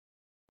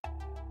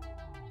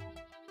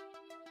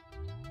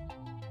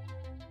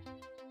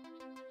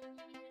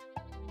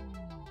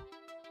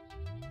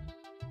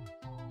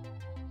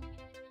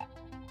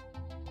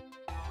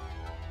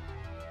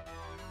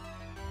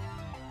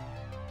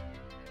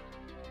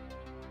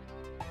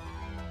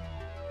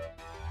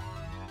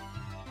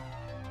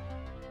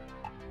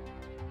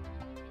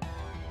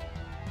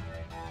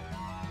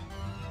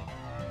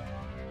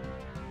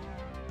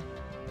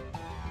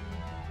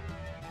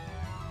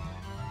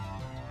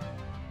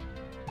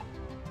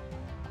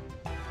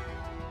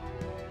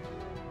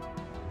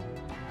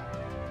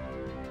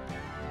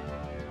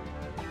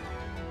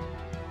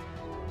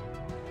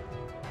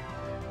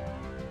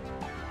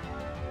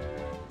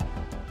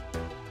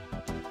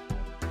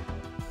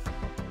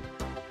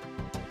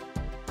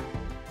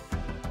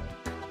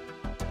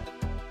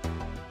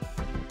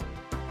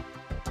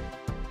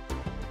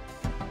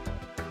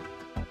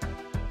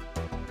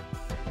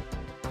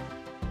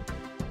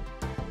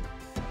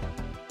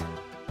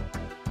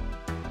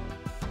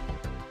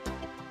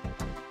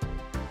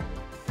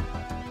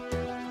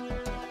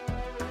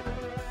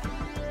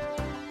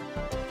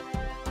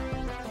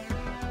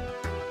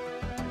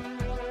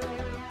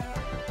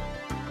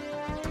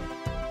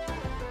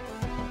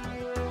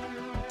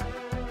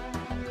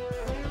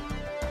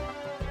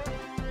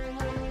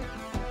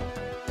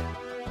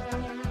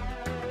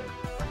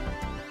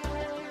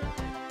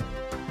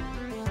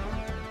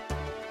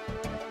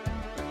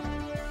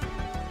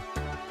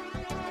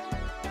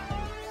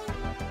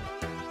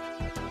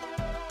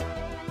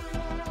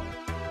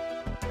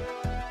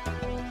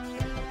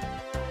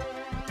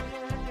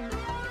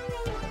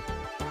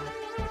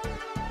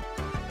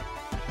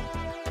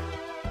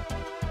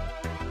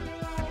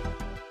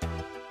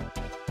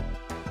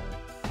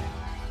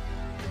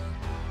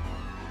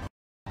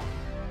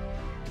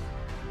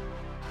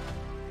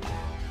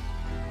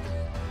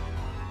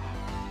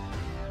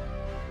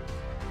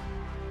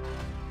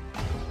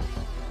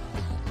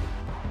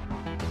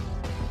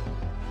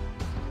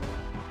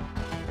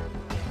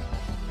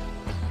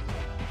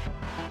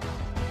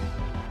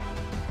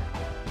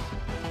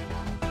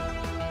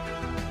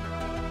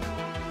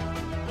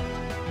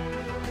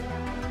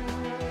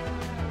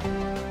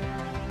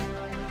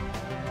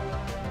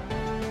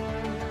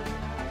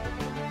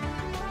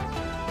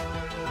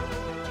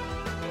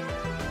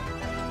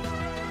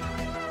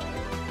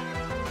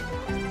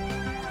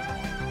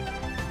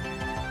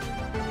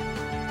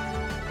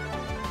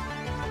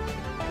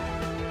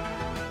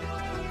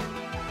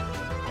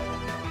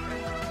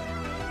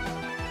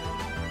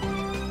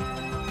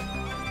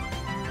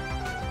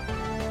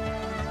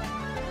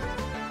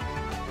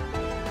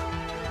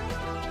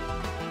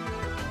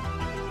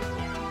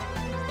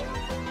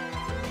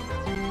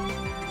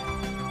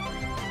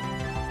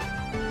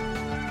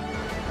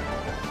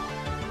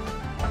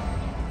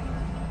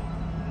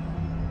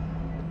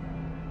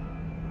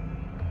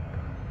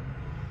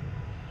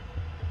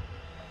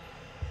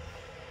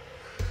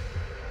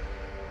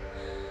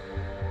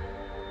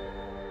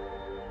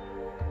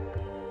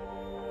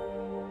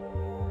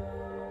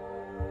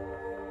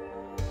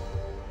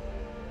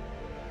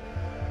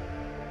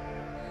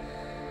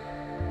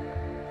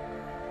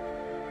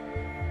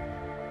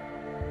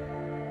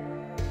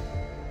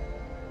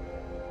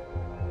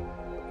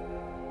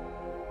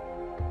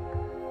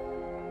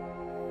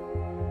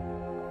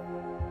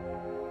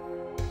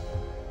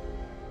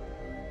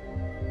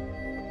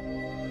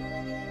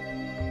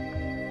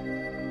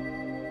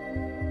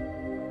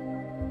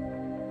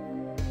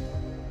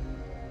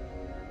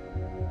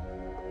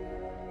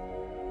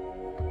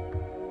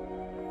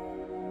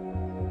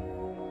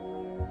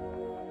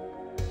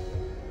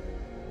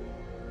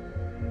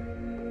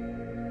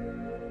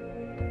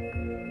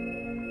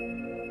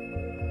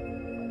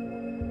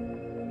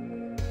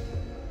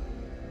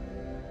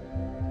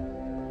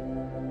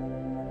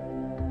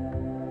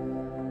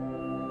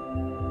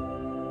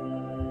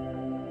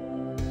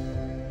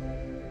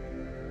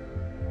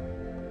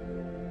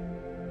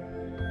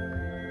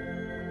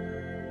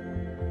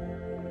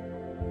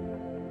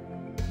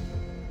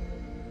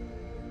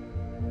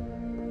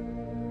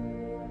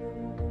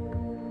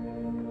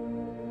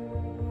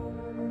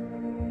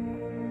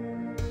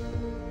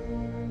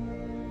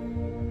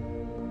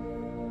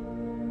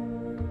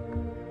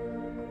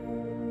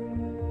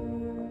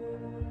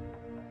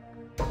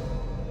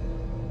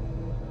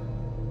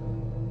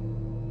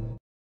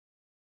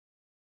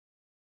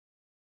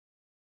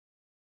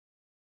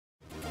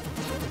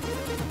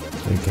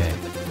Okay.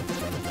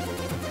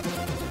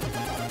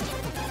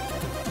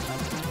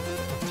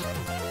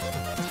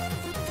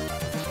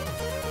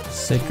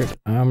 Sacred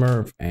armor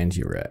of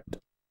anti-red.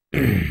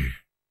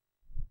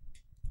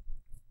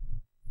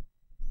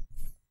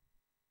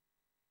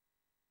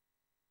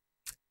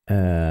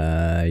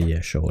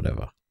 Yeah, sure,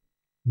 whatever.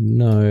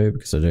 No,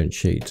 because I don't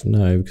cheat.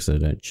 No, because I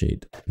don't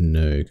cheat.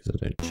 No, because I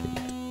don't cheat.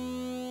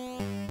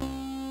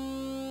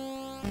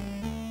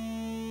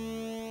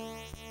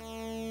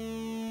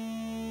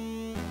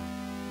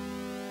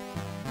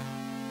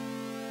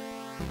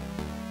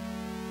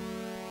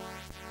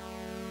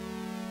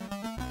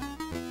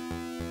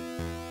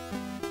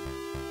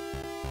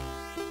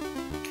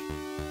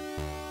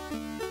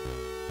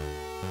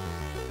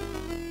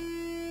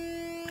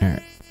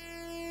 Alright.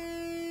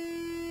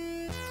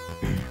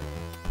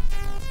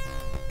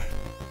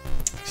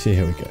 See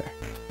how we go.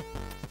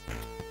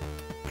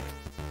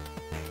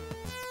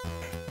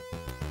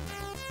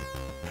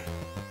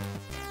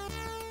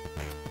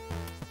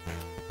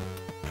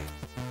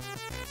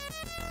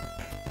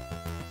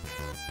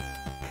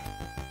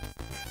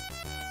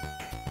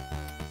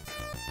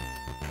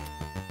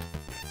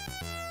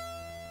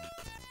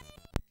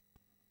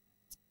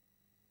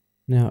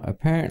 Now,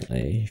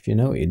 apparently, if you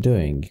know what you're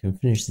doing, you can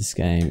finish this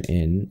game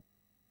in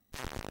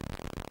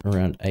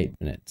around 8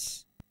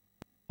 minutes.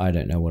 I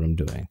don't know what I'm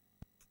doing.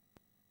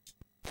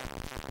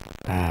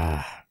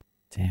 Ah,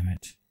 damn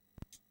it.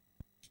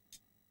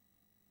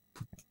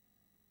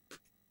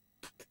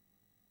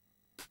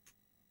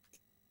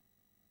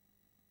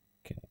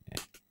 Okay.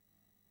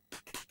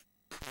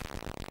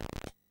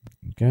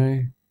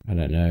 Okay. I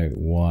don't know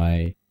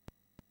why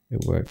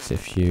it works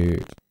if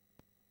you...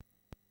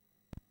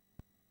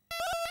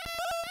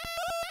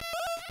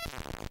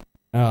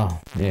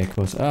 Oh, yeah, of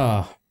course.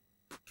 Oh.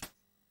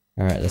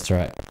 Alright, that's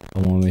right.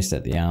 I'm almost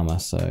at the armor,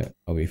 so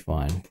I'll be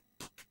fine.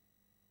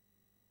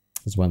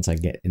 Because once I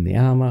get in the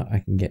armor, I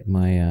can get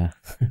my,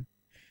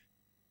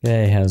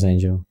 Hey, how's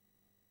Angel?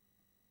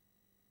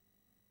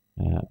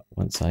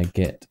 Once I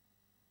get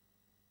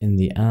in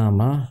the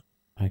armor,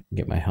 I can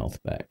get my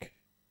health back.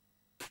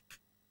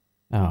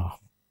 Oh.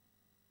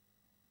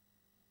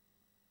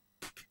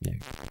 Yeah.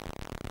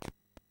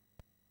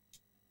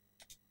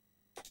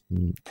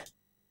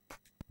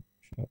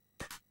 Sure.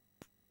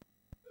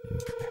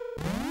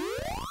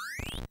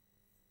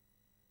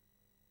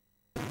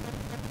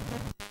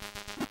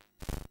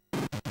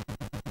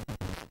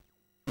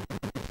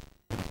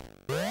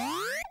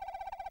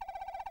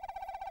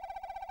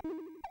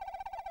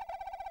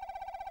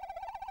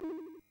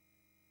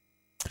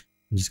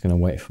 I'm just going to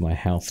wait for my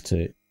health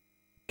to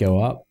go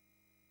up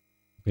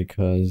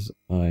because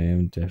I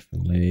am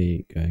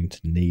definitely going to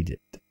need it.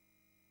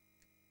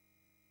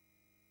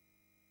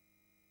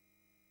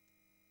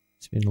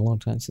 It's been a long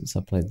time since I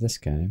played this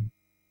game.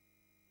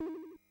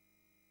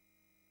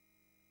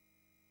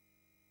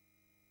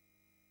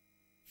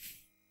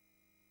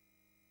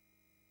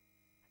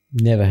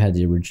 Never had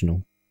the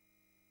original,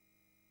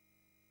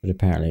 but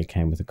apparently it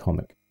came with a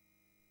comic.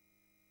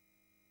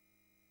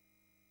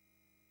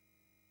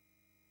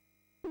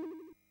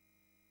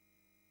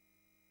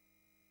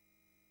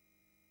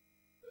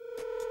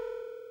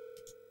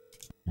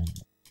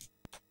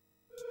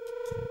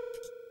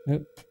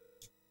 Nope.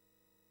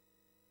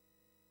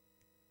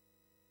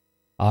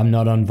 I'm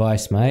not on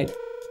Vice, mate.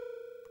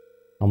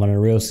 I'm on a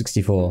real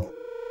 64.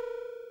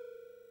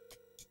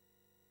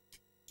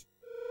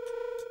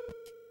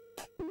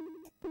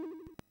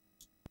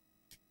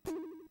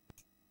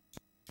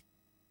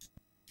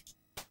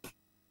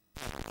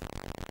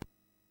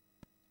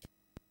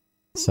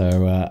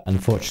 So,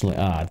 unfortunately,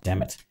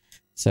 damn it.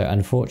 So,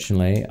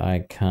 unfortunately, I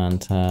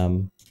can't,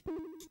 oh,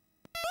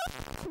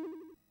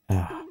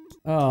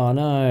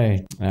 no.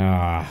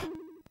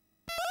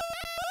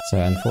 So,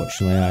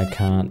 unfortunately, I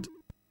can't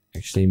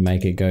actually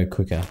make it go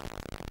quicker.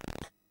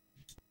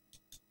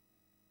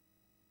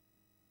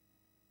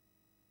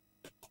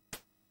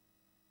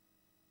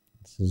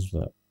 This is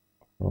the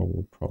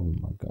horrible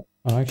problem I've got.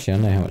 Oh, actually, I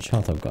know how much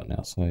health I've got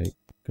now, so I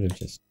could have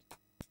just...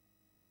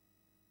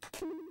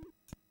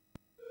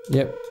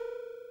 Yep,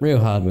 real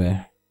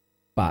hardware,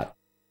 but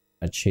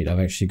a cheat. I've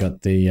actually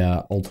got the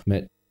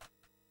ultimate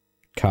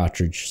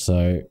cartridge,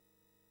 so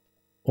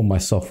all my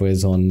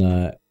software's on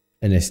an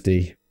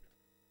SD.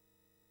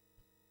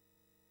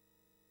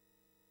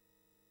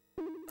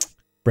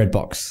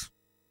 Breadbox.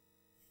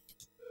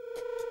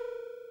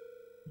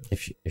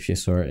 If you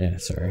saw it, yeah,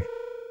 sorry.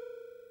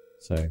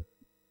 So,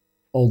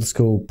 old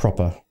school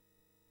proper.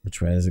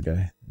 Which way does it go?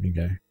 There we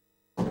go.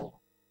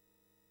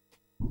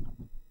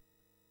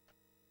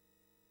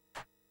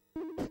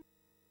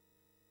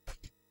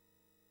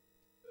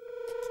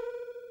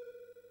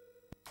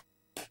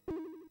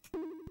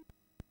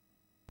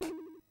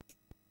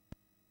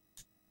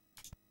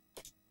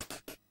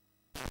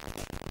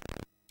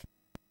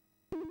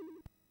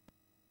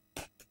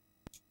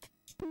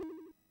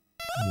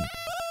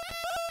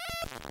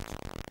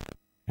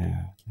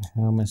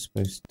 How am I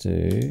supposed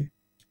to...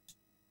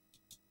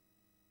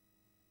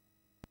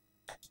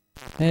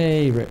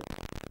 Hey,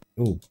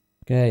 ooh,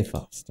 Okay,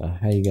 faster.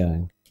 How you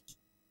going?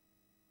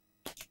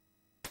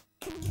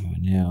 Oh,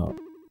 now.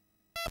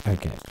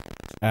 Okay.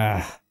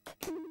 Ah.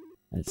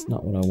 That's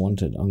not what I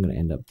wanted. I'm gonna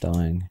end up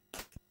dying.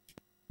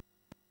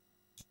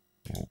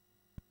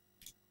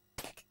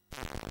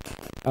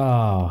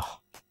 Ah.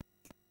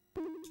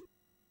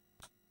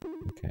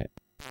 Okay.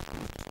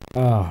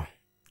 Ah.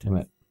 Damn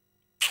it.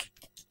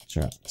 That's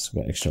right. It's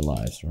got extra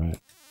lives, right?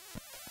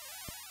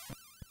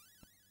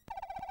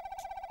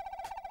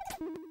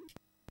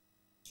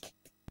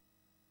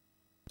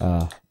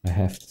 I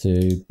have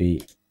to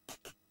be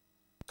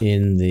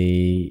in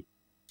the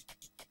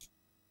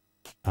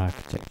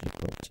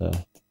architecture.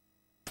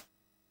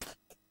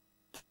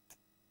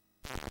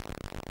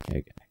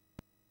 Okay.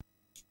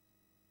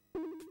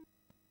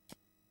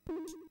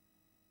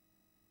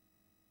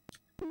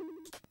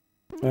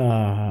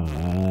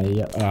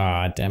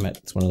 Yeah. Damn it.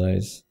 It's one of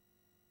those.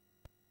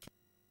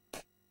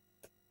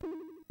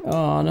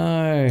 Oh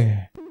no.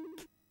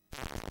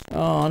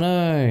 Oh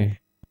no.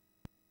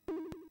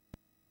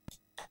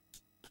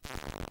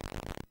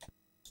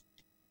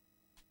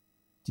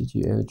 Did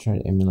you ever try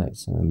to emulate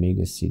some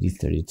Amiga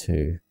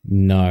CD32?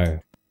 No.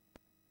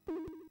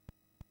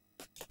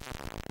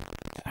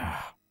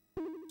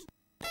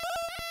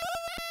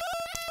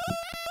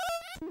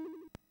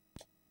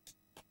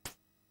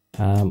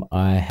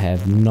 I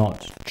have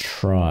not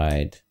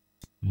tried.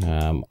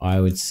 I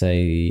would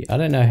say, I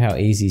don't know how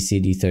easy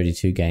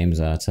CD32 games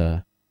are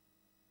to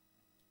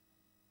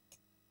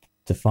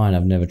find.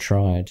 I've never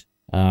tried.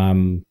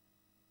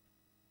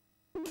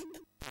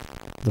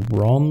 The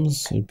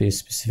ROMs would be a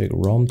specific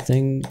ROM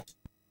thing,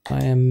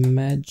 I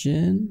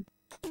imagine.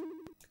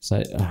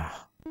 So,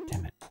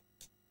 damn it.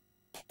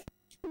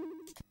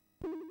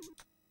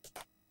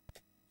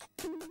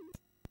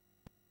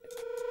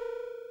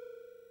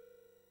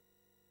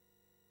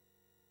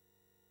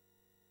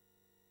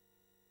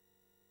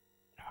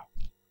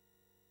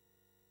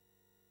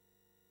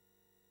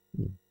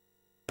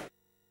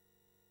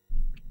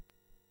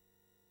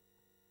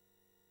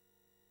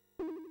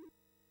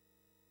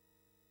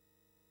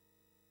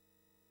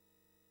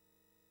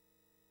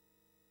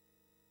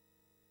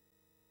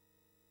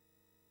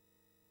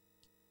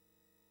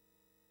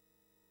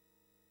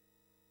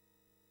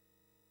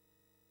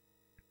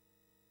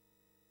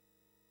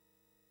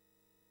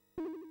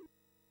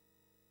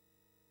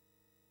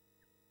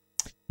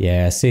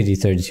 Yeah,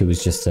 CD32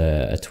 was just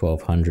a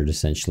 1200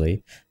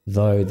 essentially,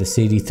 though the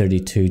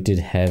CD32 did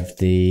have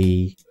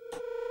the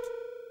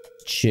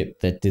chip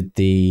that did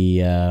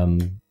the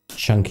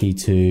chunky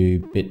to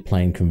bit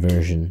plane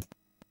conversion.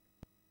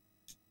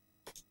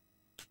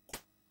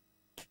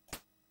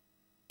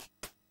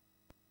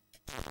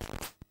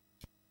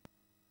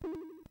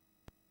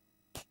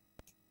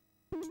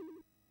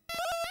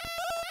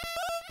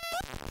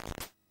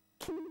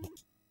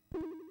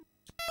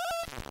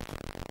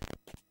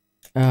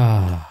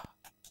 Ah,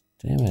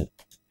 damn it.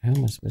 How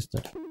am I supposed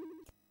to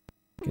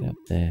get up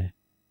there?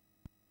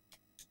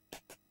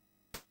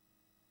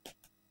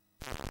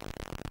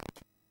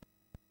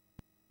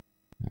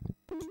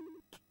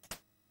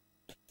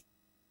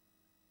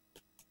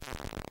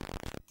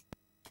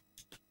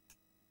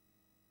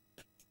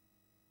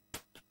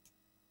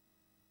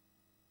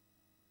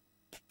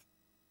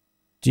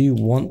 Do you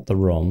want the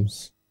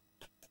ROMs?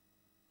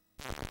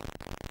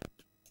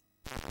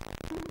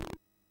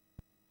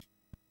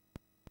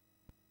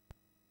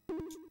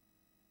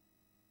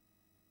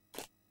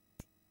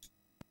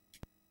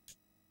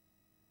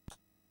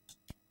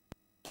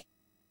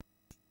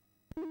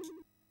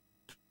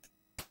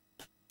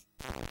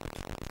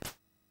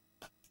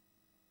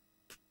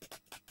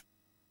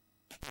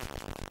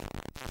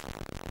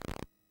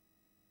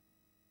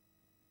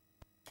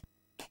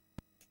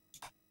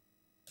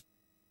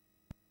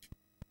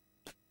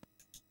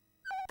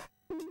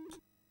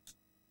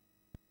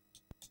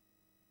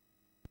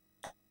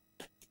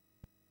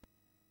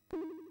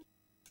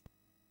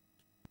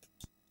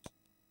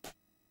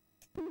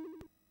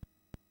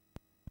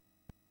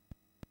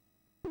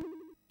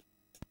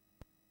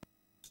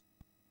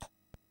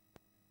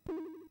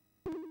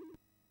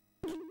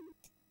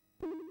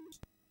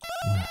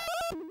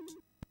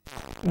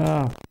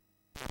 Ah.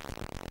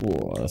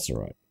 Whoa, that's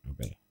alright.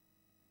 Okay.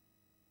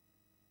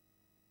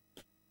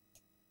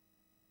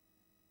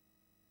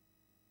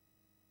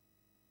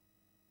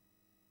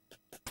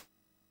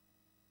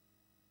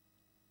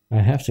 I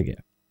have to get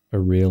a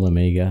real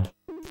Amiga.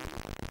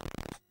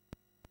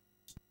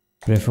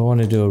 But if I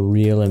want to do a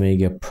real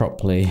Amiga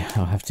properly,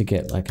 I'll have to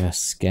get like a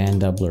scan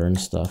doubler and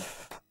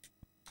stuff.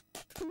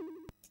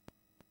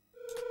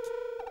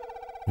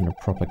 And a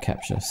proper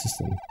capture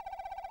system.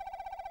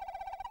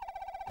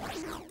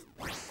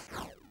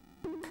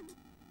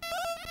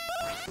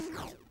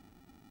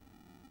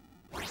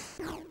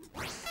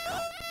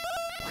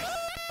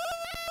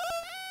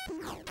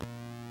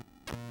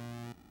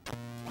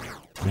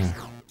 Yeah.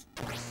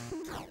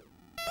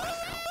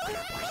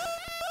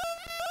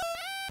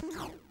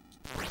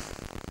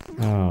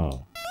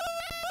 Oh.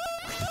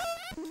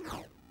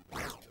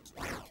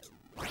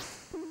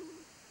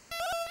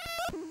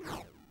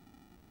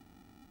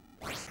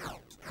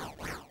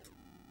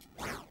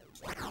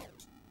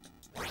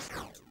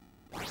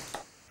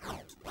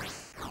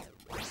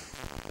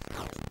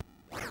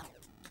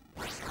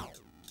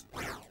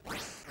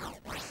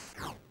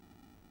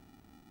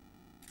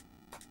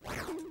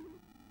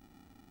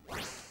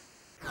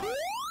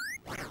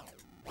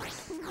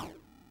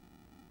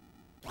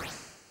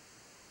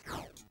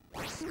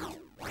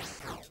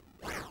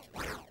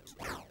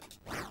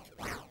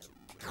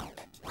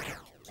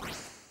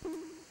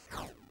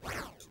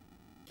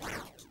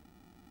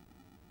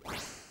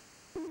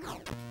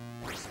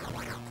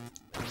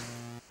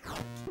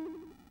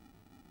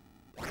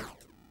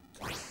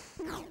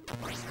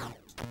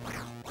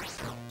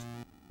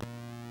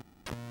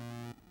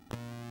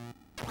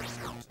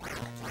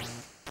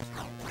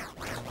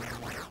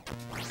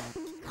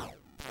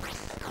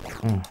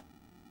 Oh,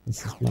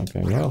 this is not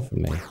going well for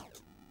me.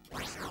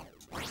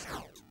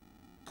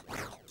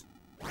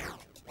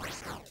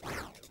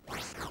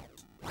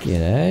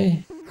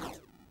 G'day.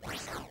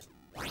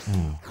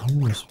 Oh, where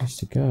am I supposed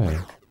to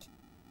go?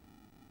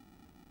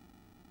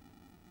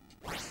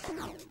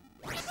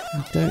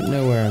 I don't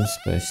know where I'm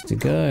supposed to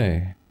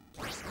go.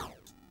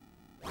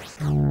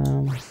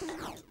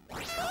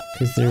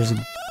 Because there's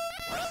a...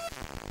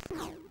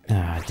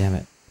 Ah, damn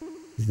it.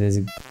 There's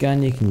a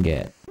gun you can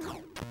get.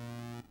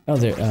 Oh,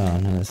 there... Oh,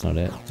 no, that's not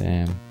it.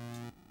 Damn.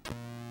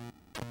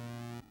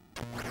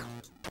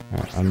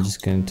 Alright, I'm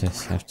just going to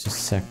have to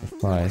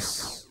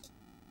sacrifice...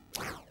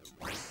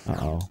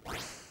 Uh-oh.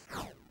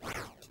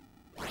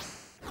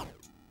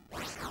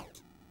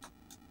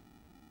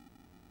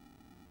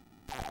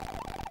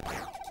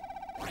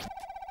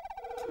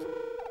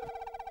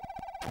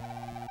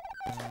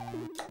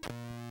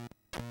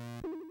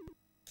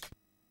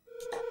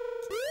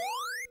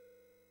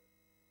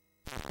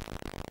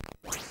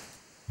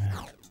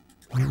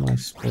 What am I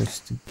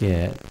supposed to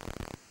get?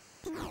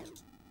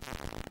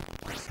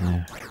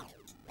 Yeah.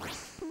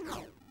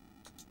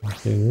 I'm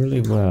doing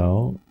really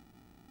well.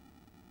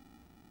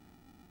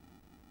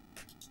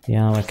 The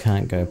armor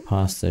can't go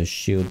past those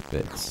shield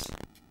bits.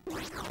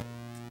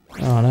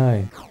 Oh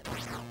no.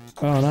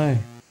 Oh no.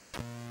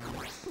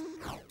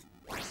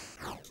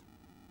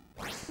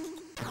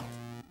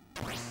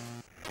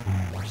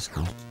 I'm just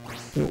gonna...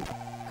 Ooh.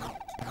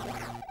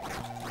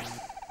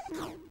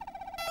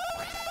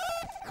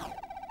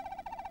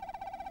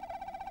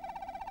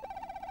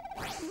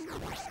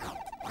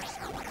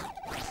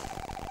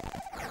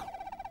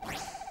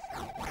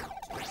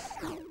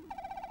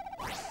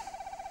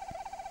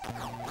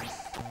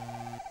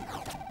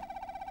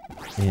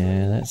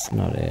 Yeah, that's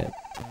not it.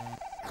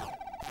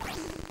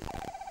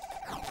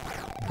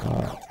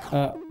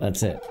 Oh,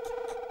 that's it.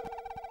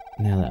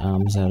 Now the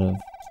arm's out of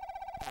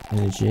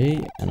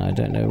energy, and I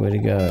don't know where to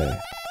go.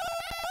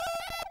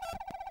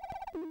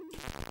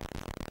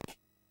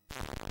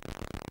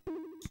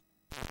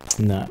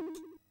 No,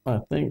 I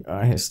think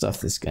I have stuffed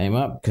this game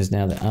up because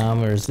now the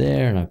armor is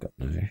there, and I've got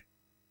no.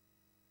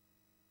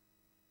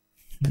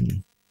 No.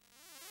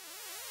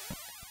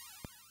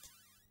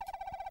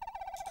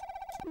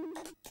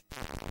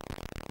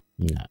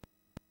 No.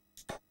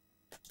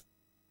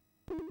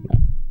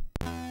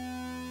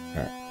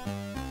 Alright.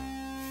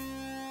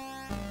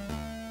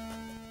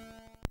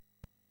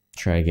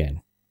 Try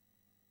again.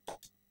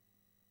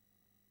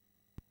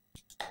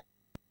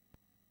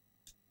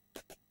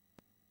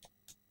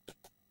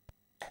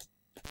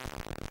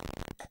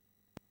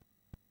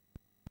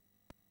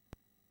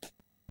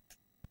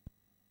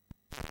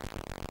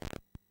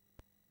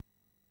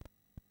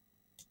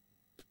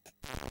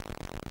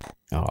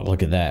 Oh,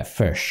 look at that.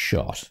 First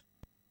shot.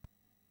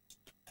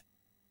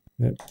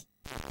 Yep.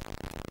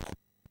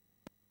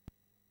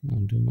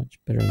 I'm doing much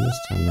better this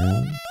time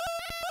around.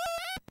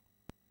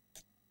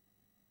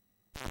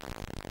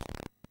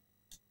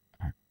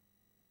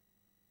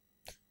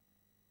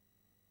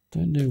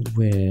 Don't know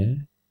where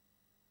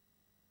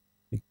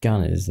the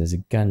gun is. There's a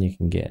gun you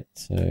can get,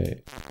 so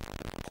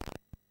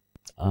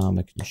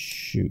armor can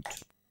shoot.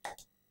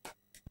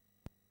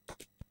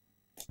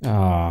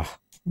 Ah,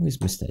 always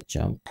miss that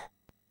jump.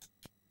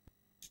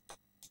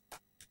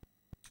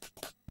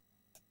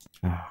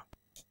 Ah.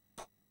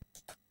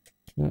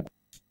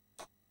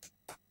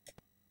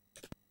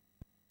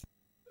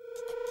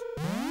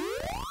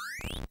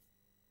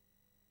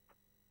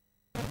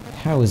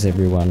 How is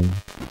everyone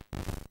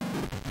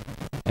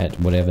at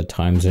whatever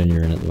time zone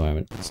you're in at the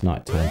moment? It's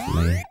night time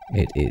for me.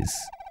 It is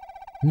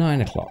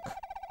 9 o'clock.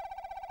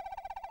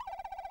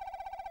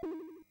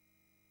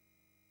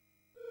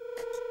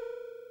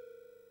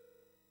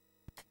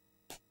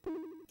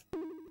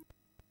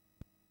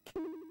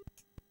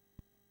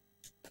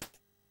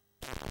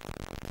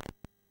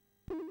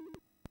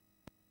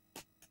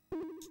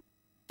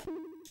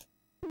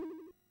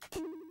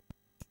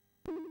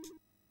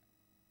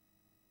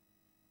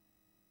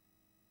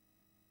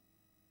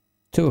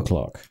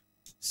 O'clock.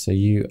 So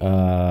you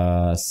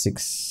are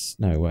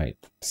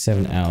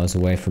 7 hours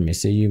away from me.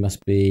 So you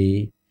must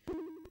be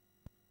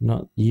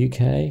not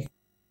UK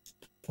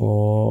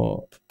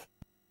or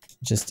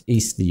just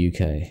east of the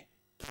UK.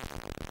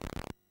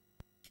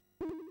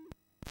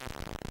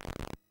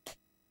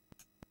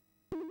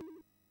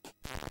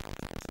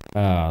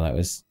 Ah, that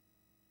was...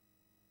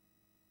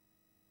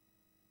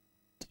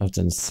 I've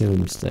done a silly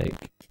mistake.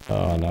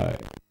 Oh no.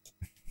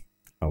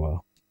 Oh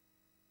well.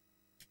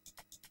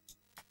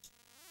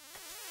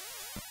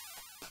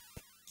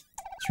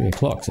 It's 3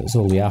 o'clock, so it's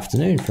all the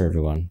afternoon for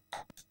everyone.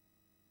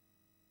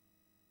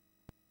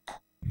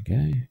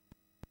 Okay.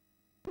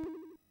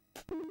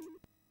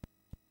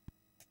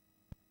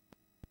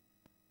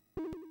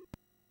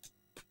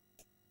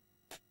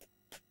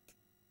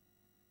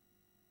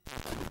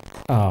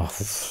 Oh.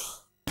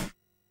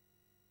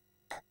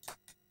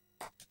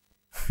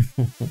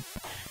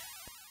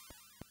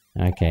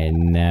 Okay,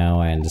 now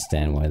I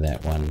understand why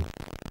that one.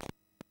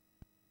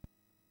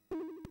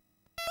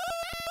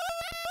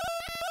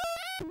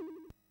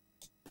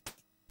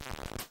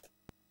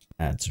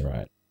 That's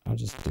alright. I'll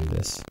just do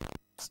this.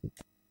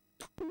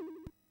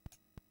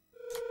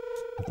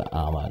 The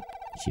armor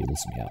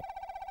heals me up.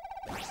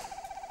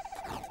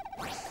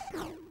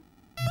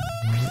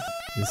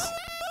 This.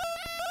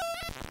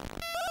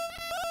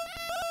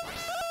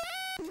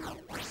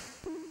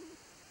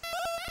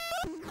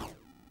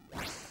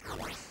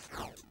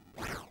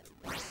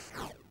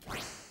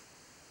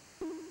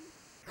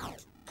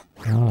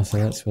 Oh, so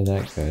that's where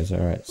that goes.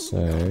 Alright,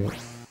 so...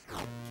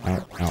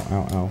 Ow, ow,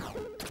 ow, ow.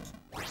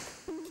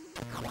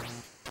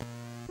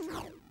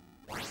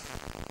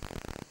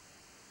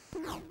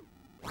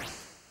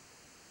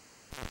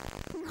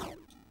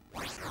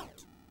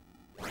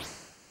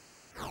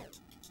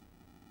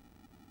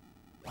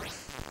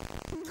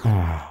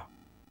 Ah.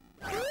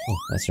 Oh,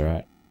 that's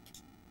alright.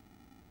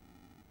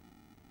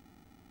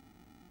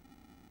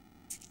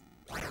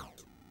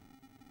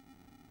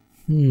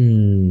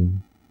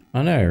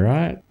 I know,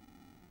 right?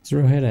 It's a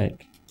real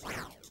headache.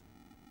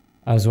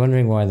 I was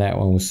wondering why that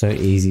one was so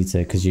easy to,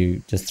 because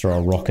you just throw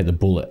a rock at the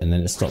bullet and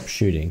then it stops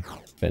shooting.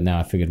 But now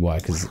I figured why,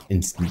 because it's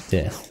instant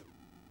death.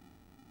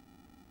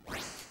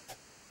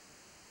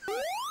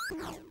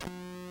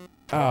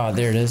 Ah,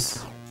 there it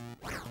is.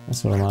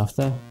 That's what I'm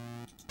after.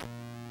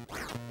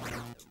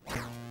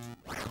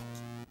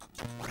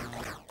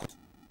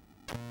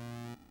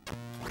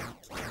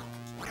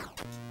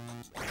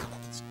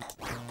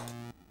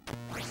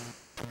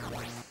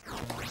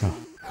 Oh.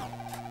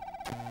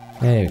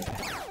 There we go.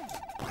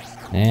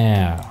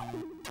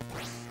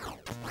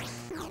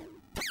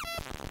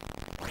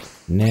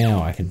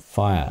 Now I can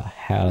fire.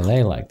 How do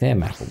they like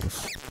their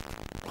apples?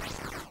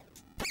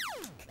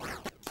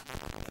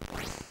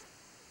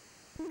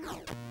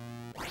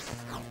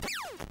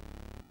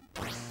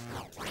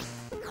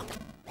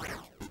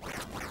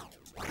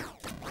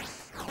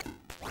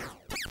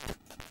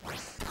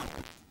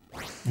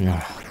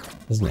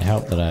 Doesn't it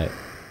help that I...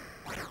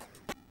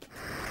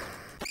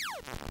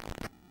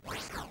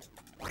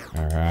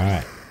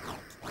 Alright.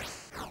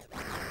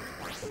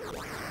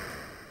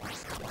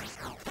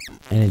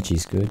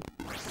 Energy's good.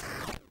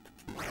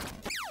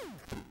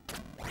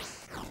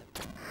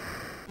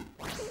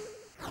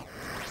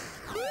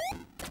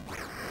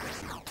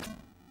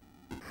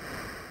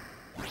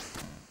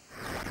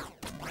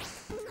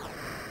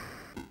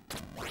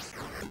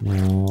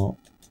 Now,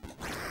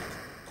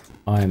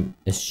 I'm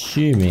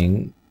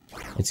assuming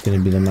it's going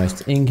to be the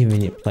most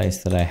inconvenient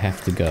place that I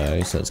have to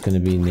go, so it's going to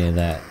be near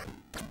that.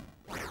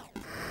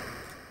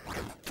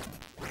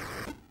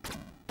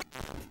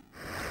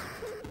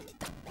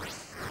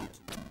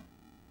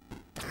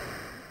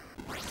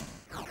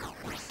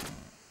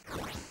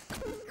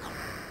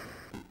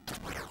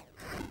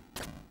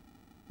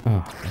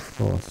 Oh, of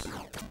course.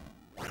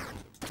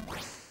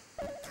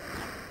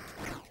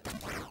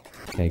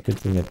 Okay, good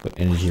thing they put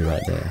energy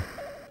right there.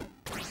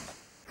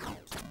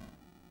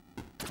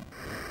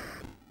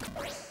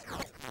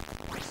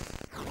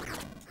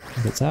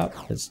 If it's up,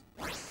 it's...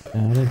 I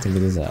don't think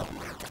it is up.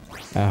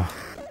 Ah.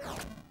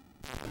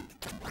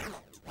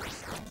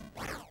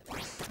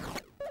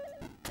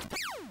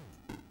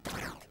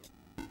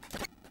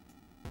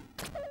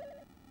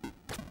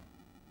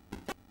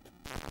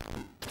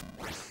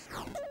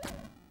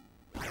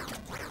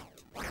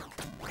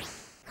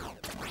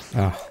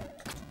 Oh.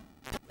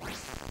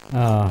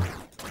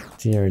 Oh.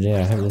 Dear, dear,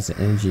 I hope there's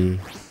energy.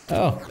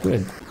 Oh,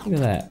 good. Look at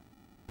that.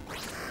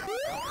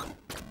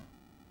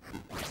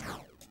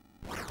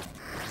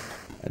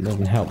 It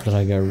doesn't help that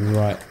I go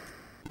right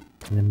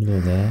in the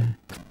middle there.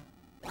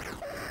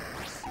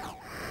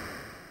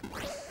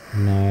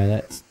 No,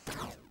 that's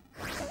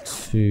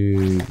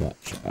too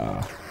much.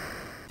 Ah.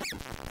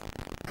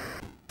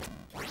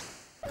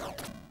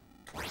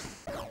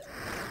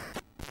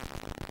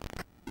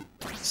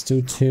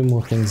 Still two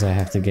more things I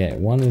have to get.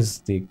 One is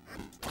the...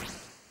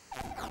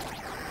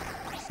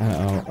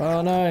 Uh-oh.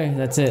 Oh no,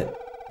 that's it.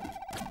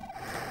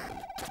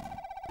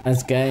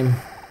 That's game.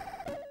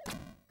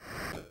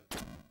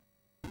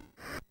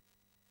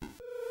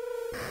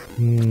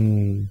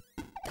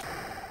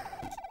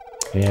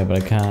 Yeah,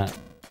 but I can't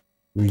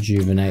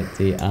rejuvenate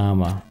the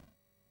armor.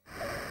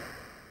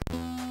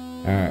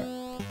 Alright.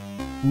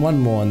 One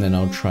more and then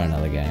I'll try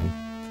another game.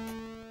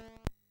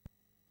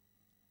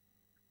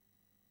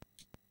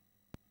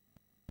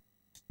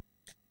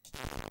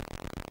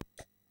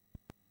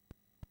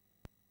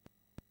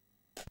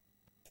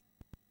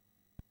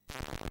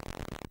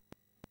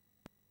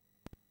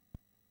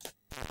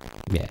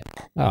 Yeah.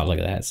 Oh, look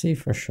at that. See,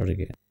 first shot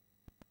again.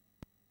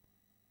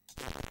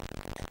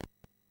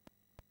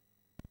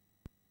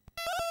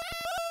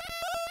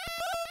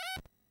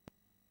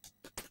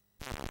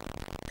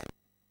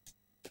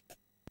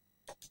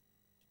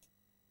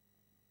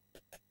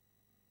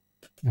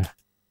 Ah.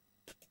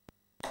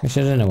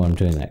 Actually, I don't know why I'm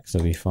doing that because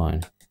I'll be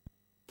fine.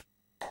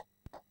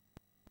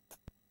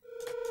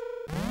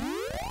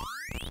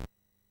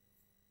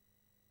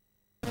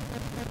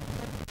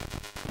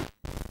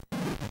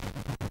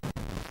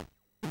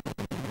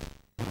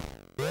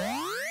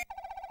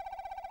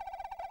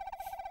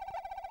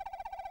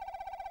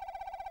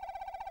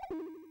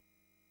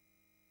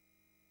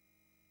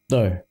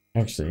 No,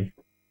 actually,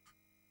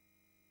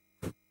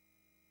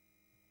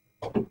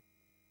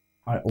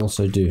 I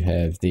also do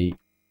have the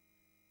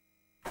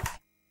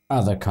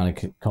other kind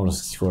of Commodore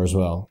 64 as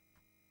well,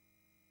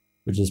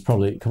 which is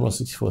probably Commodore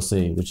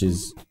 64C, which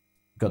is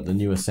got the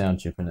newer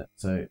sound chip in it,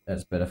 so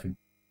that's better for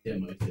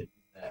demos.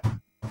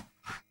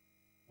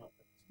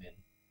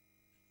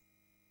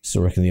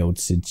 Still reckon the old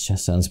SID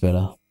just sounds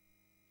better.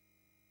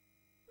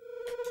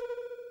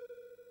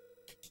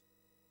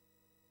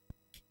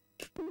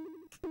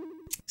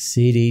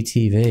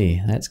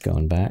 CD-TV, that's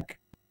going back.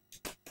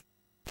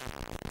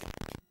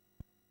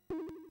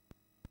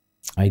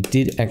 I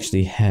did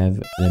actually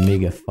have an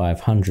Amiga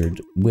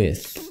 500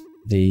 with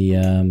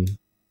the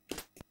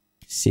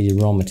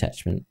CD-ROM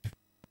attachment.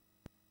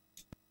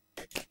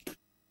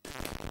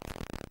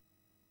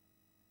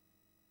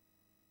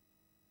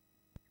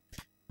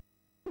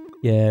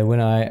 Yeah, when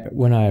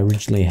I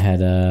originally had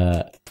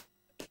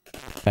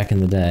back in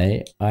the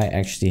day, I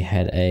actually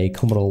had a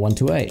Commodore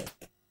 128,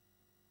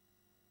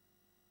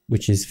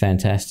 which is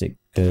fantastic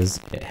because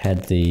it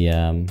had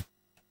the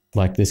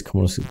like this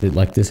Commodore,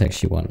 like this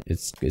actually one.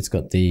 It's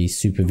got the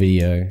Super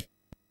Video,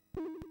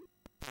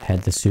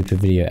 had the Super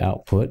Video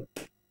output,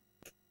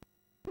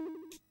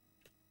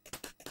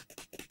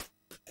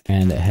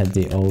 and it had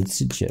the old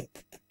SID chip.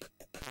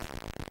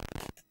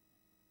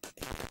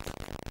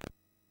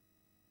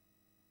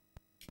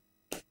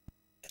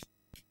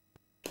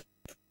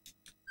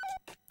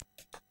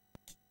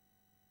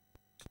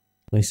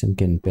 At least I'm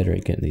getting better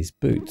at getting these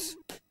boots.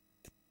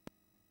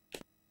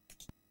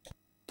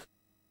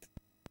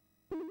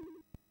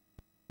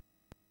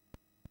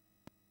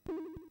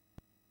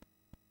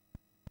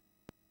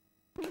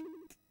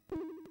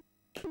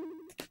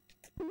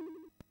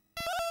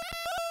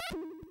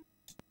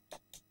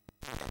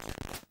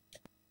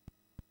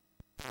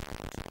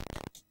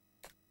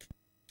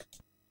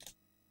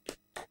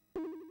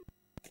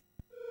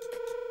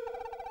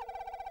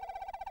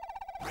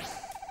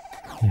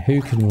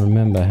 Who can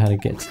remember how to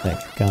get to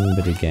that gun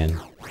bit again?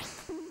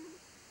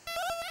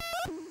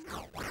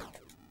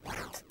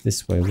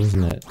 This way,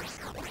 wasn't it?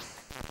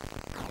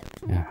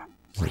 Yeah,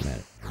 doesn't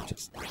matter.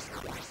 Just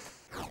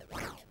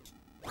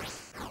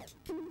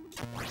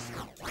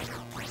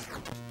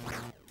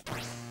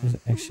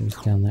actually was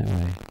down that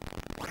way.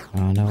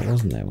 Oh no, it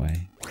wasn't that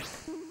way.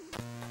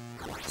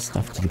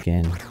 Stuffed it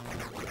again.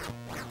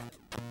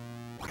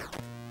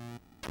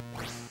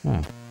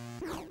 Oh.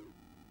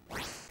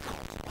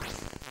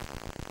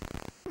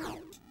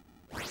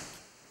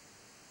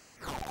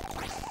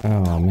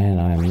 Oh man,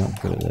 I am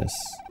not good at this.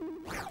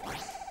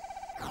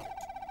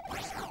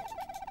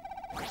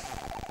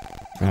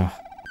 Ah.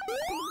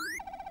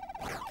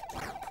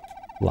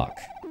 Luck.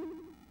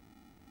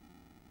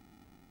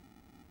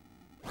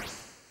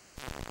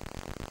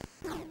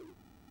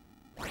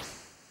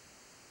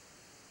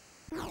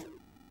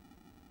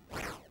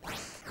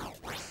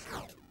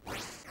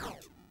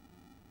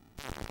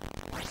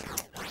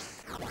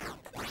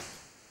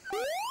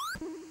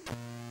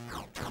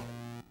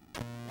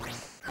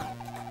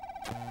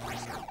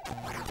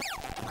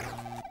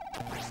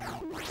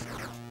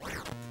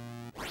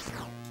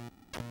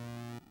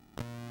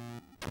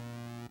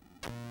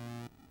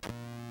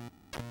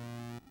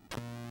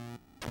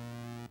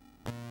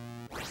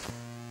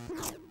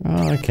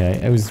 Oh, okay.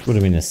 It would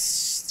have been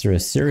through a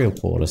serial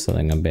port or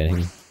something, I'm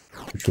betting,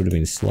 which would have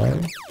been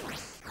slow.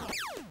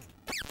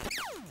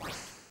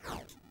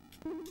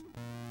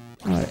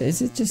 Oh,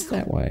 is it just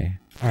that way?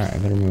 Alright, I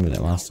gotta remember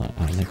that last time.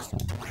 Oh, next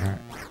time. Alright.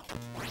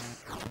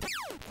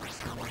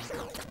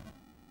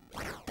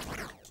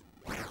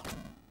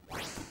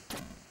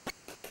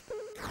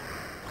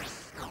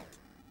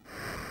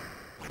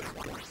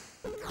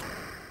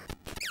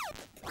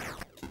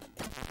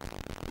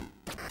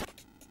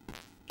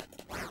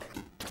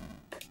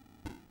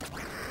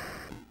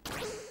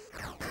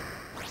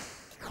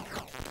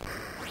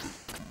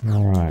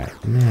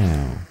 Alright,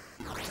 now.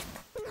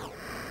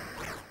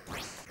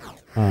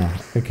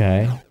 Oh,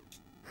 okay.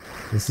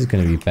 This is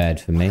going to be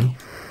bad for me.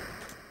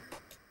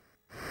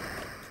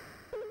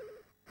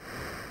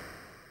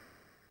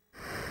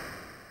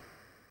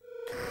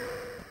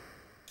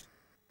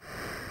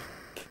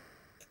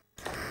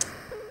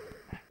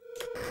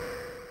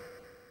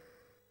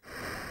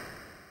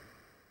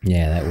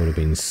 Yeah, that would have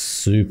been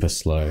super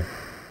slow.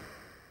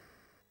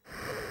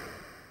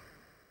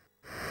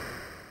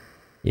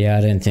 Yeah,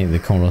 I don't think the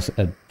Commodore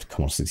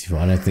 64,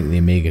 I don't think the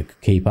Amiga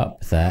could keep up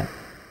with that.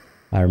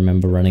 I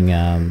remember running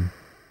a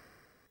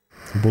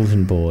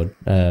bulletin board,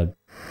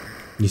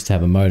 used to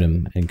have a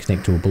modem and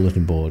connect to a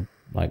bulletin board,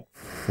 like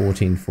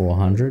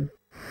 14400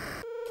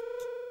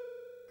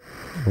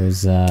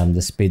 was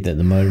the speed that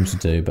the modems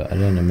would do, but I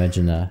don't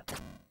imagine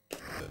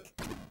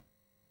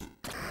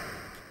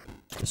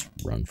just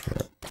run for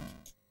it.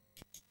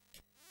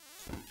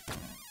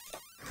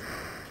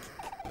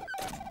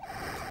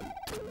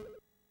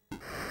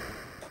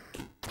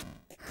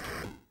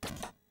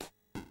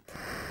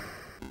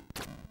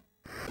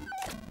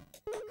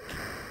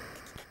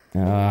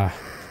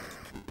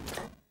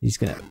 He's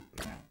gonna...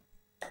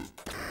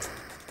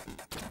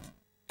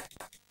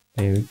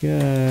 Here we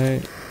go.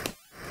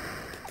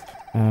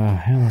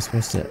 How am I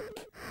supposed to...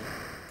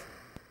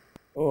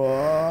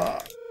 Oh.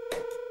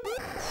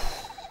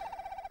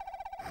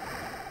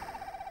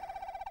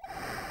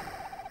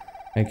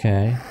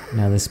 Okay,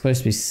 now there's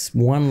supposed to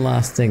be one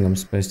last thing I'm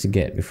supposed to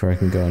get before I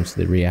can go into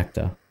the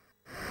reactor.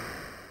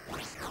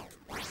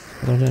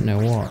 But I don't know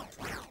what.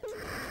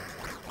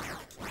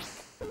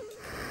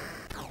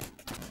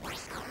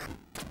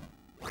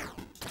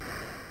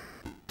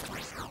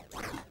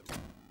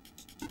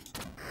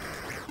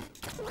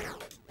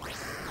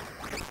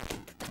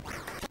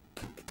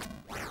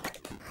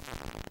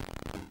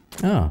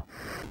 Oh,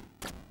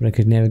 but I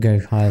could never go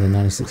higher than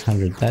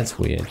 9600. That's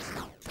weird.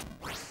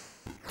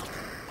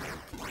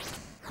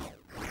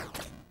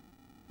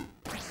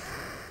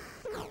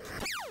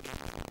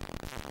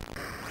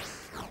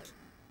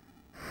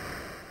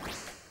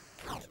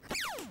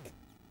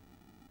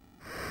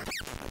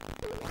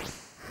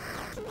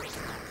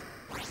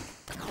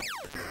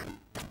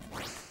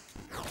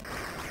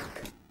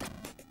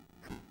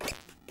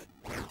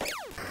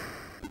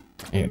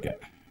 Here we go.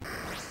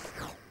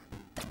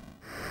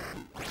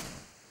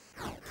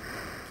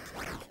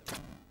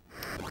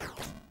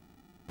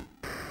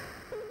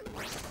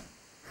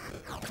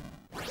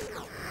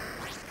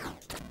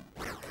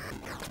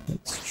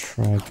 Let's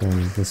try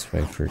going this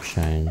way for a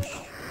change.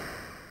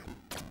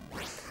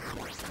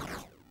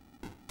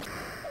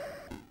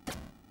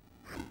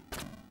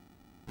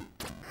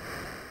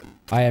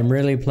 I am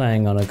really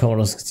playing on a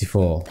Commodore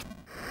 64.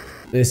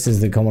 This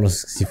is the Commodore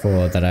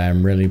 64 that I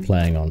am really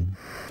playing on.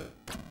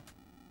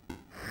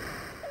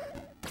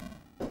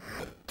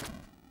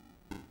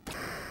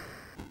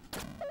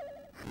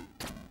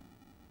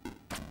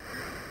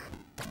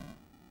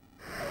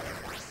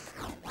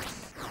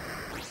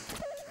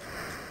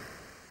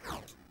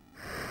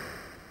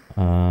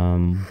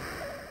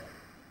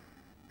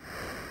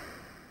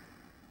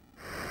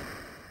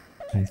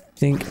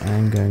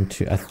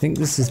 I think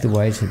this is the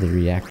way to the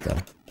reactor.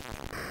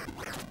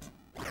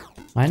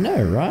 I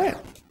know, right?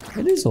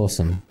 It is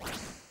awesome.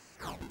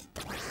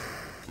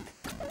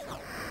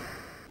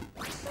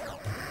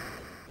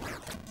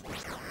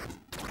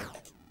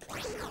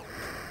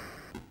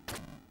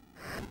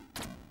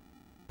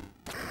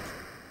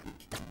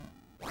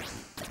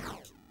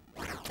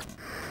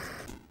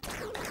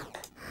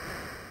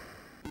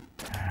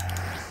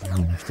 I'm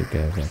gonna have to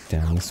go back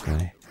down this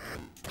way.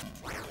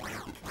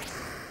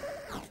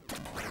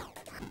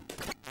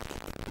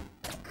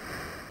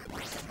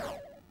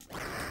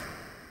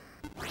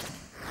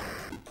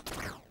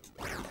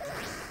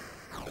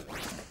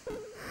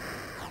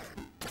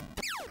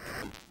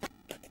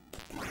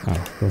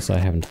 Of course I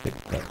haven't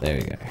picked it up. There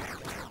we go.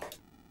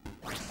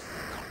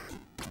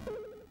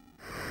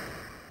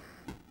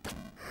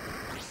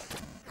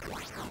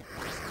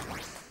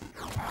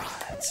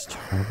 Oh, that's a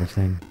horrible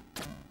thing.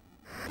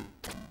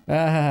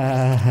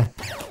 Ah,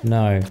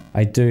 no,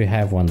 I do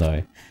have one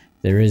though.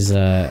 There is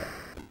a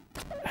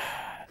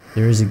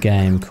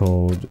game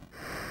called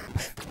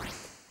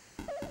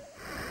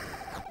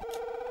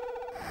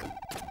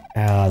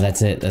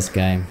that's it, that's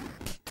game.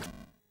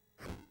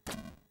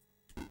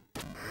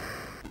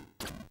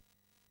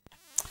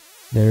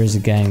 There is a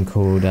game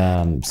called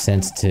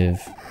Sensitive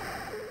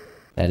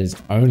that is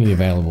only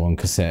available on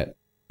cassette.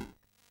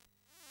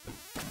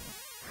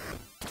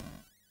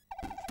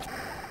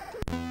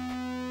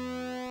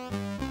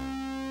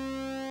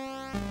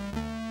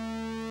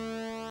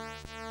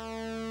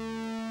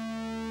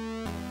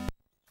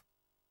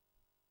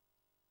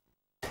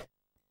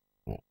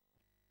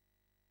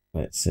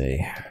 Let's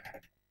see.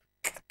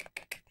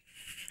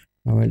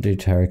 I won't do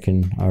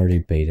Turrican, I already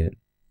beat it.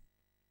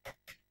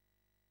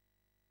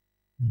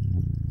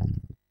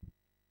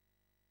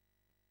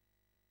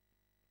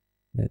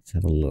 Let's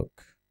have a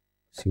look.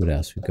 See what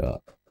else we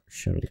got.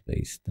 Shuttle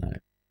Beast, no.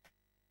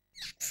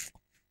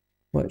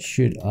 What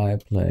should I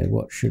play?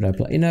 What should I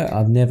play? You know,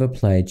 I've never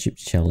played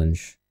Chips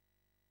Challenge.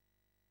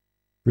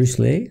 Bruce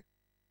Lee?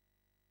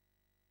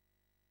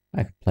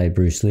 I could play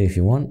Bruce Lee if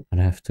you want. I'd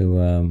have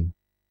to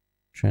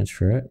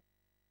transfer it.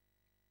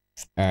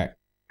 Alright.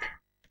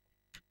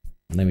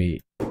 Let me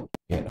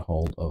get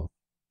hold of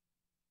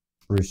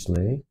Bruce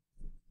Lee.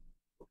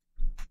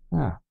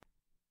 Ah.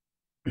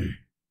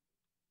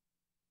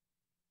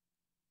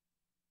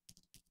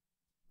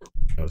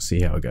 We'll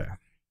see how it goes.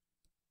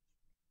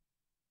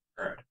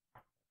 All right.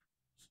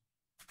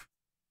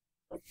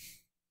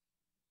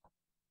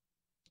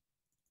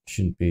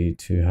 Shouldn't be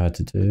too hard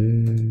to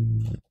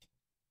do.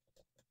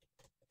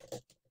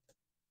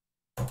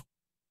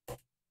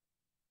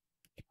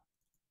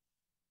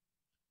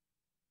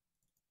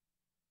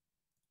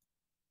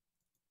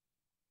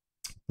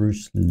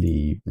 Bruce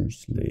Lee,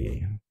 Bruce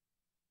Lee.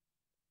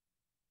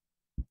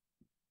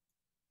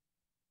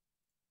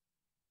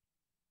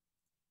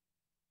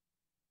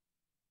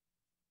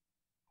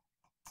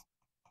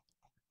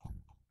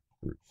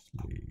 Bruce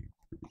Lee,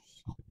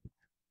 Bruce Lee.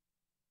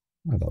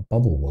 I got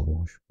Bubble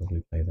Wobble. I should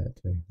probably play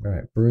that too.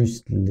 Right,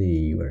 Bruce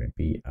Lee, where it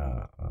be?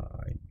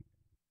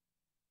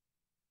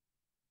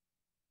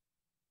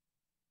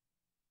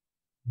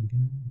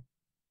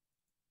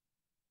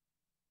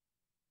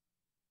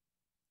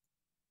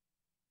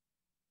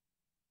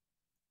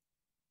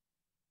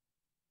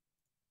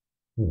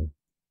 Ooh,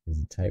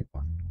 there's a tape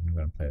one. I'm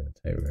gonna play the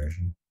tape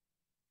version.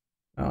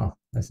 Oh,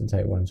 that's the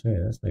tape one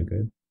too. That's no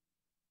good.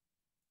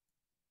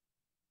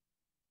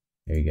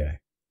 There you go.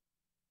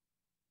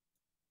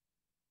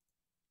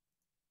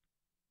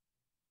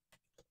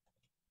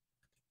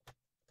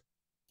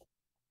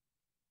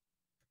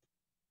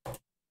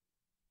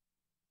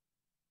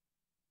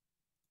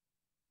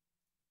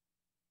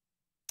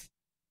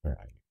 Where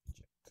are you?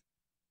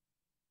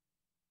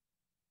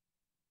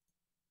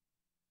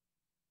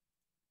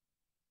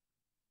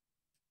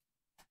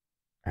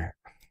 Alright.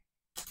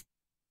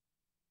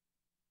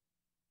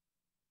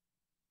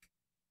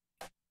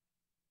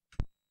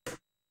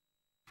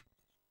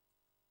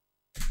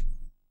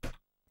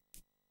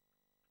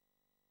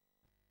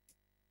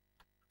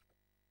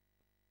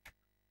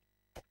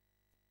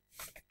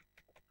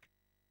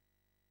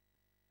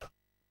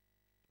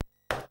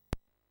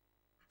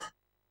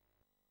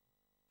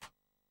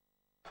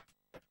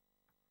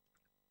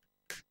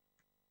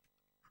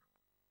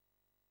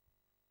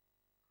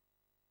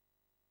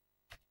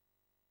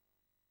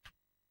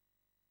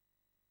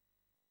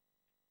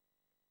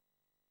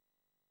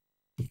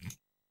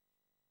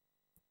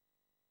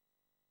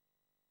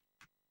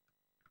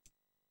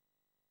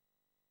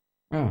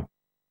 Oh,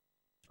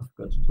 I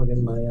forgot to plug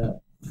in my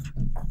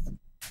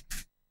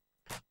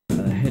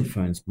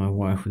headphones. My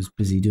wife was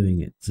busy doing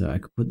it, so I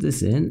could put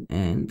this in,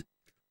 and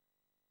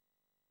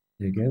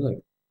there you go.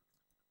 Look.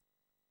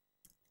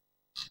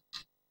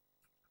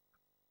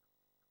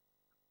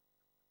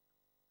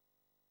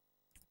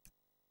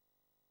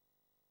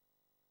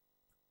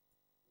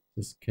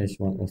 Just in case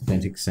you want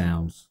authentic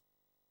sounds.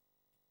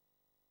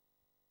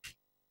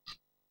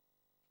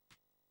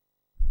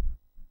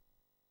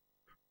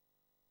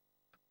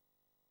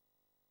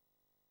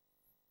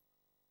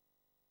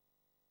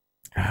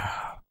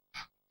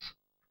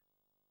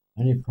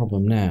 Only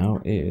problem now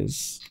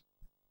is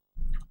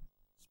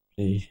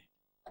the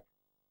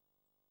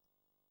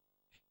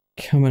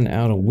coming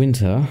out of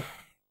winter,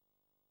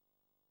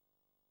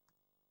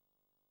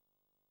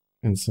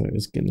 and so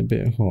it's getting a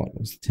bit hot.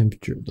 What's the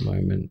temperature at the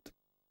moment?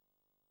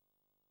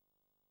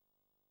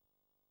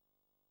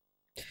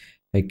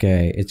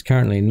 Okay, it's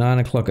currently 9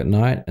 o'clock at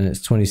night and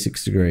it's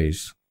 26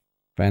 degrees.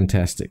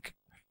 Fantastic.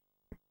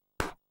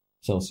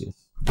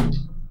 Celsius.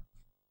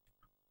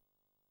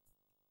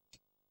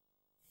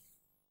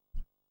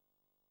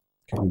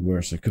 Could be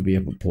worse. I could be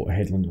up at Port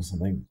Hedland or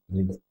something. I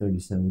think it's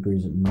 37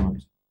 degrees at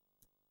night.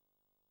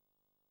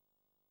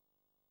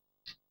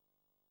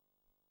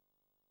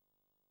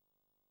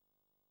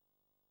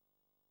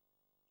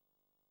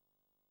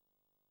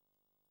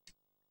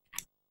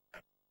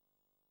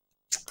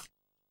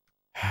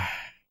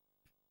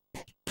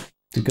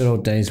 The good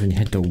old days when you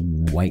had to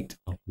wait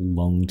a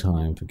long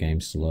time for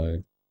games to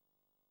load.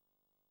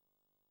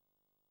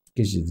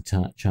 Gives you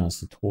the chance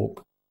to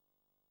talk.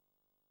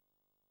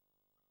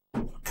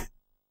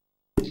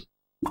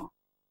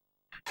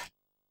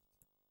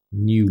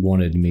 You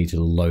wanted me to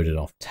load it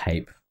off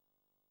tape.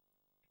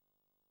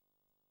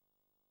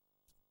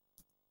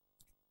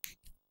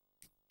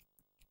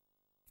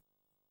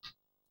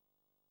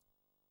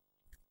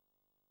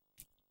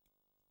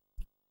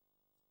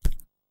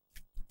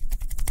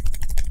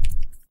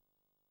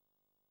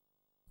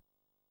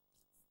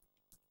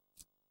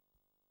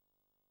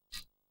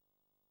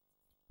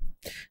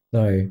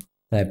 Though,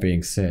 that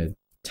being said,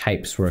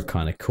 tapes were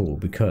kind of cool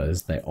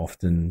because they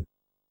often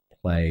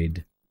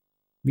played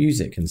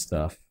music and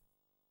stuff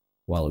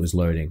while it was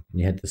loading.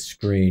 And you had the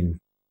screen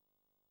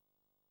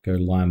go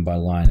line by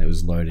line, it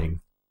was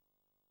loading.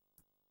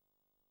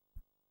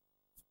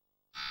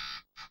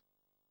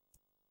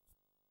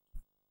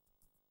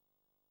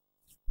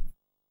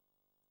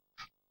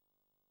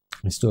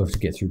 I still have to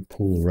get through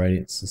Pool of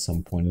Radiance at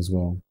some point as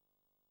well.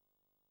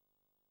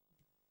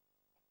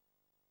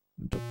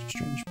 Doctor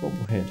Strange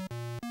bobblehead.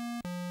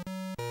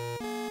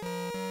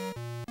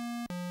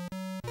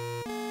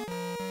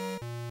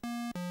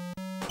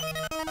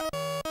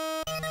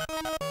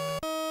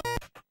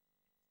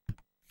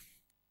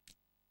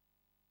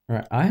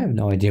 Alright, I have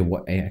no idea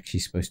what I'm actually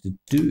supposed to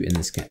do in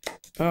this game.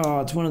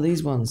 Oh, it's one of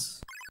these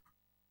ones.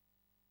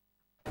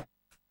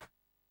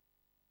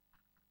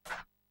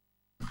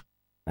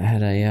 I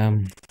had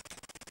a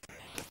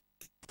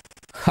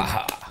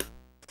haha.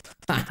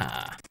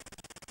 Haha.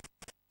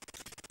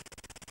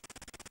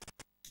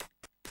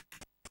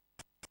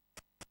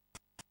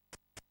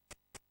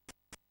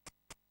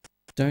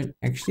 Don't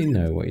actually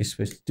know what you're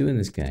supposed to do in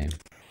this game.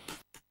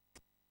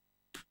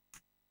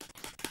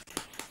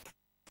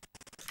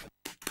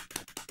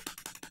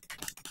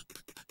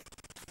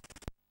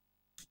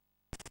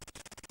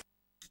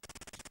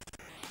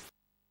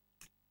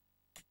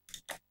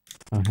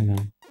 Oh, hang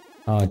on.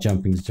 Oh,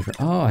 jumping's different.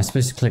 Oh, I'm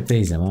supposed to click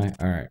these, am I?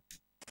 Alright.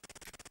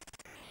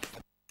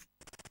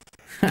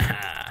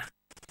 Haha.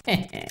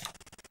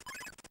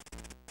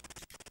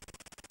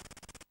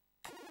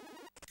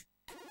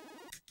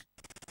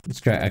 It's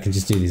great, I can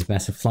just do these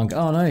massive flunk.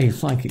 Oh no, he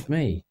flank kicked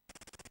me.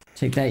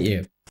 Take that,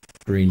 you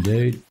green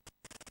dude.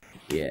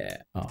 Yeah.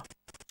 Oh.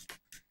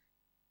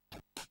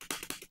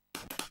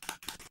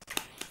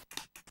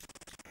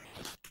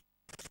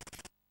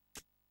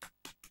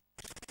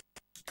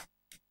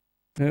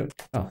 Oh,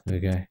 there we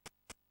go.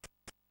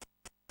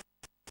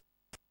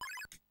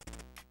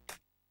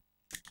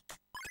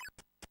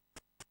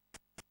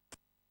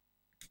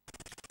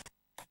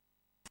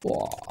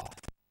 Whoa.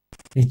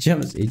 He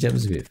jumps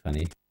a bit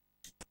funny.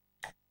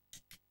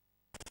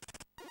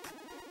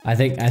 I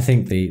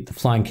think the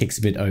flying kick's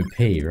a bit OP,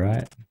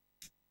 right?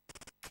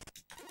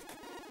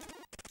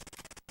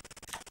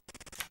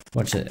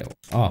 Watch it.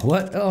 Oh,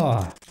 what?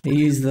 Oh, he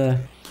used the...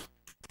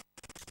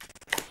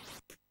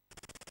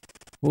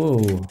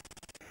 Whoa.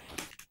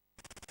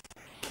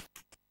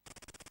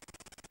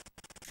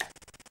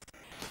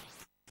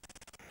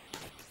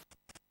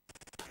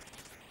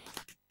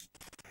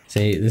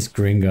 See, this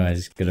green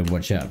guy's gotta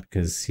watch out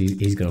because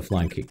he's got a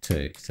flying kick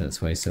too, so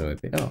that's why he's so OP.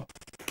 Oh.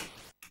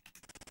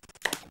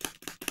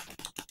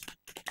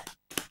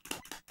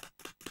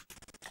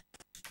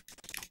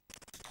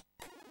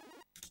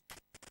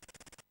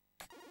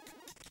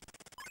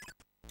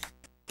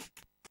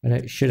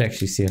 I should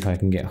actually see if I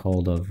can get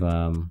hold of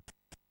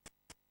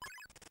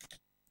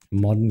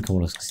modern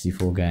Commodore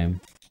 64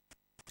 game.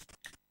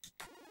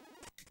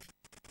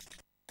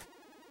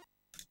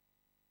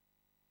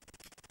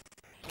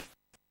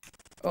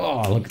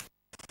 Oh, look.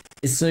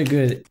 It's so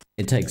good.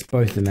 It takes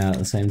both of them out at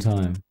the same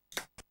time.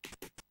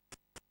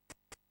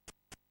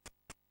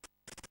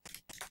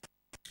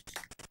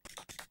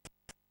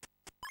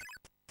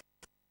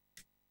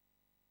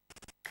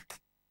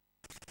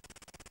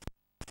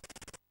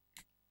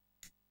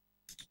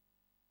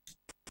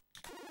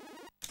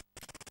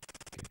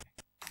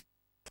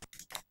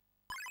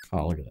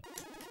 Oh, look at that.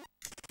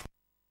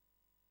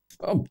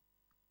 Oh.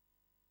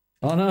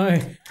 Oh no.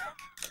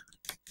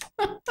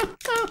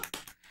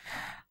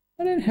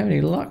 I don't have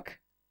any luck.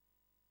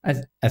 I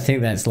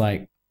think that's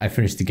like, I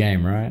finished the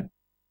game, right?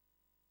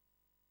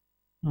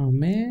 Oh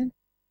man.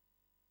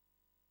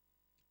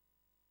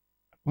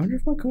 I wonder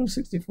if my Commodore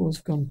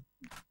 64's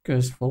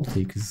goes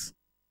faulty, because...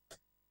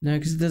 No,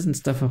 because it doesn't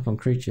stuff up on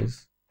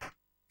creatures.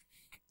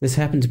 This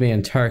happened to me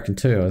in Turrican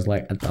 2. I was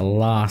like at the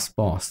last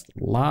boss.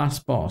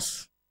 Last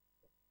boss.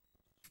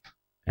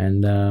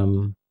 And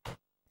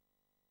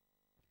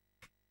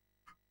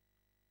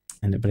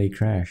but he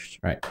crashed.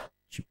 Right.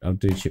 I'll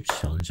do Chips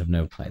Challenge. I've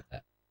never played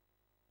that.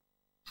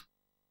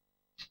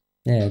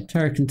 Yeah,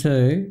 Turrican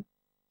 2.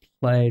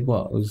 Played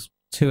what? It was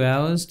 2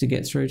 hours to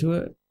get through to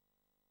it.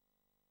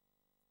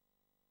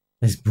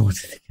 There's more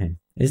to the game.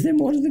 Is there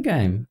more to the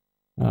game?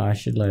 Oh, I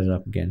should load it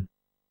up again.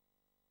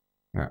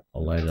 Alright,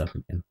 I'll load it up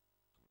again.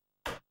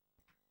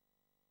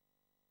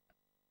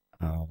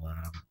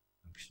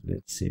 Actually,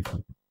 let's see if I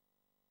can.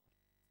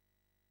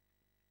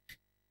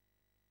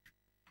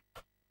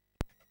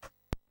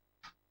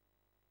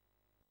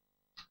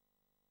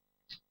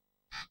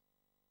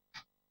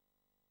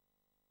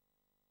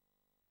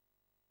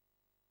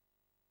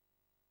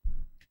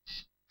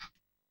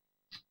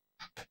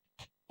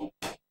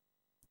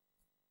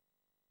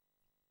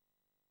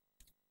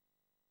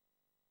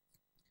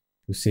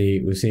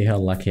 We'll see how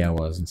lucky I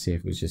was and see if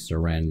it was just a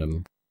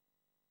random,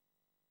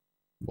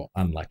 well,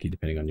 unlucky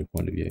depending on your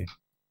point of view.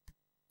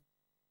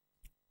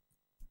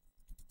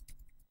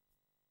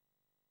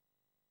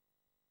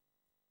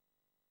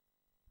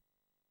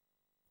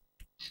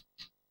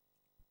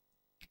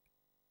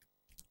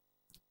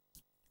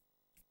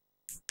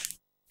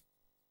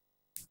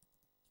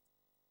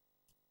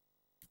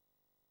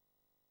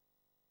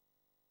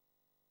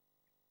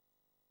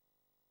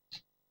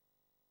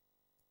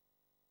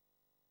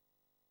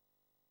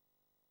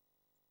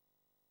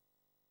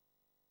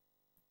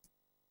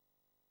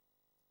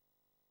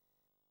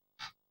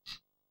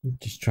 I'm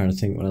just trying to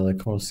think what other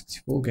Commodore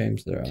 64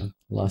 games there are.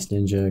 Last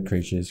Ninja,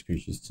 Creatures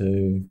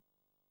 2,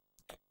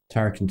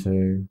 Turrican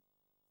 2.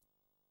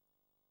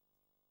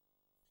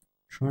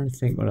 Trying to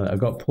think what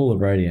I've got. Pool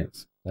of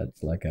Radiance.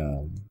 That's like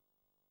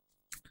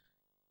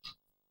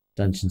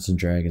Dungeons and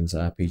Dragons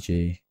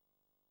RPG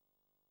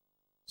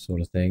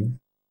sort of thing.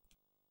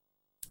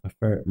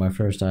 My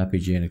first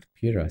RPG in a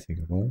computer, I think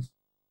it was.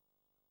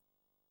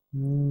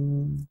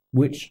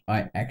 Which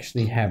I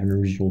actually have an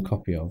original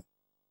copy of.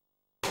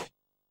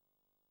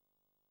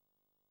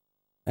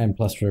 And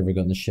plus forever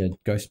got in the shed.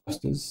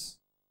 Ghostbusters.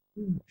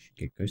 Ooh, I should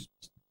get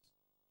Ghostbusters.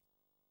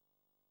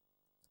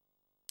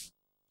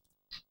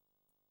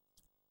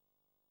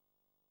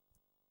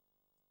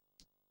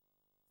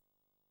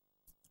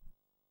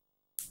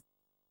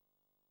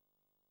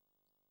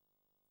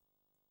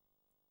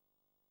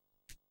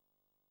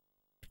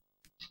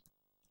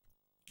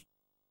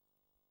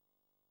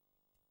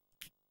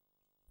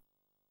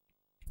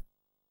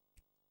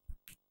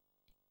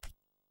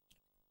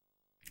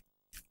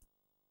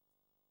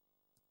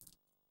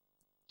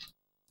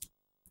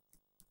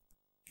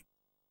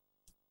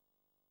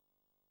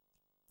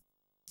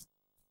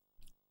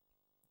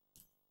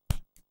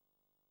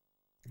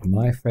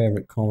 My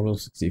favorite Commodore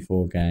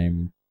 64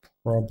 game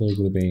probably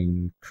would have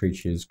been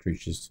Creatures 2.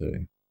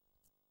 I'm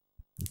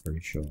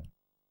pretty sure.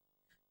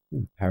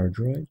 Ooh,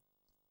 Paradroid.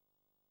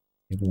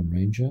 Airborne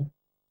Ranger.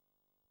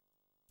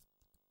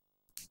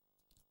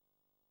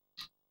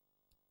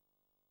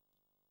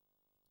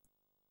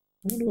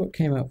 I wonder what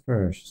came out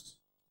first.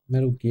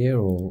 Metal Gear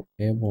or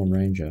Airborne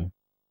Ranger?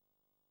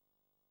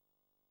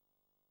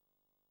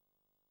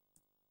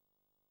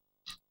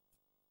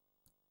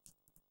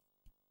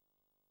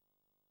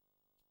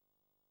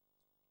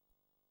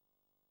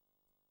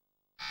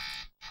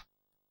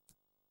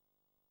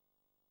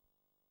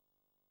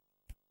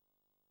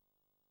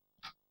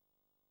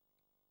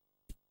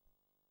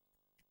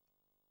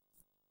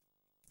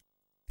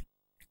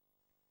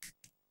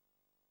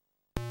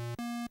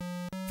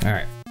 All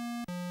right.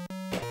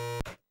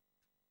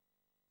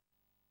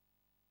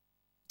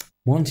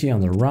 Monty on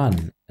the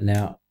Run.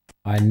 Now,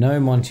 I know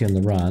Monty on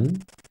the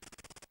Run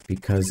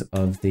because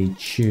of the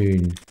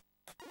tune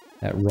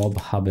that Rob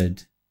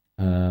Hubbard.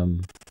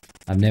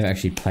 I've never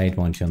actually played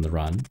Monty on the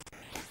Run,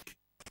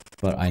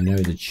 but I know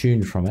the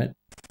tune from it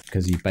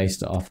because he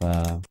based it off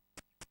a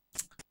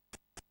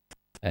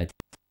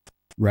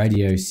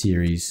radio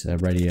series, a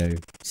radio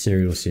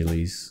serial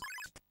series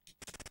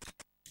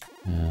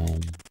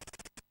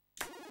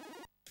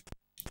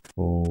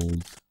called,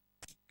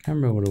 I can't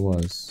remember what it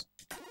was,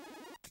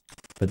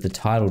 but the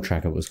title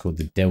track it was called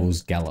The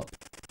Devil's Gallop.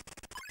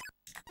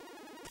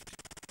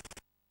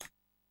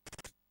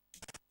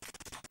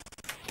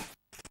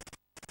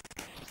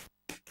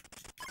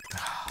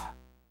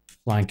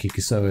 Flying kick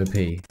is so OP,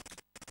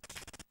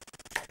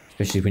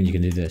 especially when you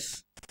can do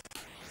this.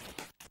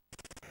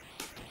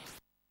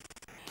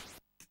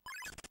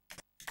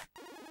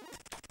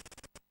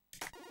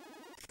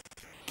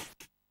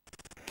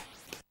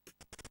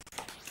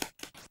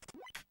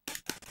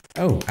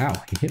 Oh,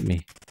 ow, he hit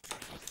me.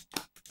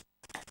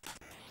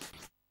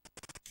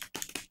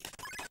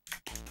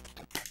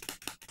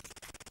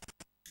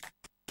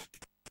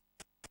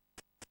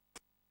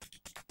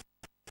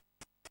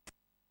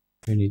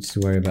 Who needs to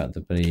worry about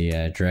the bloody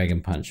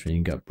dragon punch when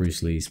you got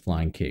Bruce Lee's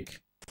flying kick?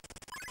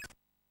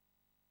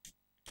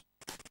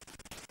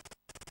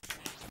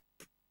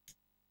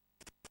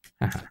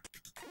 Haha.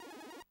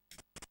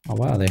 Oh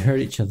wow, they hurt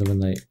each other when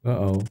they...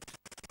 Uh-oh.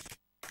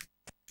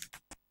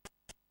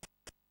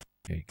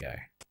 There you go.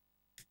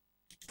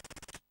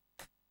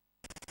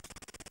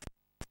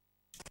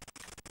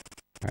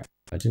 Alright,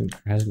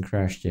 hasn't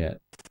crashed yet.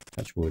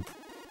 Touch wood.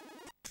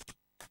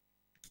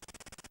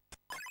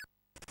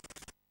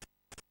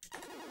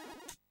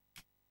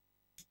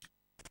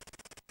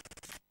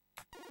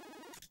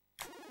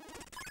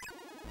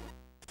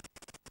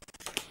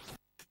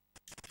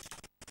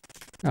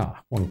 Oh,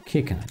 one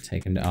kick and I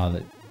take him. Oh,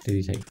 that did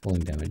he take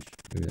falling damage?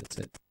 Maybe that's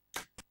it.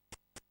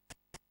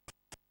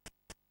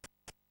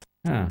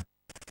 Ah,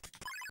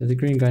 so the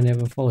green guy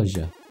never follows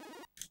you.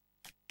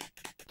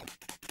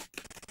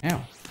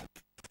 Ow!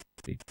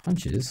 He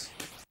punches.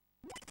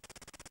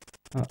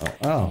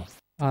 Oh!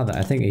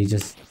 I think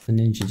the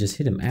ninja just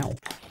hit him. Ow!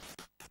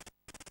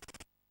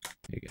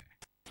 There you go.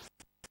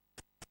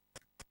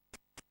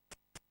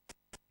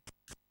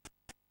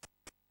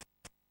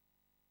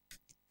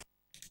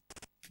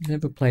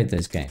 Never played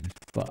those games,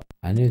 but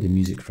I know the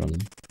music from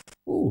them.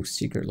 Ooh,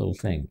 secret little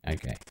thing.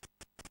 Okay.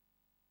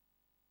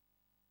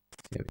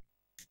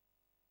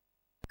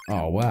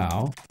 Oh,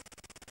 wow.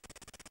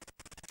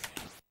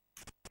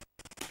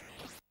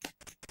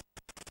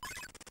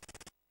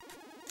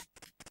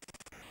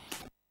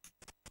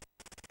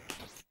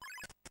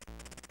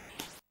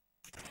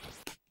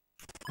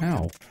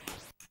 Ow.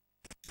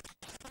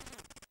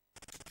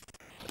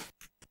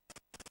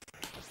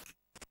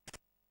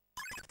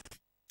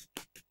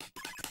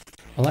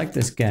 I like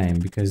this game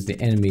because the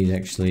enemies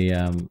actually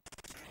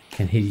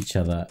can hit each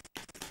other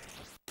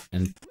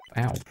and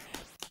ow.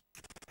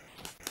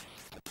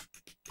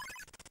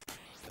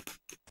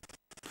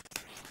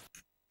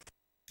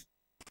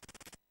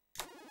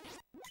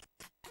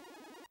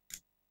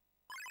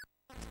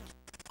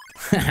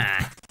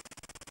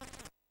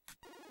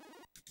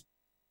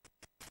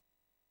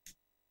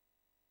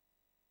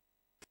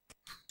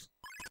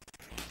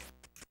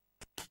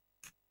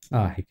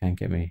 Oh, he can't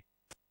get me.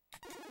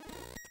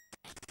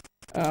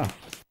 Oh,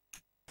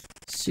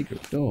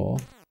 secret door.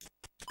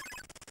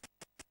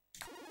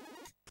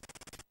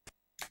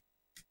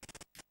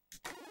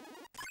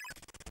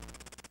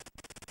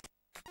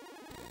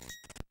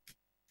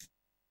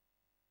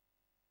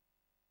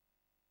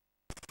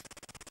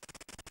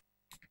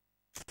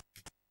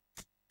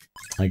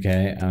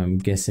 Okay, I'm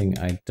guessing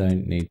I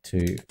don't need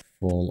to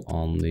fall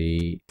on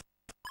the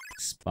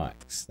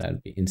spikes.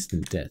 That'd be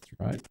instant death,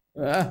 right?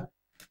 Ah!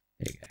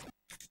 There you go.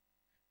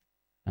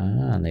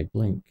 Ah, and they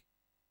blink.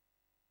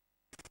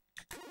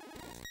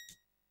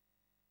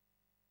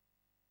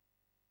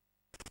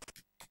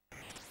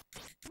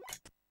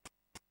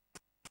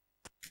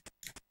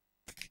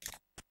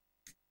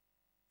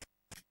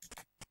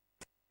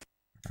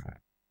 Alright.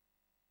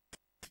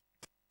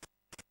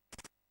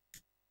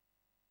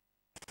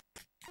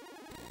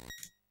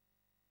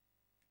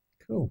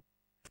 Cool.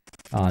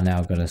 Oh, now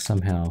I've got to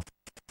somehow...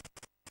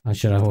 Oh,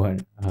 should I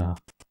won't? Oh.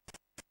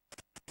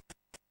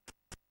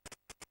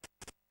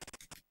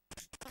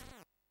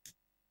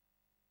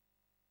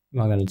 Am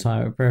I going to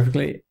time it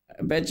perfectly?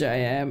 I bet you I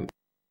am.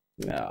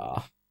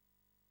 Ah.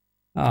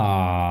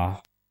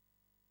 Ah.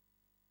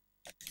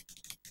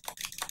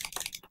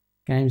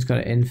 Game's got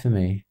it in for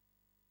me.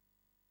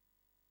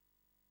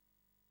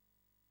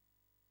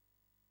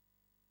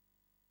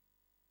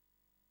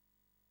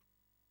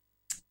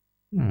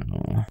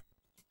 Oh.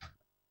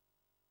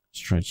 Let's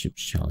try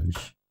Chips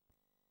Challenge.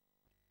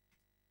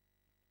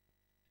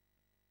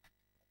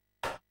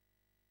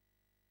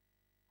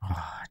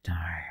 Oh no,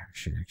 I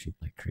should actually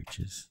play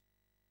creatures.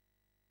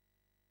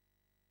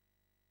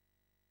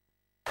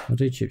 I'll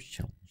do Chips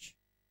Challenge.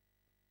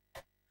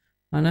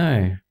 I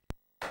know.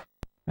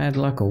 Bad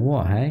luck or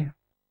what, hey?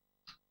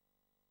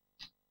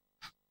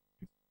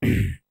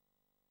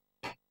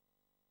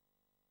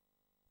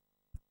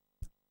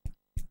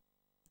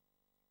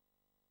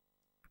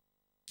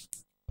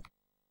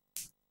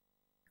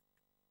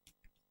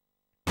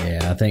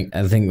 Yeah, I think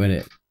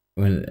when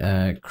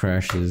it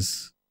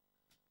crashes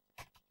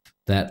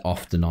that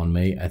often on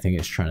me, I think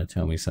it's trying to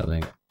tell me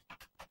something.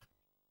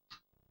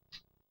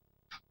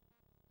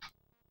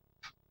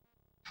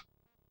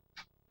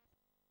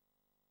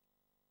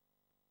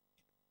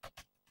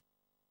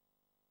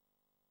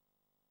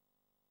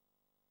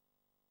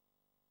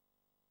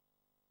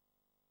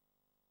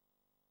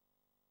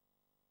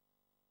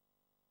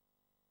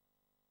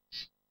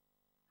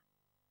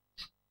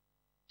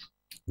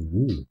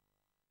 Ooh.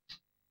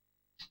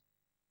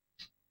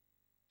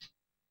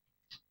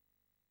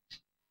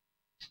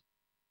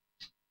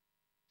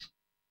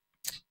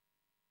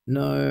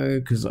 No,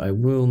 because I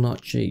will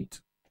not cheat.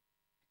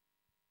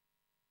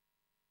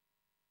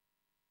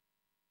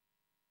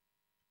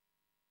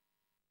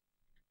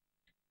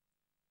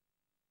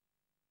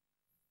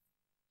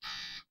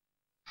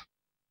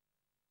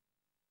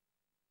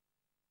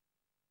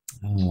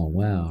 Oh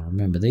wow,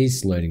 remember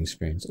these loading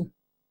screens. Oh.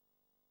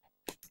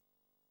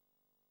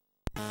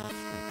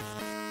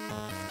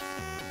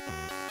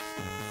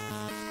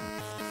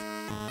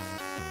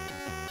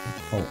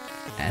 Oh,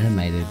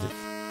 animated.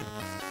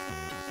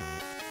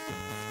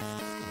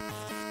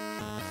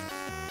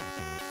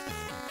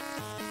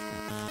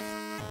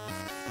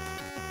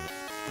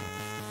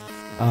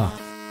 Ah.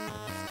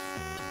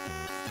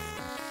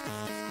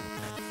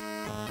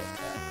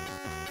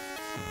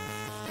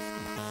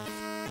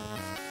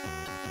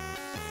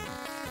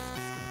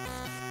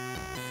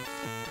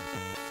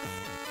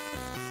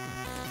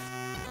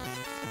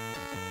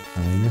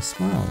 Elena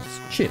smiles.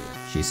 Chip,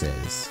 she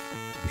says.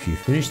 If you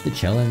finish the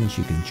challenge,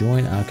 you can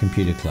join our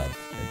computer club,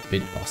 the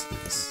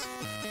Bitbusters.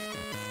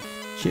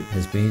 Chip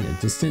has been a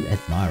distant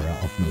admirer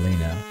of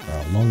Melina for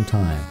a long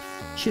time.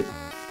 Chip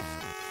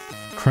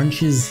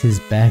crunches his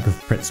bag of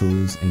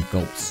pretzels and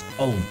gulps.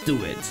 I'll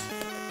do it!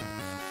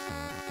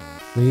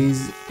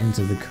 Please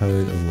enter the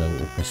code of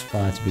level or press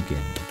fire to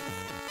begin.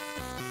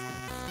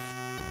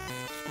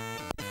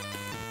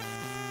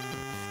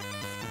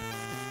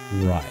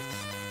 Right.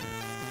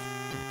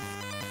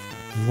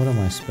 What am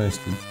I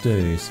supposed to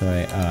do? So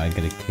I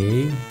get a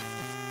key.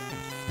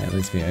 That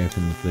lets me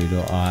open the blue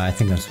door. Oh, I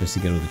think I'm supposed to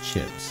get all the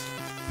chips.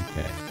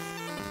 Okay.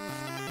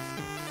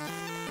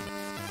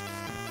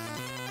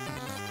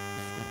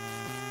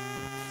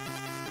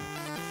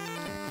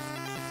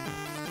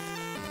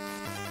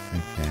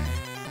 Okay.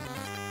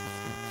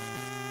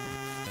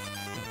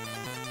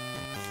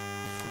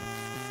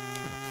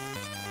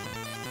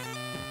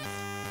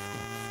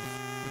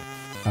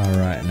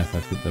 Alright, and if I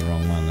picked the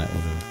wrong one, that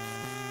would have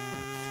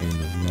been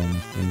the wrong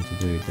thing to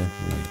do,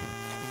 definitely.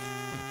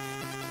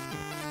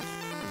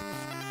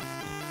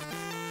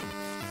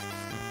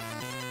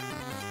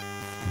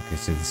 Okay,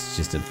 so this is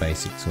just a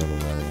basic sort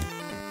of level.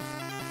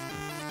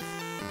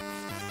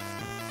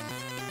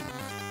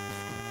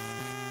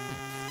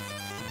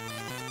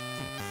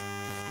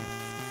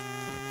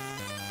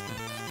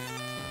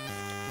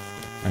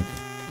 Okay.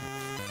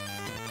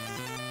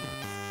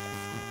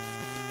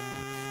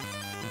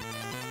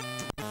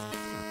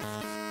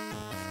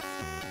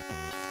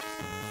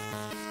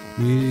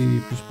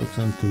 You push buttons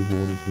onto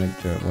water to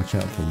make dirt. Watch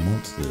out for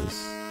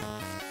monsters.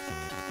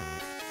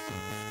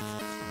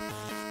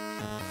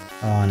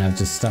 Oh, and I've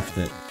just stuffed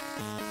it.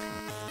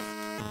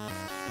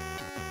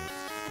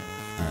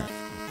 Alright.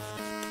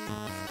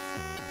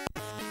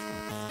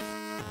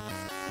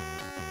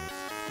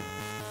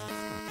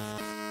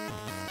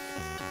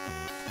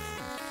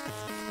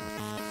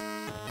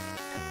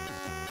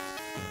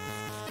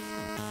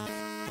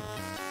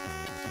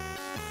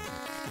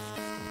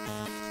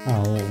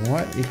 Oh,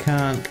 what? You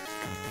can't...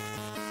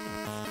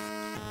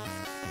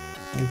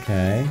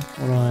 Okay,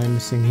 what am I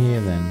missing here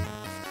then?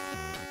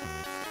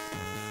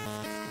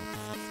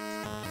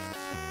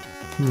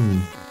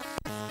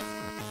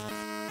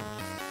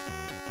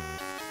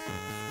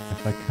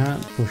 If I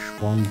can't push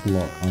one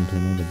block onto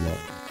another block.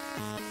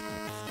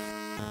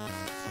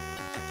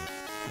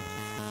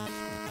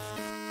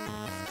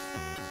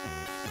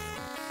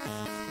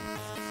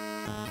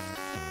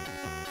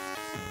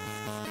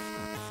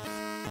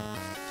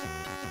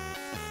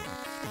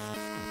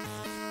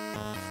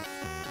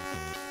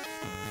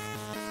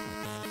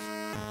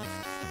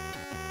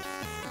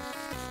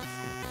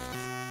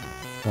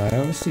 So I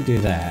obviously do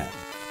that.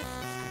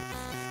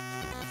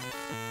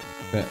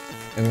 But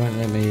it won't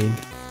let me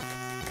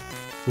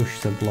push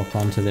the block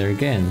onto there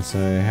again,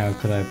 so how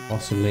could I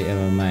possibly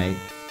ever make...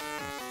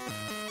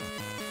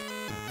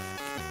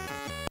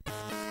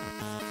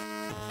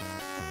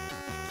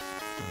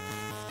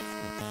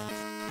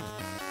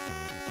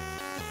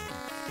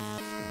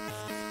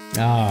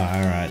 Oh,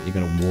 alright, you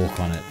gotta walk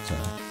on it, so,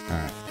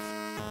 alright.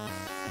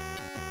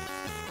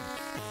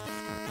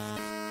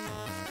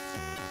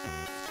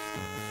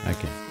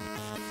 Okay,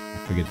 I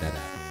figured that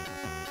out.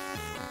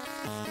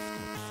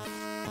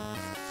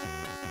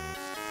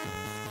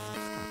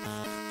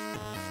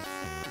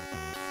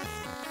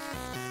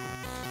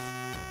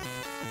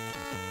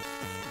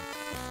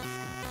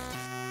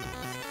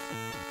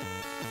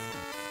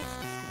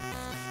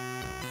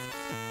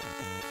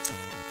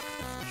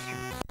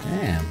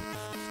 Damn.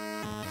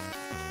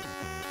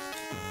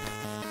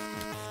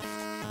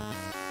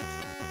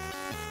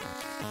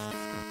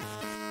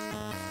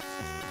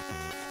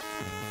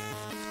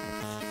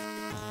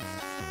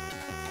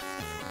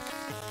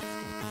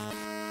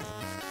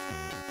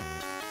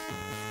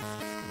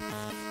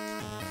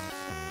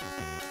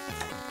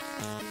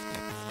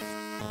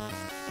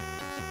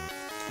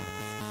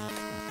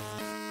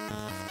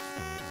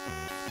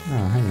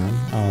 Oh, hang on.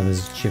 Oh,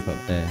 there's a chip up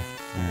there.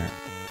 Alright.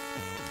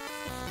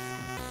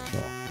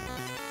 Sure.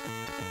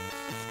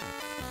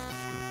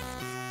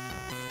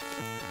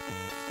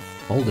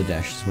 Boulder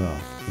dash as well.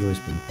 Could always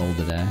put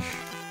boulder dash.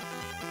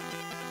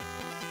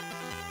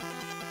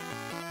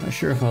 Not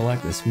sure if I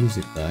like this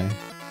music though.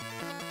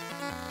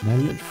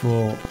 Magnet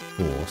for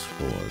force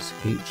floors.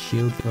 Heat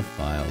shield for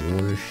fire.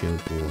 Water shield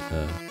for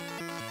water.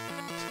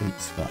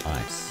 Tints for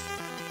ice.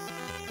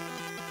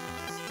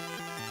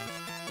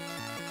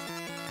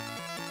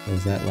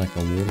 Was that like a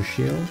water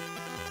shield?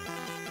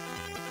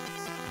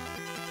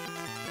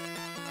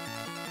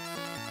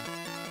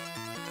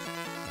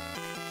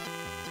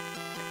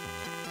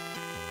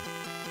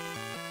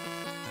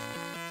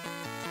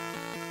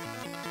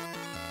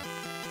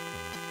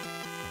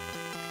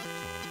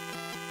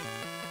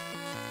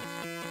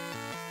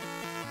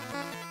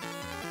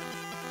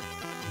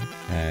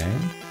 Okay.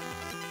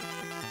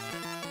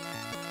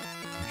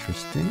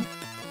 Interesting.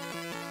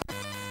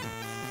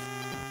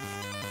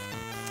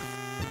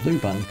 The blue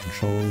button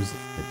controls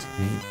the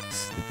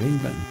tanks. The green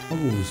button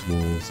toggles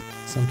walls.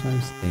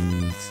 Sometimes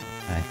things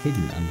are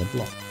hidden under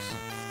blocks.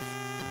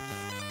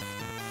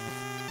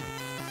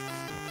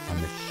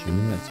 I'm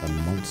assuming that's a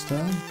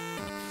monster.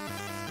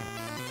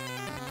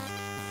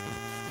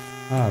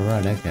 Oh,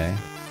 right, okay.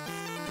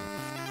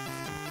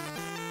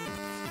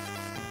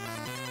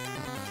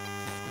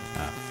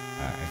 Ah,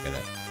 alright, I get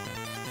it.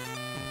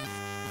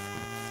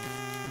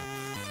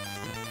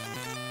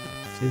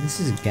 See, this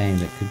is a game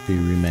that could be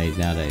remade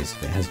nowadays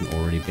if it hasn't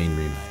already been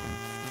remade.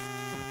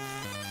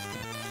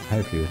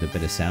 Hopefully with a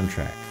better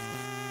soundtrack.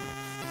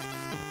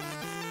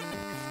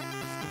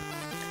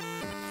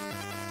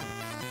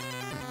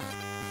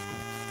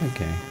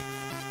 Okay.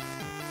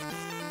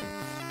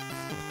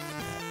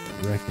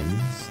 It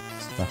reckons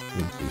stuff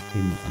would be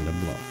hidden under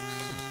blocks.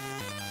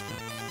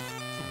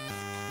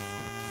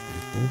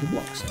 All the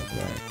blocks out of the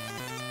way.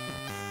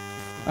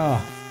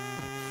 Oh.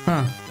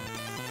 Huh.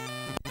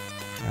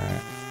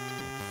 Alright.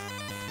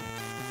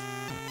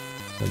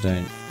 So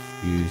don't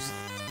move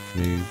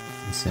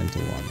the center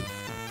one.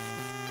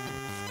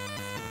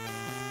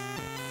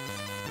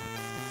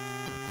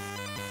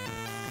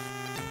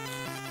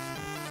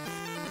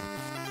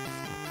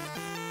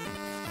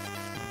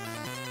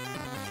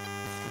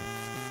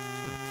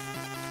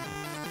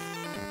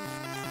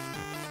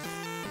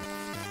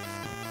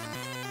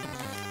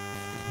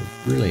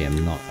 I really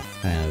am not a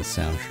fan of the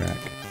soundtrack.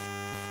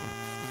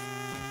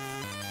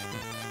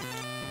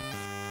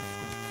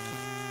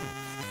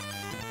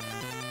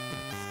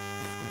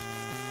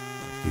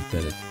 You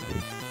better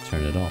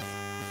turn it off.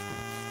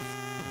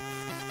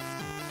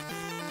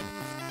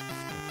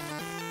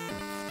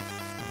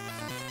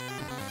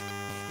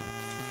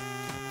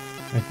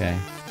 Okay.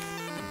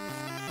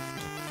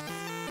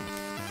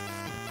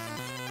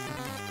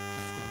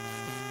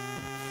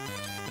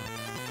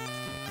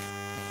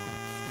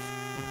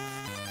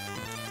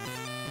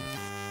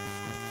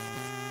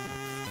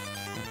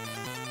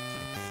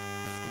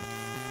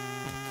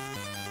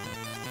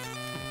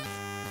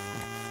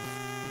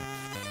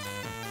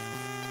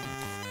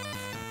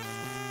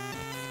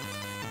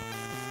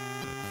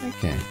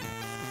 Okay.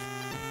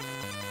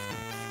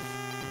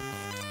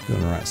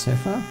 Doing alright so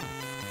far.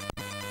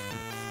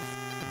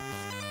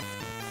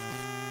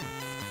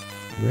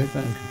 The red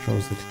button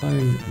controls the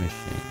clone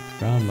machine. The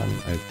brown button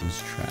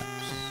opens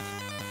traps.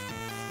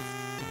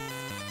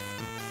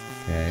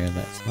 Okay,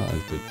 that's not a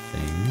good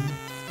thing.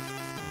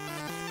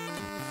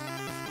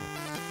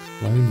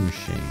 Clone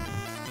machine.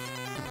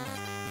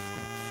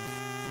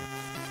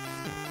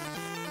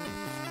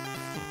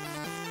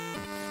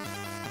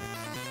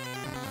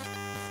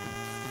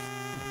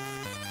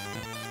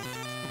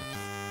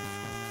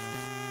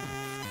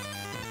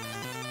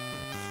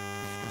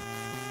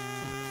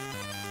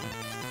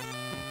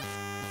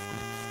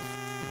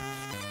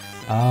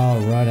 Oh,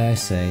 right, I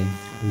see. It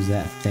was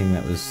that thing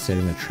that was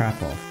setting the trap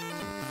off.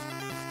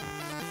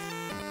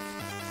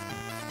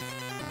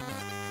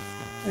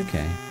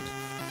 Okay.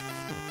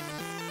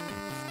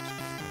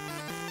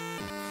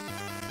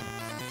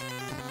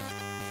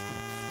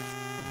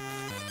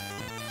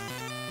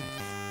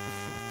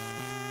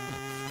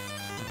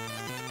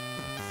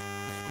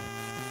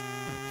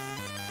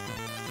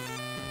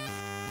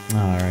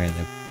 Alright,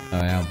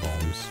 they're our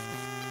bombs.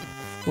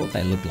 Thought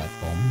they looked like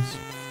bombs.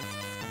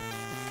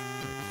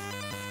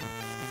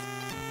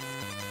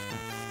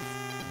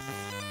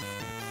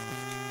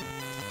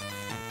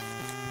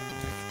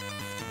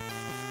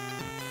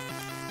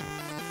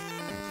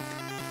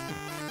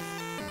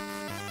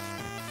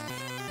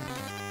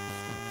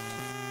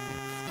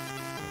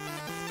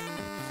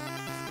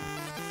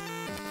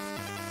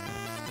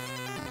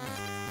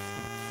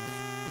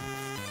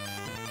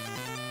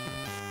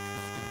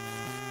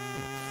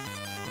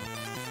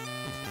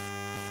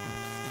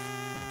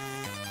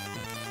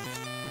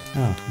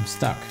 Oh, I'm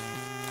stuck.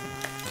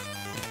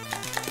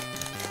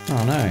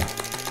 Oh no.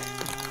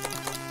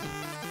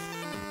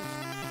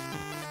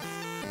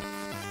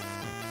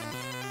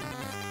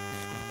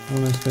 What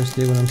am I supposed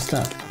to do when I'm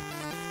stuck?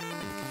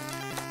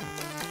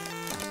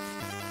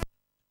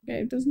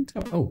 Okay, it doesn't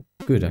tell. Oh,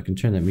 good, I can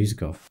turn that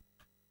music off.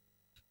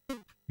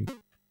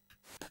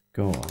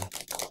 Go on.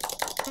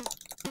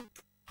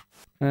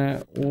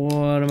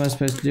 What am I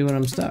supposed to do when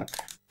I'm stuck?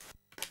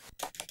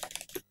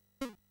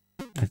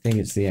 I think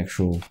it's the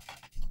actual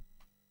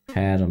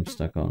pad I'm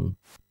stuck on.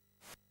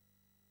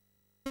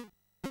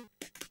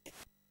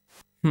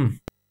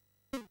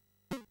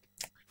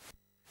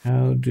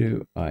 How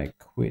do I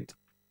quit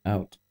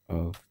out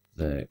of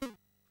the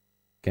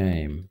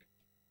game?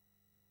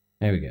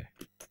 There we go.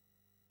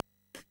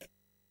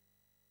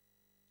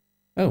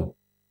 Oh.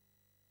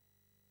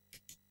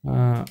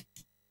 I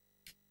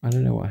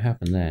don't know what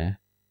happened there.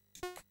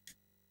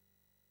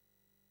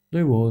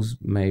 Blue walls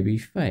may be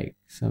fake.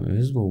 Some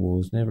invisible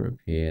walls never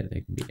appear. They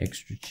can be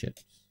extra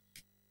chips.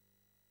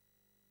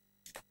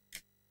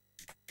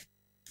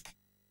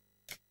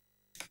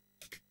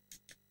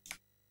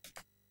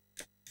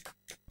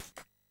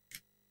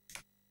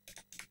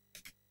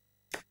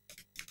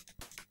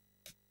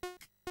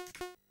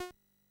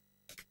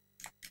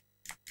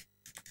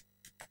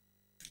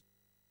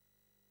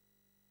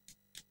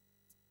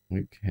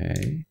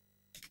 Okay.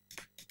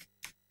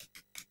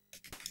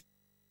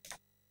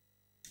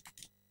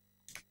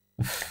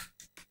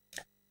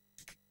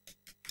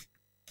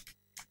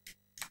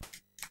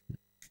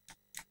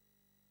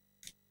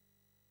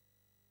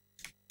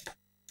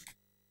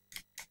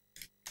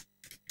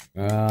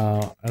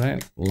 Well, I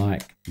don't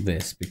like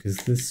this because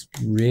this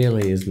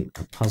really isn't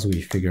a puzzle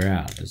you figure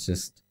out. It's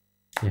just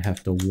you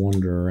have to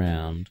wander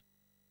around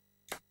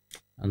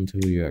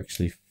until you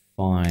actually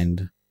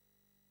find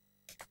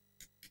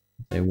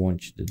what they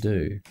want you to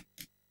do.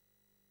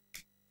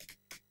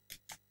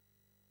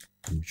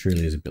 Which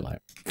really is a bit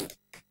like...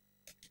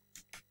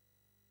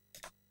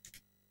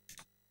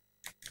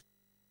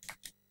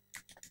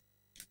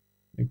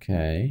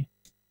 Okay.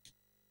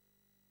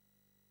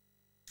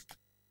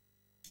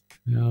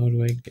 How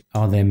do I get...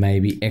 Oh, there may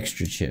be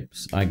extra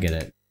chips. I get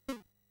it. There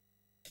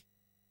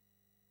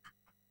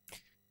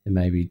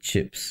may be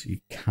chips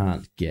you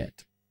can't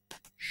get.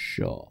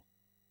 Sure.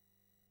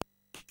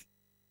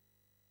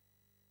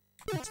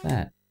 What's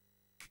that?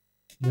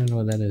 I don't know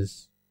what that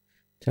is.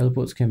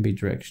 Teleports can be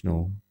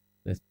directional.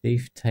 The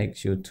thief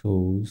takes your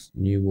tools.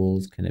 New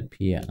walls can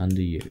appear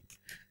under you.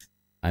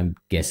 I'm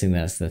guessing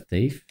that's the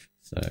thief.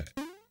 So...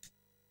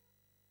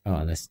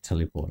 Oh, that's the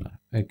teleporter.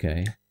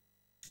 Okay.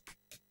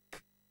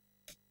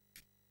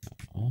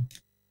 Oh.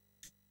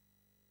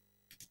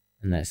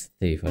 And that's the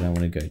thief. I don't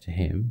want to go to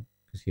him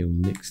because he'll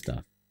nick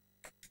stuff.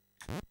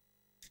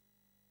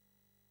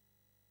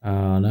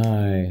 Oh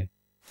no.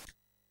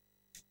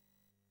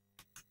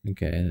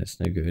 Okay, that's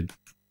no good.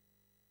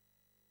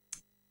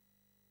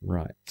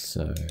 Right,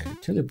 so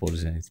teleport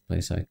is the only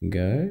place I can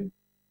go.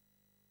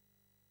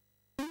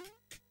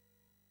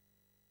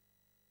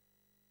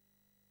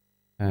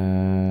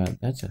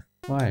 That's a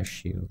fire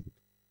shield.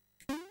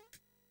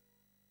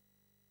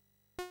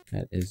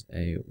 That is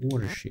a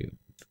water shield.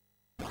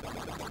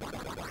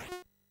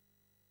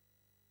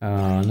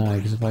 Oh no,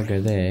 because if I go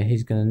there,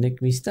 he's gonna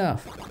nick me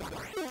stuff.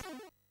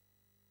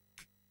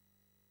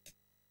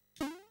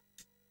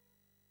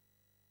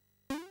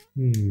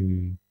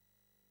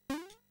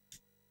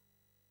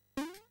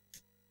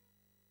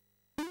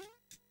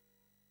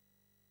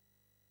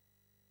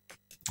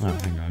 Oh,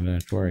 hang on, I don't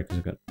have to worry because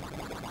I've got...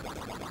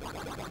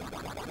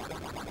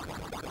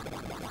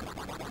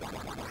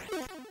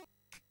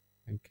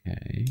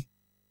 Okay.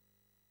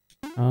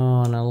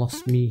 Oh, and I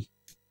lost me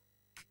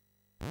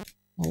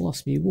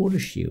water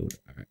shield.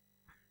 Alright.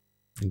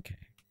 Okay.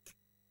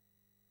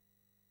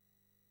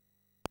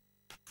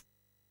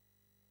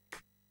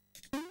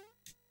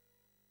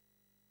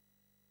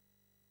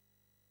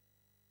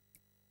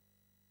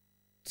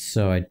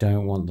 So I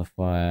don't want the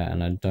fire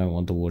and I don't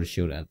want the water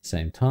shield at the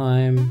same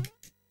time.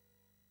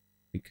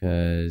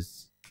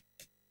 Because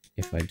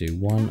if I do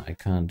one, I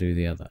can't do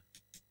the other.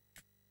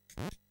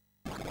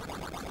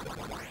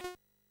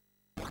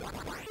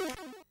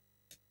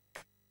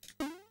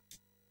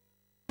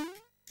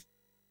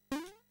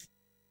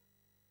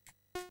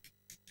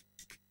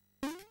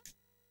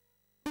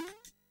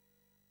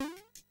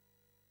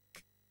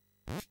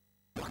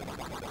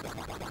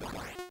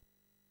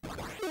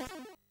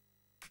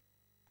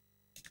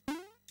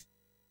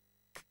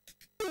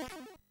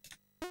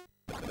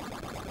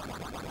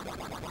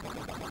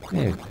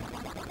 There we go.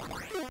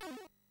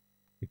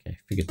 Okay,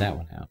 figured that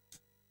one out.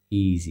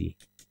 Easy.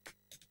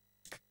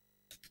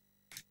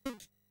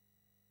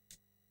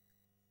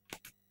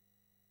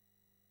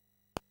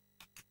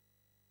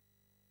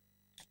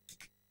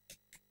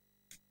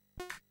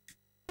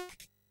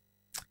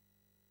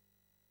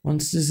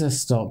 Monsters are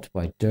stopped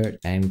by dirt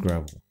and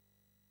gravel.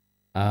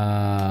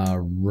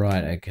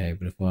 Right, okay,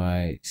 but if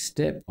I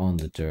step on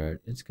the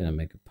dirt, it's going to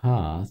make a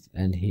path,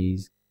 and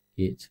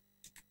it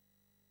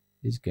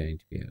is going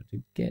to be able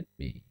to get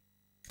me.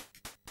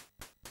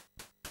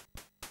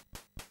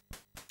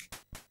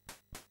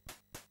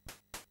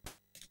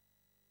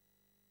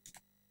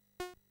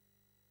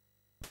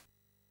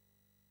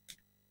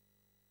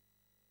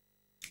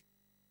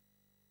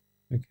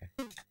 Okay.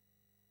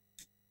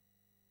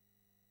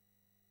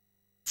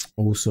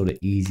 All sort of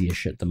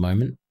easy-ish at the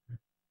moment.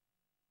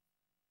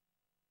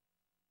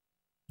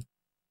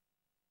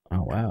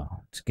 Oh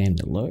wow, it's a game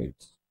that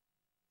loads.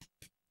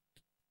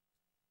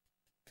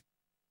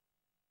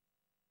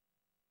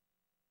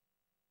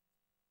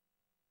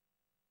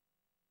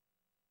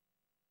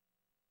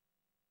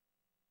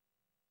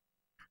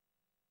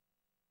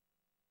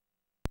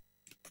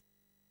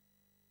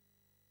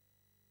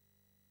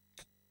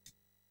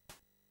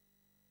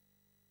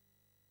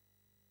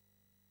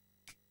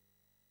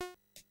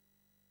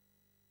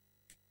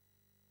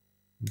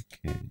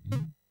 Okay.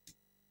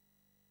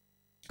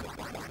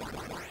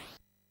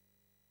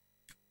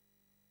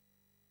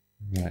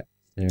 Right.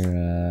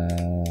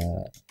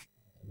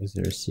 Was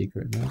there a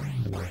secret now?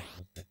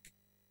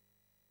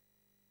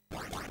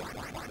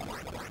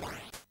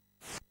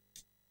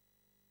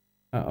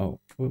 Uh-oh.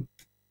 Whoop.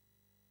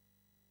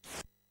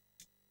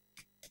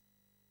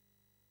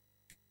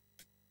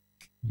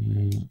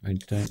 I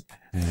don't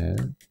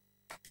have.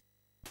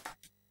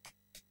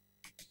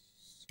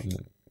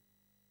 So.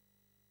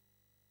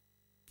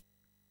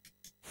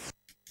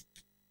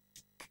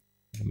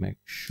 Make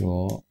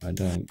sure I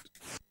don't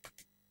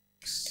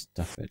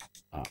stuff it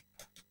up.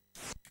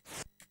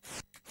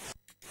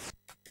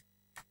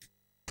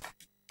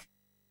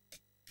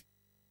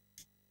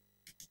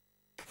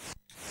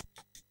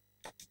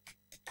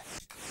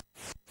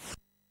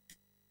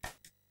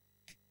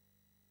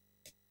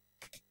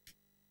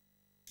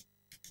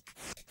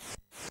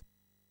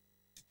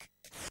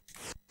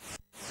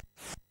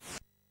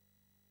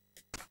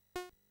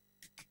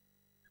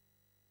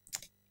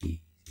 Easy.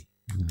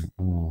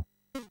 Oh.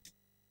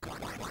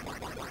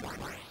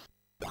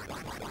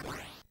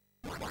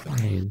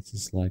 Hey, this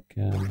is like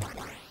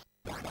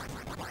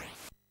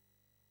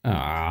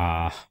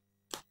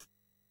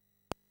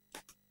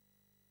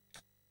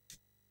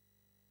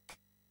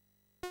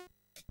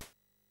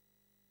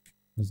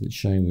wasn't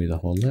showing me the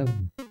whole level.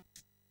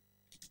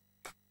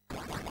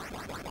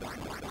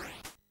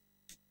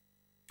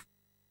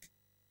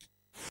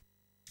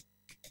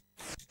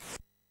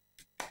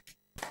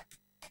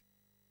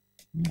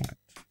 Right.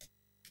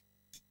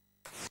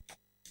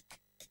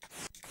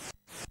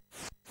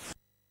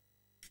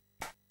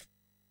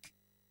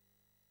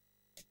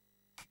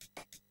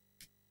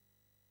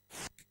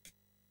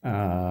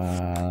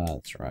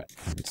 That's right.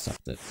 I haven't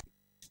stuffed it.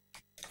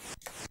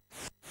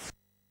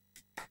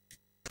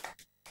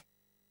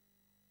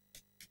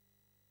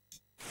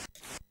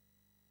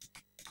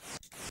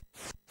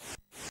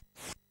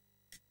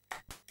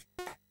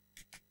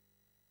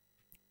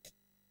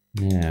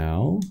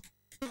 Now,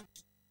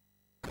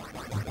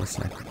 I guess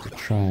I have to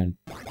try and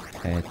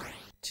pay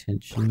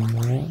attention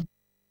more.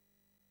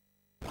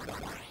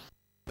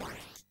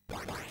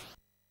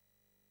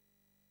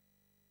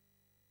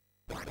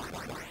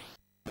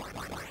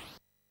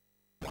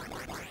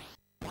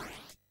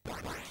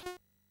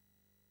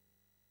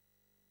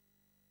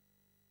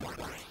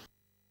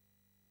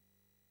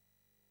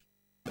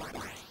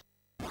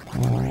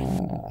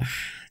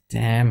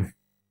 Damn.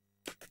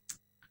 I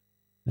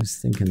was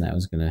thinking that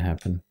was going to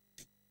happen.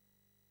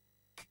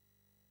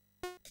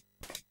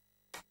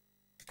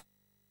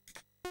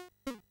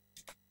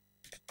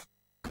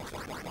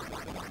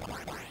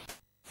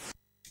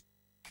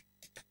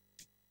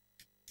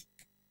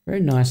 Very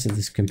nice of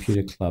this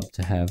computer club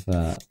to have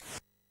a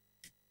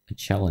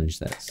challenge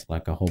that's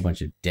like a whole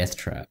bunch of death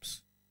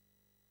traps.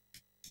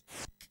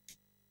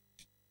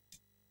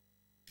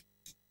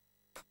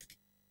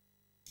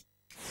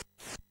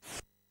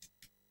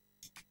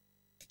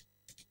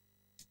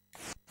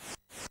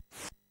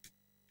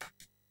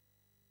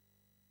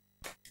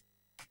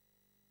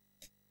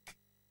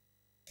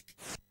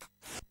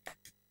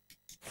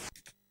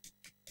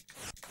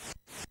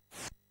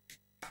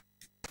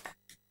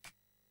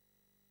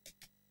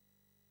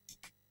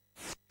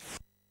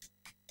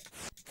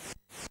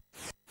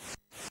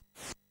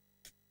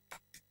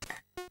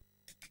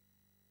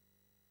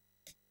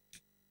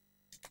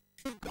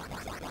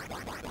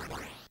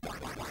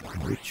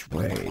 Which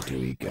way do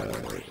we go?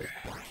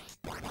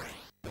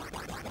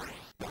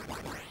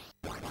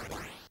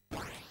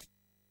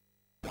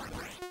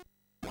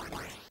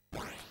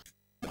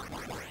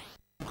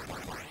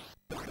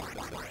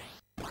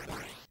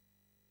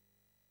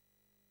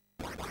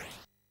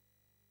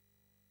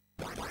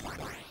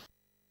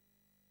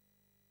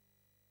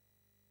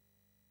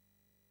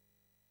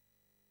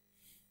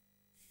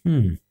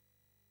 Hmm.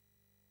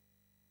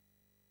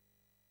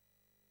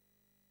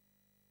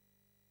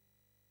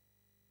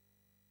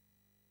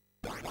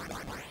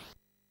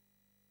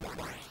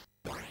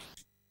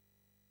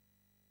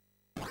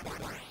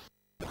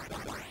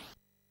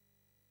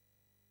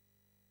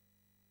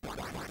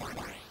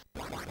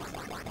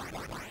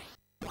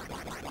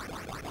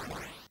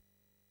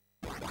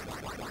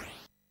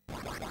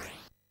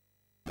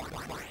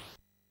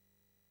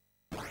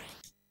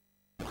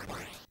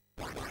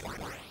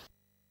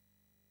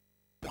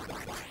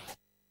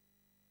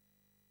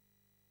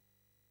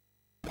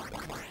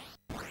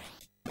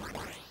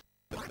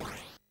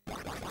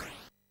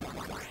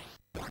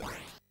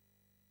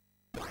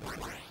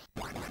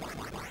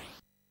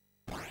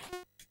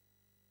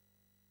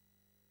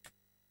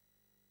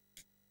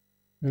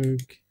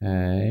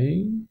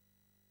 Okay.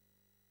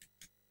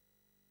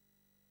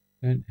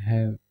 Don't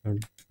have a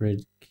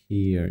red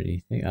key or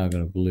anything. I've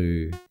got a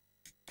blue.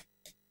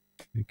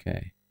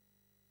 Okay.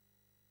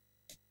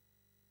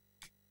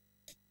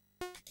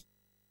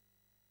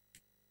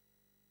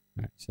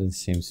 Alright, so this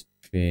seems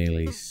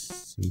fairly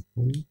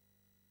simple.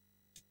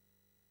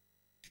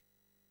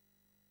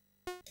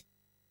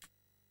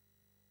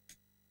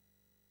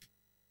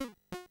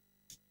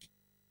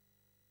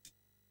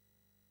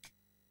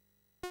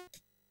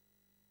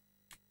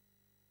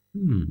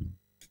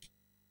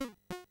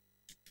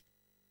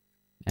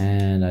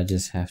 And I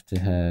just have to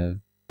have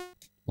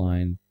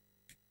line.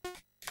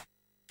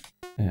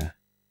 Yeah.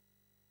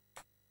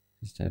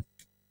 Just have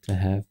to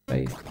have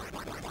faith.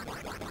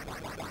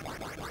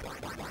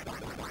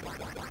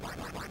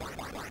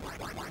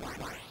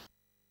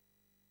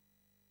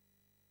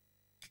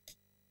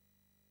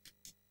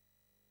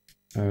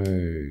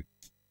 Okay,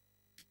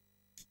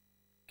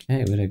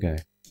 where'd I go?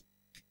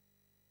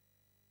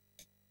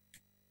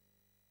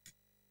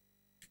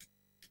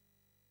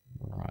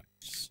 Right,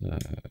 so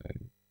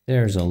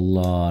there's a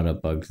lot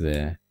of bugs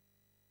there.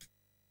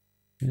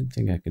 I don't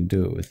think I can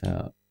do it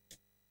without.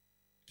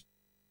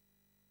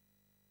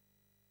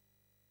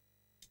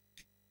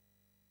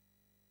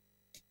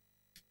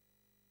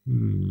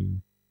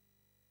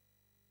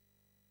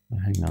 Oh,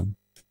 hang on.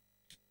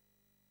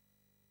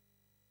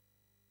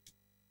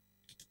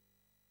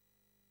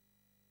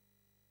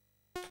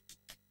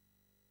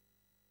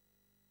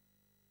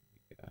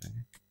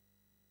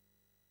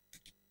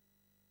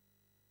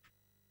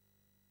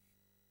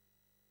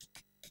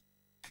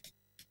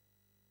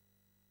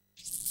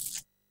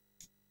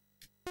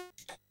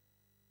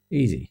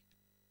 Easy.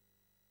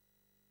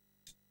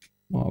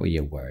 What were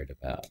you worried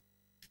about?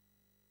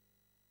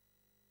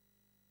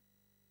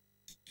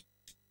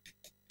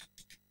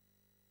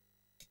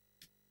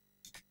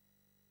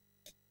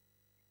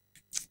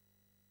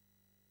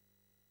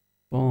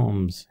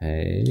 Bombs,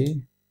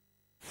 hey?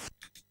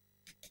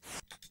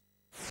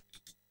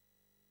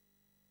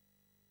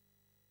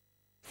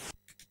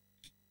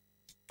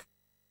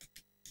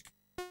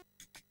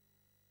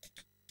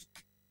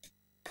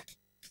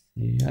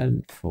 See, I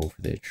didn't fall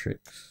for their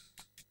tricks.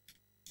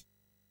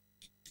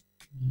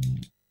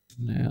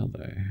 Now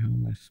though, how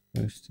am I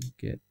supposed to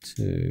get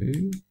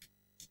to?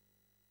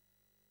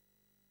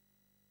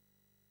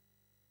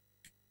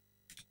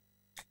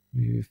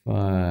 Maybe if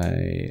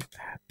I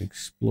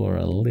explore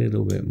a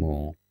little bit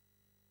more.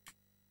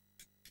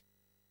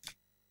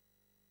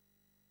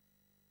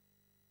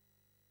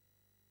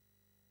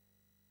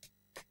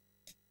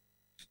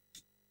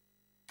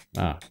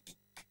 Ah.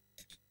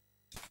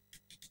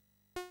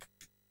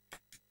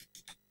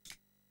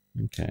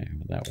 Okay,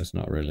 well that was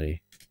not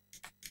really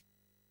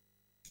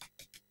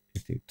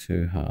anything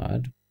too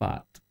hard,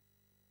 but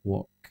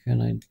what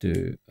can I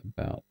do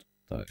about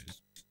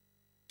those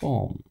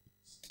bombs?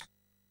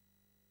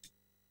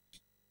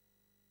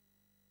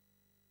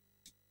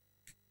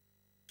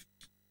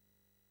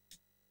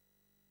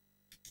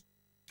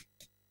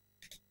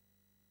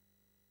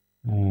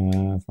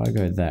 If I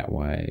go that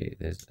way,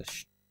 there's a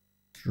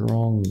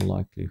strong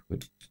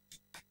likelihood.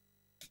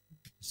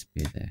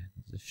 Disappear there.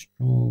 There's a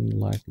strong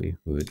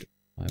likelihood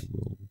I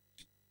will.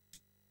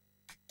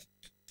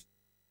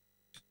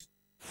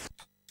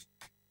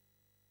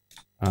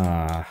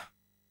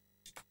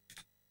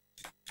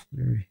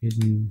 They're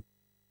hidden.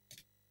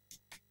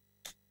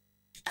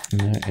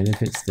 No, and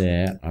if it's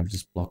there, I've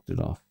just blocked it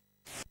off.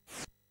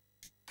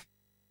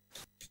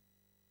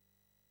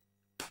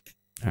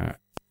 All right.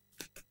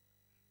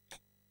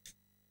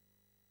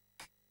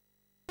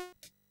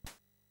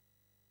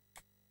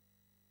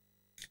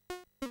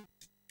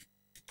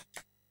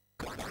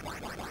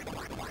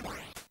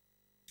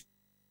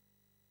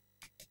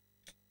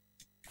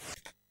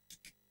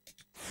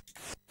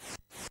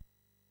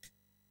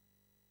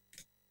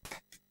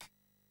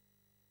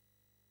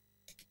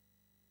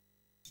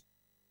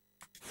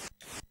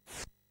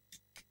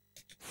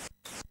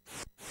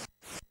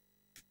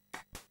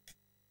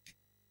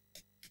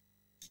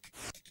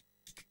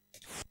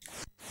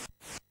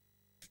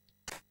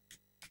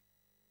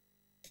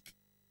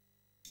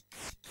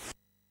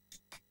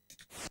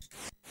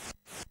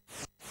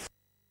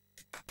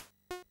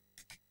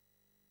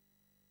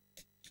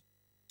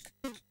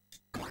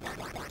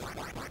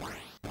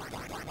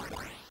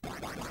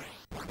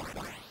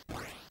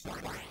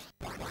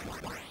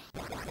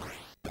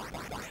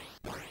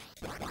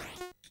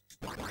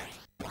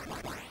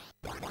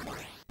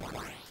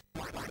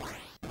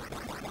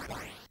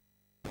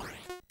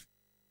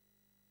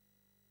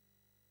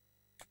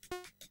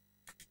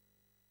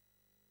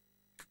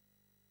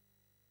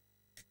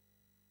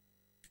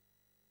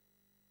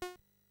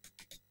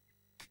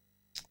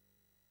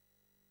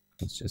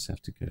 Let's just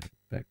have to go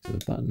back to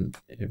the button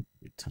every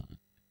time.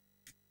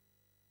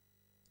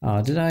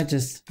 Oh, did I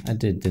just... I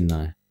did, didn't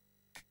I?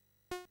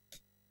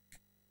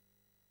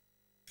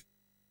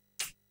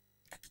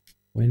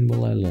 When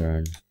will I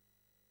learn?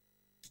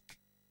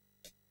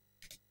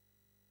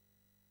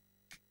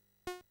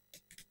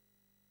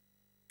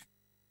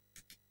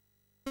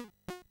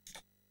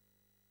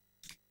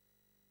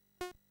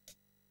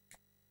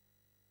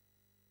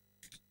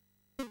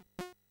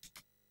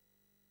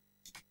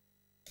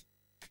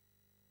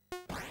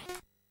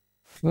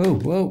 Whoa,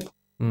 whoa.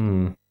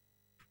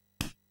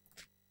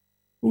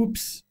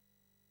 Oops.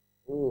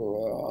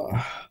 Oh,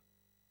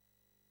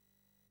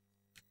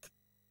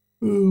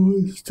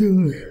 it's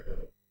time.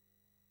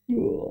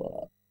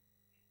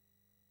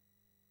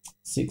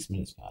 6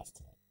 minutes past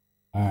 10.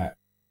 All right.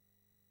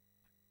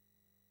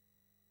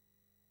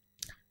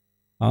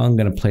 I'm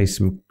going to play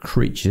some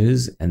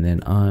creatures and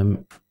then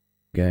I'm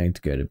going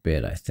to go to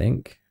bed, I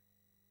think.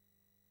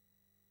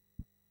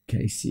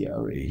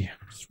 KCRE.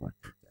 Just write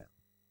that down.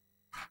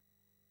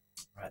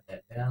 Write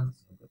that down.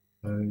 So I've got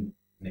the code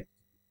next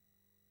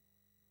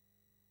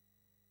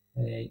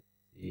to it. KCRE.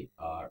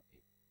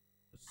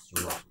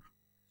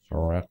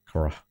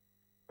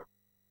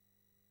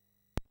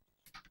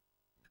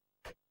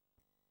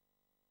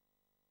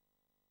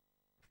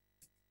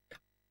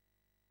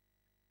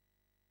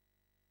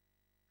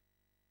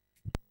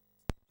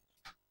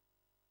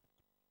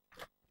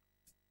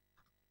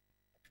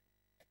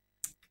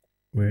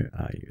 Where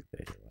are you?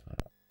 There you are.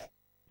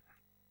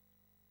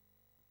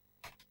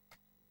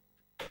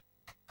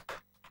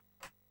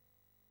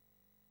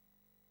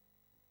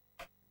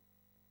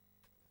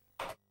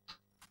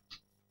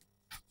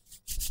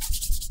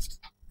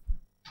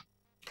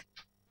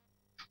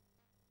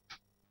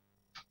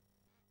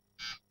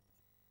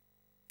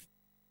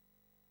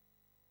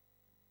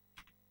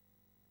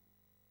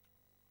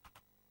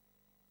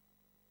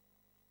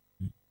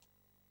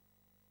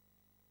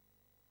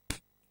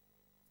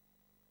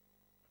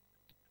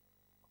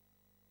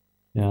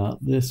 Now,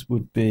 this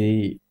would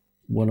be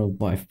one of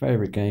my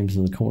favorite games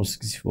in the Commodore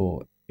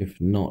 64, if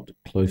not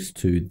close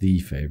to the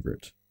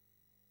favorite.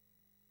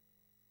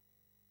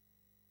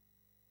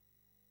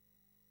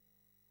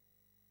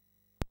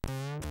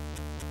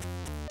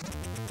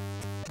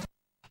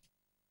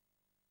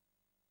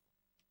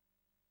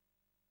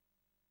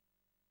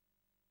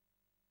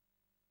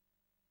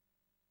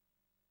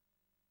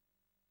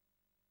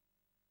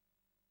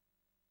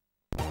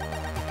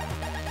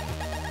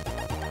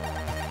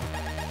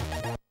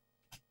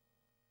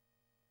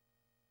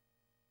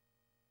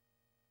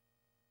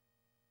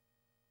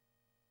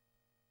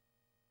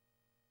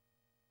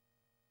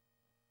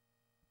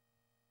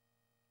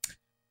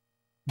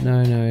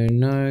 No, no,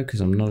 no, because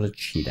I'm not a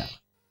cheater.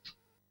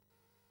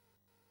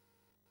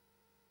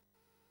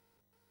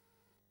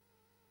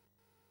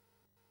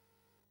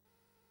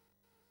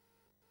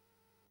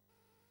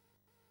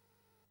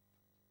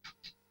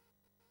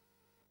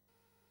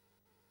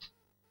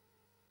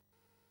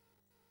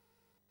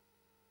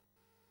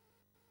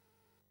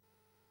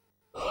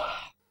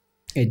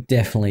 It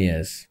definitely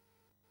is.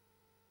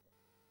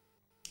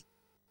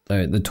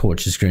 Though the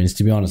torture screens,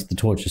 to be honest, the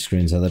torture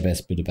screens are the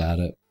best bit about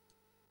it.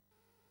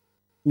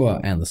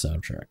 Well, and the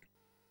soundtrack.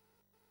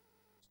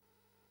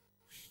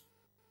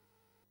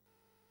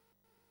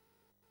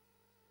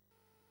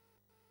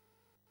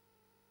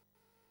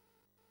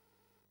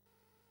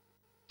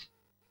 I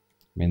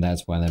mean,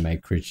 that's why they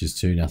made Creatures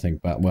 2 nothing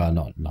but, well,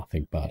 not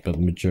nothing but the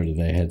majority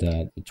they had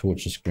the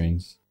torture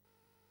screens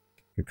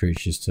for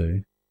Creatures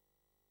 2.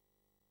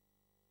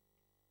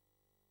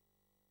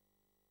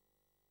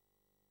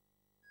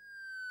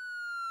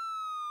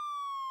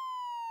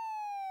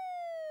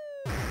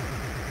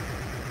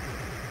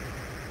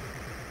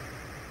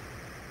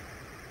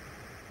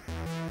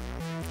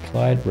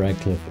 Clyde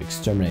Radcliffe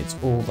exterminates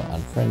all the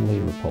unfriendly,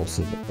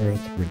 repulsive,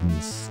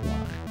 earth-ridden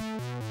slime.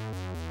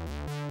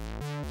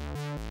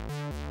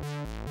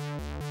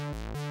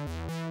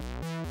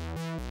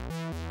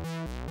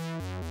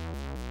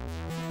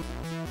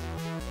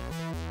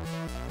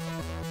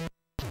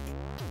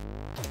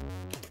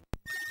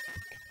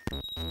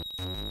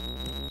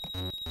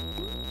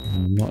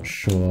 I'm not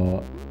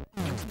sure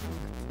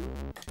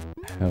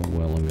how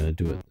well I'm going to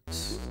do at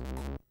this.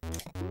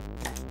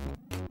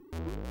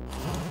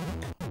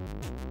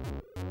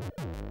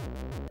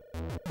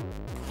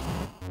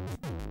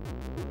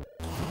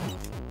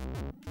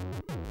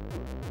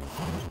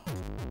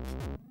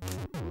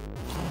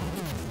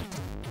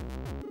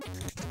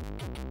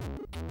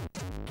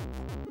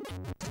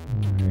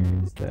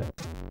 Where is that?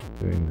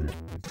 Doing that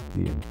with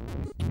the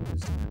information,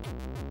 isn't it?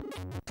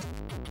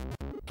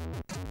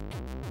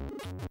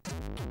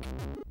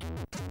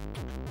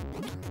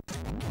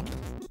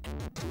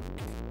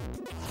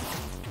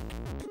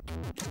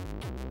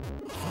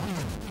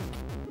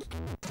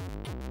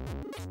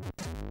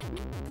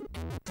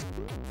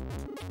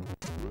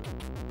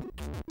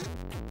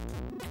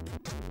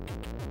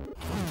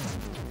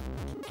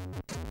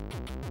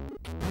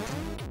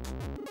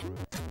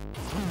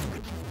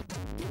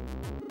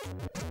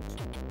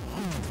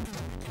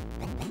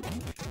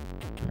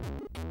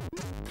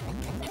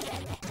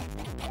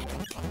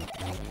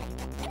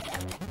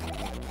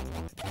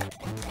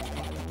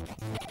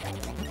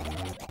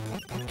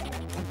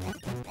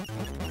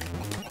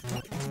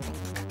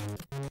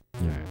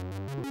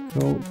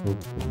 Cool, cool,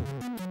 cool.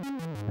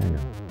 Hang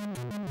on.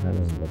 That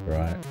doesn't look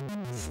right.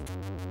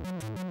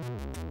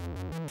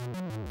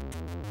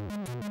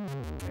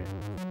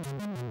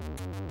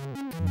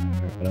 No, I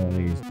don't want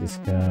to use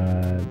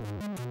discard.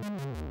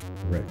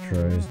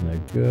 Retro's no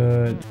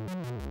good.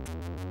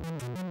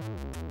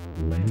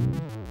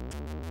 Blend?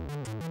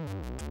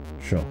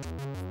 Sure.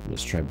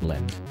 Let's try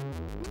blend.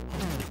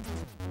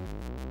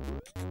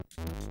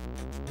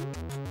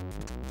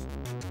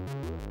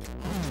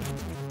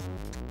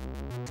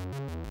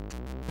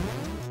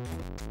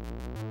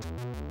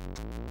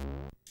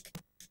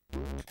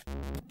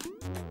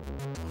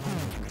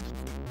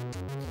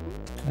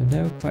 I've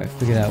never quite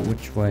figured out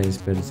which way is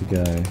better to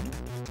go. I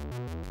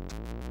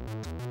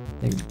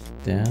think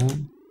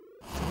down.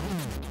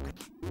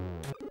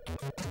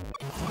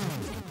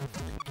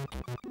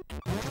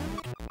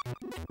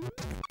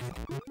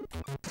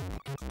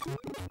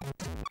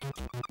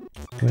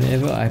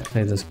 Whenever I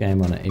play this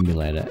game on an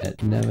emulator,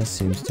 it never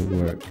seems to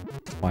work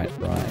quite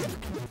right.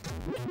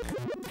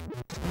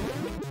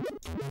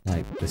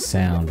 Like the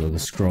sound or the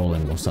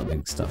scrolling or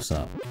something stuffs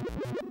up.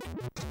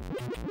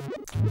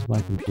 Where's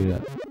my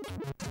computer?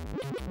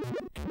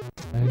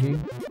 Lagging?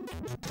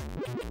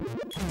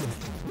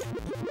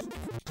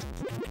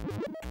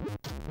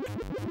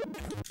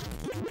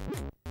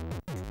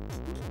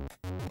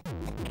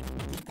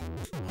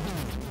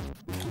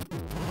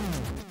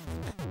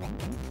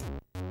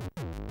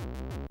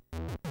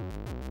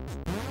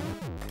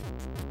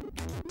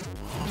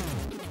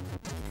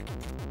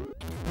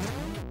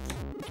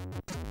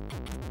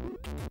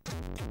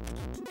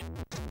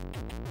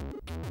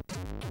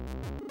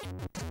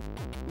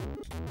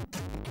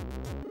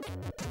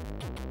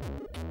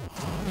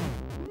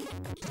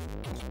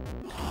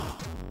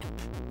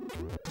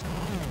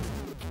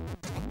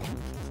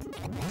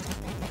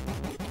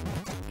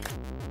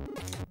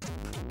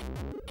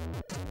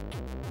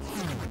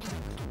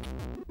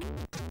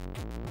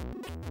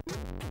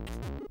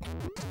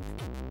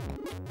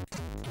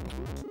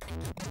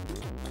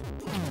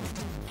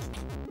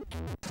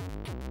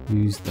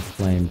 Use the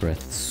flame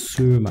breath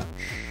so much.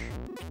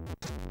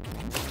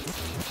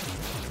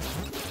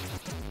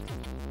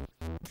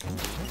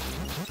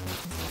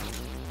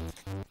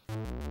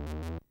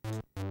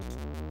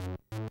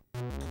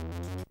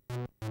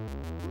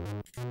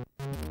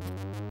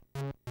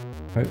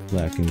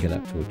 Hopefully I can get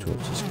up to a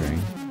torture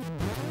screen.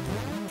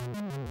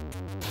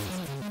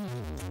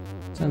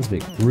 Sounds a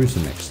bit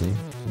gruesome actually.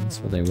 That's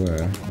what they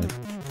were, like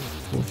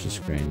torture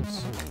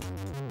screens.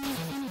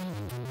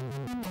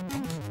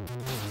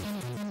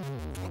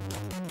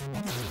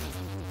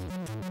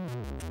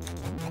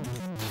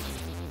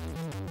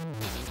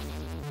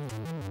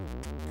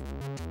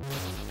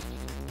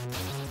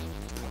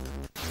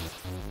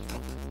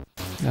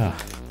 Ah.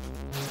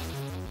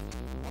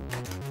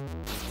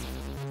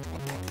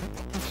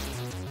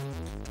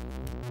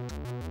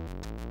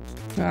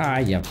 Ah,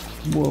 yeah.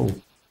 Whoa.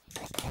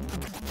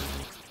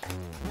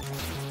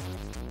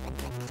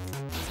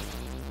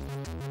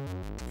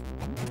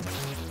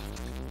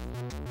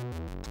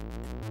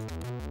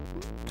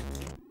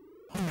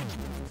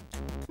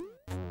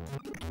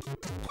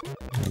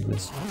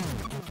 This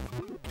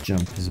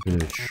jump is a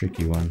bit of a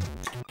tricky one.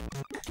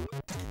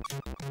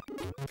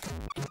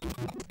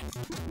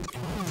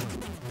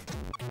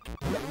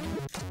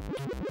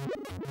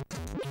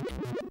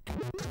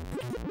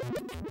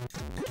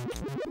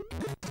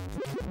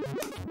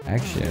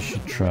 Actually, I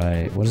should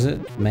try, what is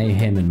it?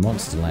 Mayhem in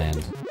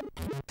Monsterland.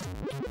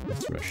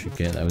 That's what I should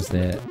get. That was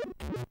their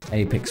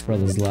Apex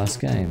Brothers'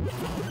 last game.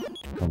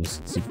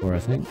 Commodore64, I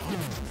think.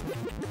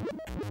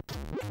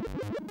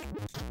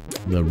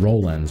 The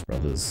Rollins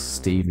brothers,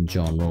 Steve and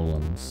John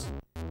Rollins.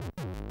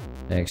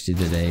 They actually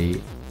did a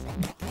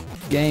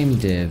game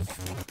dev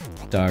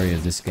diary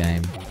of this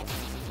game.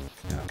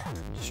 Oh,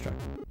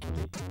 distracted.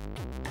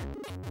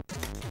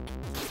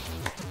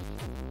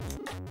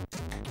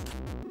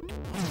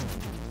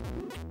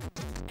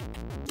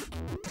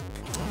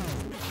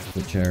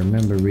 Which I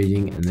remember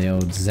reading in the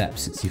old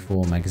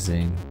Zap64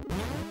 magazine.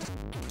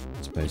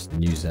 I suppose the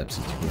new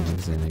Zap64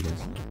 magazine, I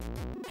guess.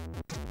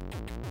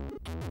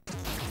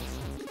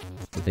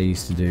 But they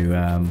used to do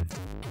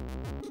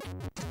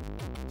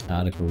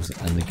articles,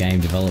 and the game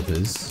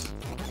developers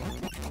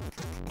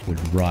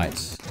would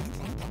write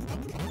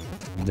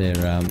their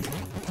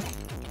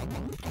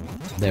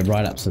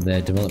write-ups of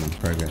their development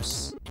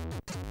progress.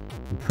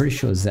 I'm pretty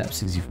sure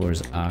Zap64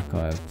 is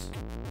archived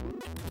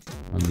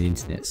on the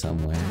internet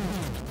somewhere.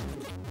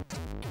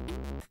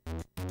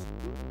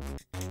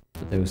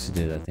 But they also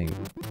did, I think,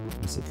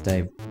 was it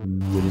Dave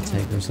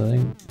Whittaker or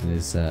something?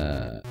 There's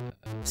a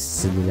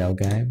Citadel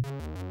game.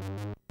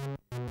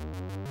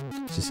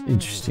 It's just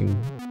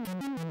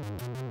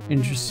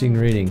interesting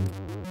reading.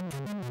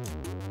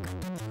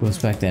 Of course,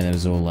 back then it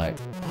was all like,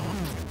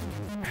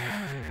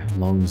 how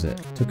long was it?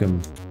 It took them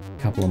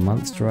a couple of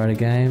months to write a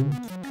game.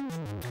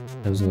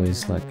 There was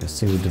always like a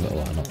single developer,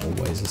 well, not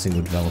always a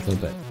single developer,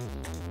 but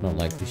not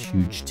like the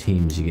huge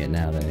teams you get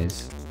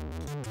nowadays.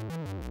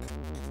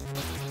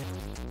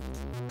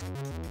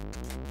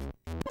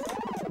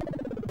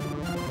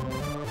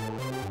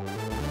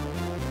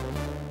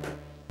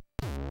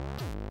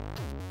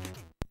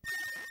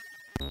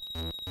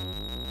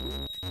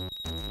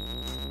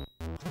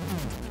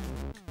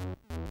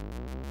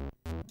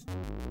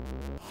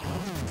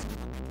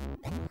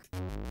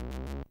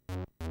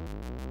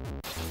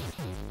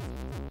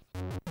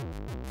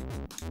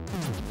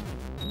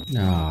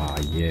 Oh,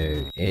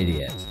 you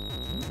idiot.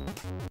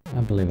 I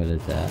can't believe I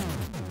did that.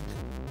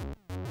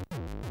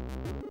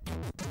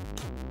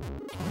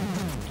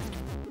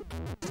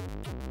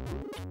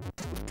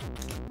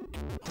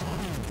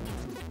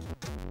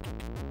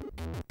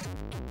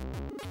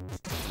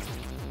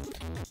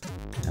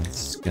 I'm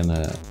just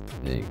gonna...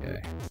 There you go.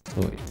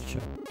 Thought you'd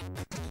shot.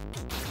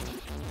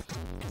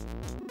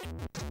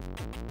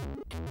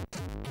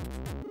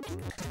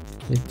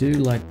 They do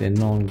like their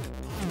non...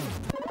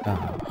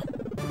 Ah.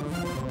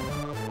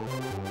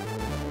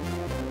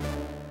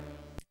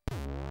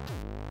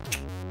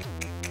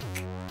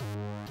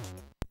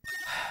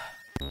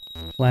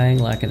 Playing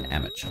like an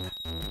amateur.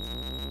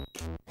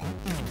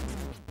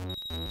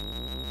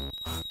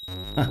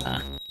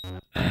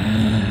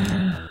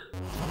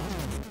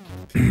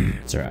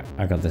 It's alright,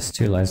 I got this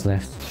 2 lives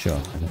left. Sure,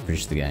 I can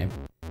finish the game.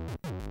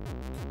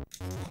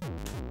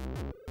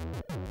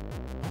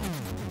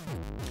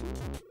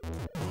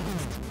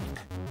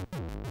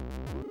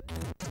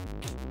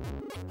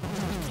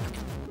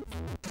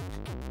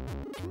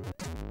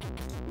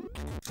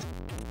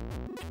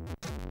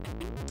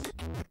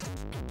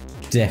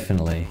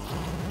 Definitely.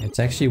 It's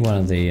actually one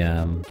of the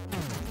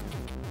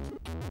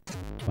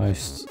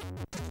most...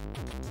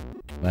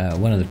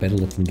 one of the better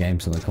looking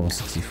games on the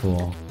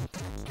Commodore64.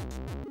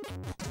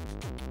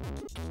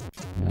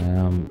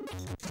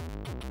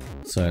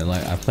 So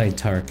like I played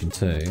Turrican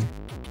 2.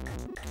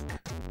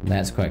 And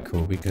that's quite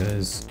cool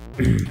because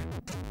the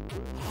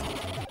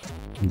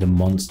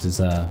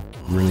monsters are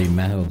really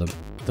massive.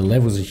 The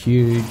levels are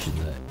huge and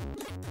the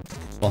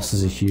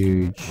bosses are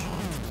huge.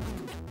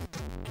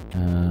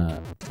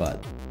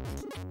 But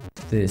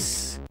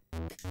this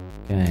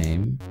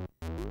game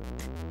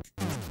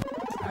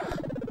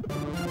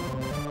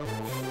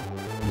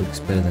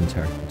looks better than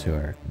Turrican 2, I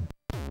reckon.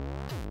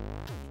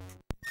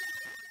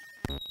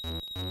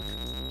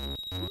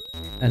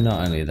 And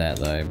not only that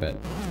though, but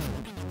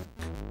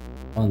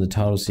on the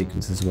title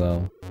sequence as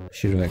well, I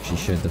should have actually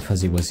showed the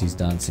Fuzzy Wuzzies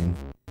dancing.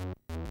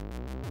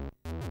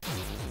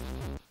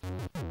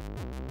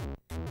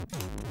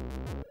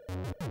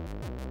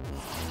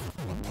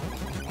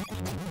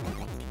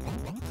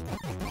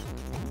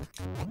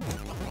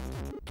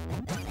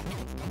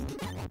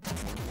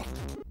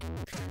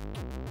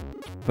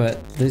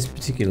 But this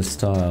particular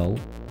style,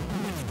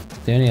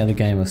 the only other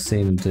game I've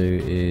seen them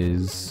do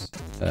is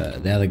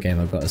the other game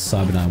I've got is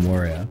Cyberdyne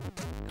Warrior.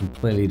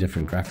 Completely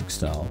different graphic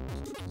style.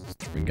 It's a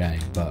different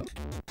game, but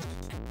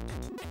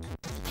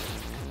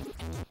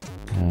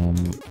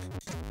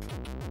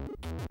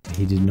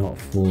he did not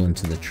fall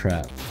into the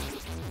trap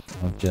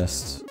of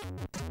just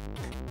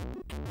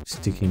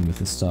sticking with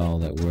the style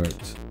that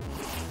worked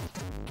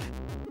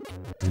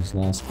in his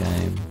last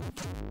game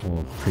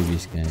or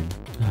previous game.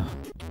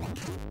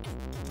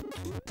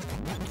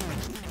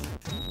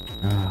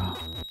 I'm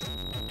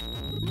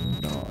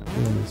not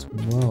doing this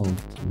well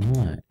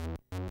tonight.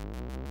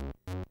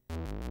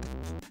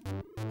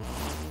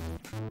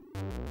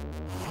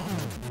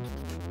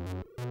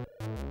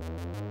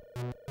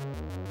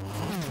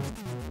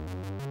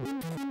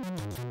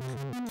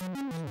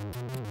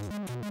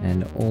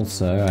 And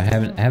also, I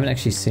haven't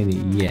actually seen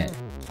it yet,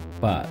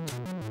 but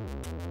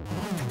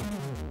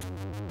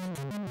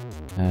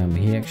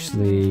he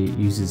actually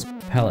uses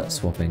palette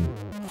swapping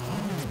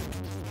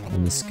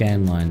on the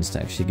scan lines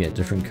to actually get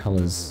different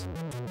colors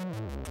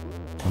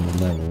on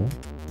the level.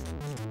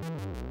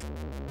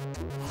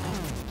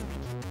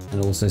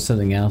 And also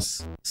something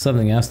else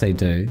they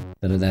do,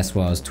 that's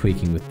why I was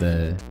tweaking with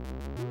the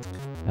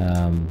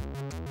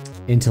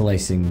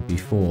interlacing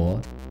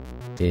before,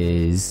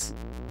 is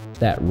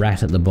that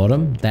rat at the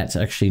bottom, that's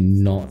actually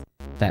not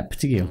that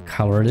particular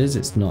color it is.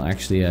 It's not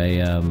actually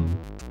a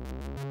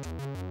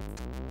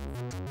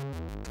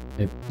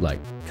like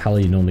color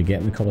you normally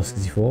get in the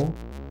Commodore64.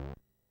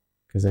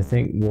 Because I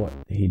think what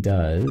he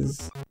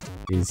does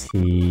is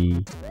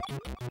he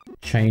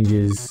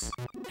changes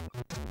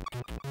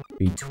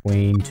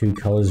between 2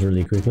 colors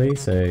really quickly.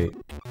 So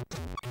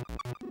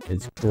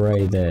it's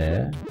gray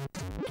there.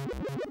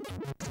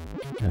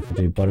 And if I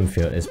do bottom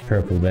field, it's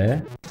purple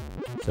there.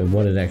 So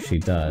what it actually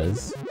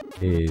does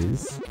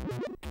is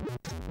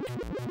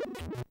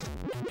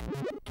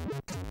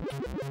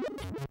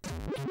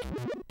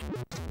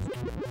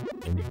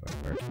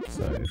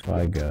so if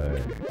I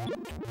go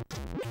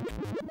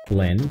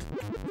blend,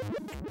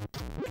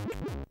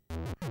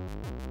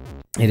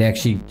 it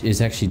actually is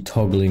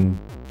toggling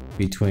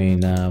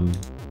between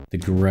the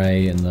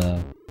grey and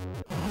the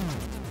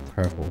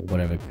purple,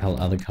 whatever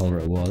other color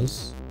it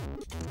was.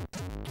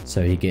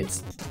 So he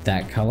gets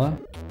that color.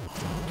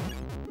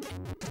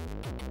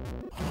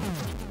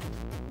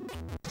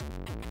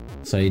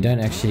 So you don't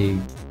actually,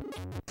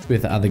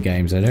 with other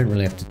games, I don't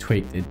really have to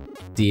tweak the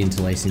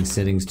de-interlacing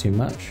settings too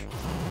much.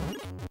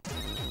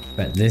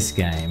 But this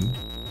game,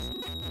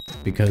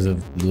 because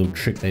of the little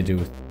trick they do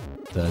with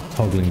the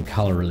toggling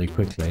color really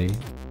quickly,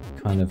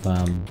 kind of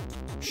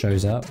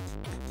shows up.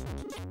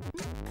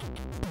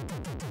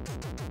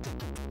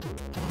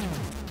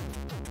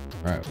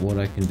 Alright, what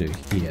I can do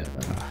here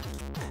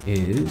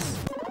is...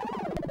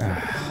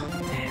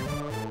 damn.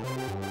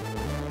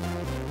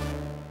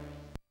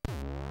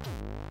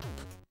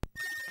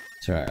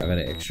 It's alright, I've got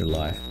an extra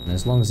life. And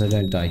as long as I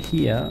don't die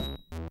here,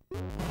 I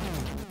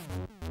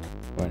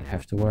won't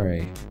have to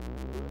worry.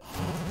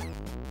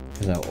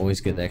 Because I'll always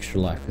get the extra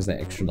life, because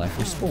that extra life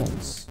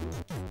respawns.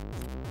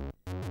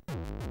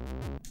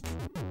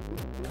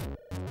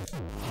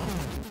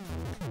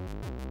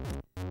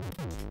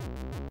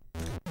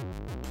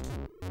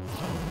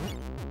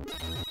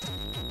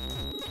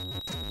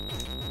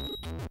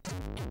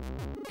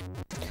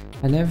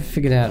 I never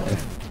figured out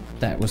if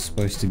that was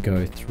supposed to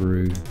go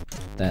through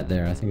that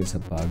there. I think it's a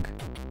bug.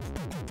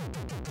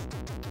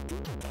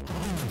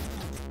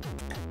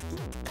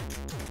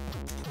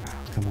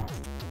 Oh, come on.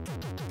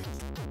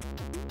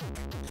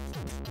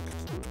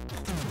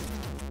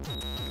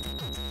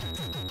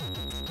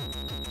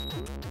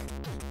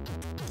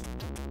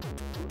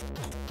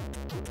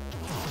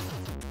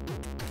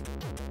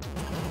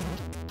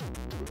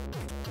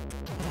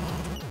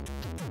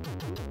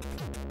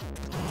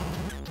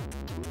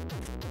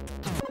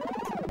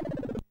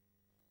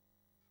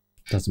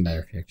 Doesn't matter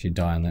if you actually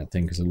die on that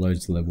thing because it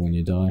loads the level when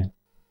you die.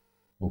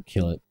 Or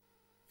kill it.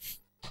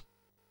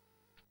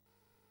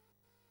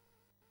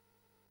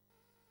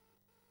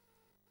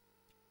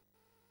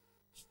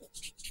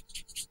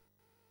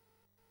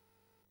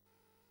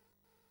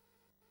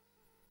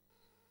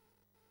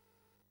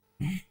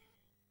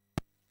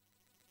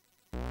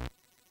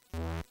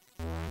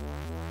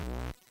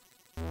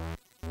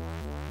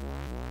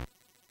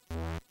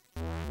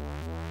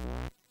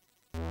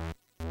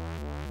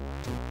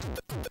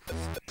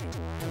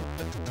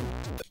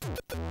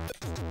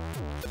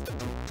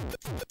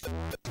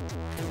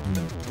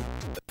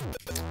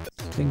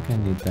 I think I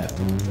need that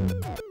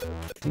one.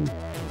 I think...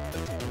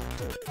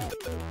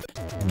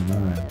 Oh no.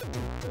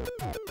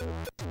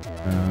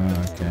 Oh,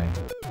 okay.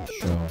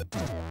 Sure.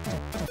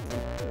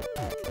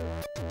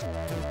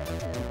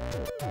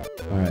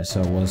 Alright, so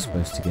I was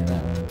supposed to get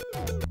that one.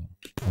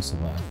 I'll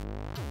survive.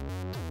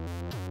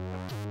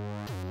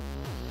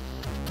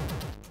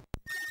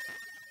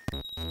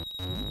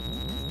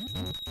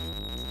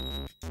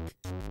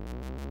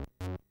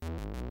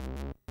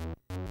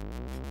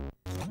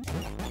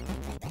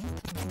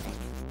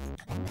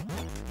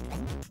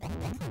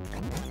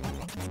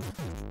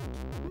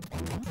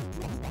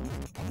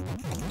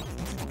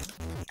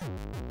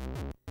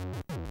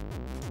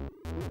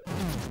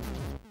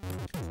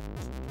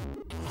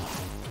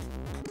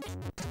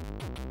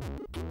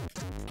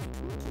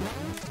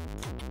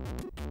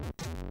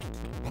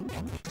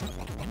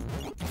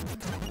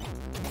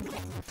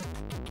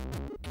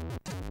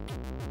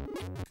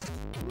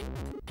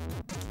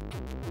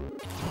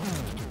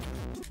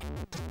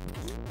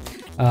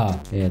 Ah,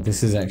 yeah,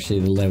 this is actually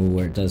the level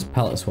where it does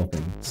palette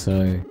swapping.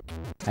 So,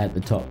 at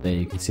the top there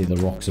you can see the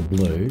rocks are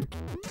blue.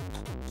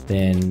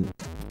 Then,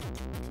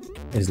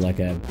 there's like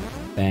a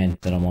band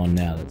that I'm on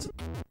now that's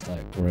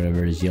like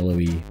whatever is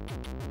yellowy,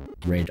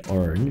 red,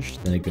 orange.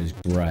 Then it goes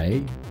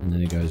grey, and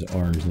then it goes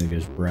orange, and then it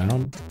goes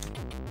brown.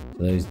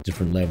 So those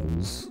different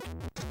levels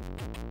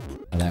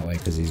are that way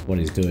because what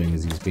he's doing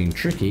is he's being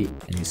tricky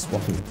and he's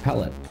swapping the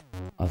palette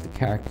of the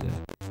character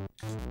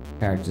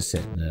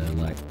set in the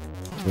like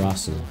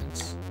raster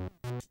lines,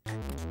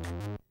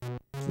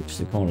 which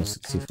the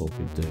Commodore64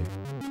 could do,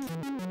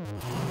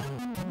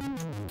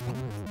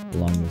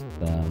 along with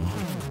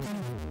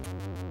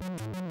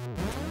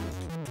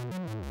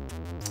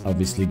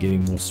obviously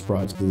getting more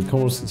sprites, because the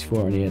Commodore64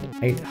 only had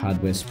 8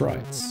 hardware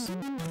sprites.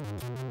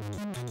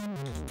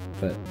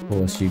 But of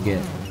course you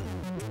get,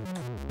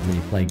 when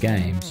you play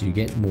games, you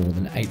get more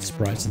than 8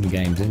 sprites in the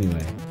games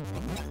anyway.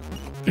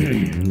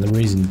 And the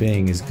reason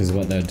being is because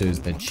what they'll do is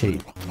they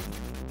cheat.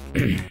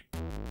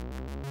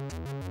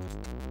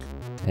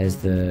 As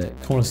the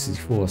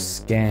Commodore64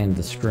 scanned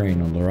the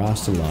screen on the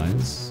raster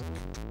lines,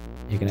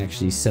 you can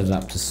actually set it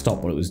up to stop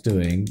what it was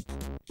doing,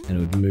 and it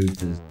would move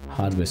the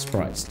hardware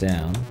sprites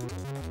down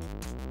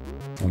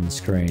on the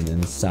screen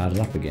and start it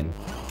up again.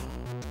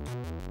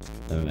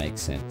 That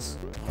makes sense.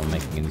 Not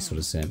making any sort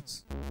of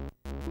sense.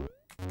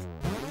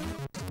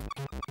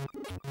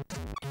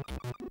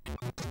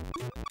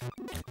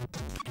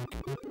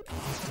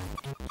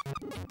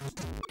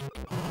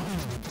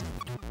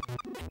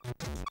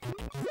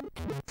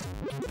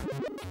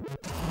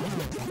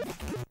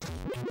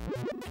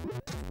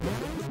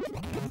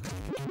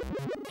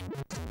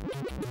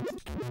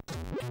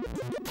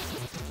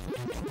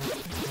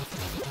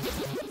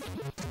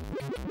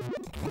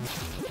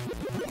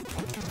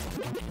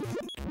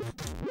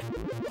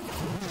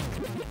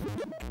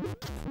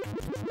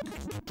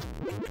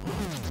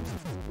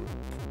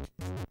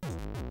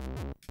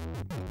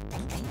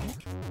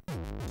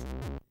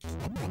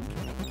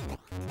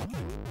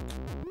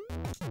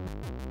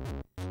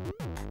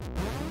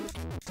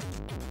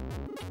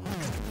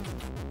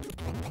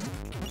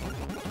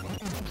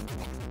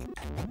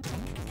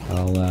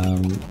 I'll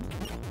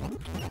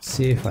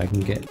see if I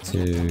can get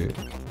to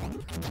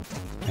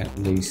at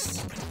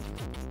least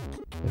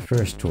the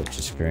first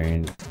torture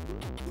screen,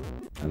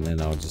 and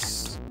then I'll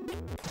just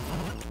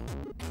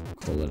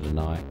call it a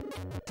night.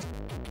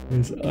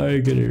 Because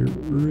I'm getting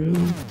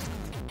really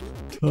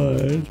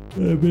tired.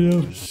 I've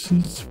been up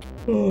since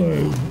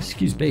Oh,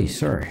 excuse me,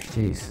 sorry.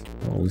 Jeez,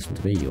 don't listen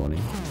to me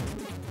yawning.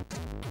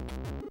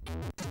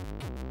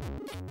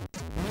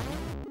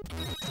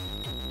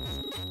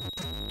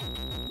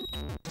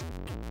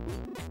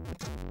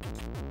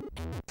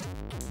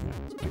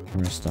 Right, my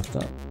camera's stuffed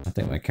up. I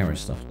think my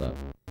camera's stuffed up.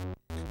 I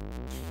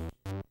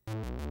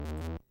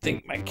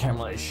think my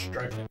camera is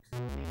struggling.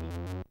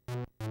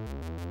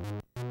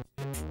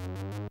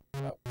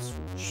 Oh,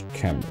 switch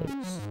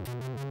cameras.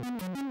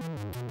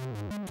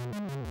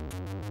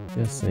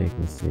 Just so you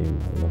can see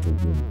my lovely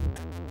woman.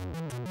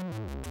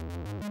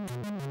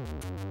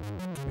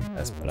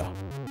 That's better.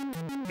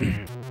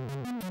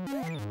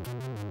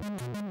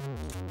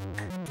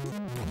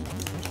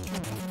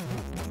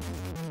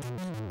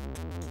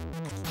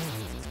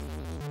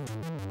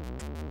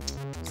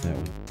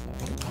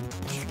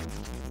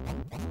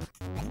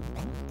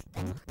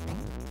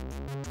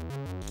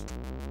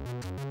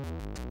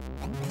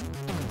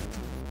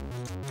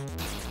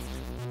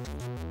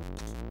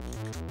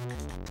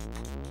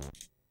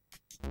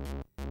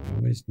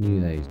 I always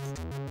knew they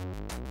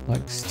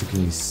like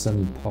sticking these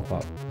sudden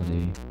pop-up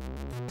bloody.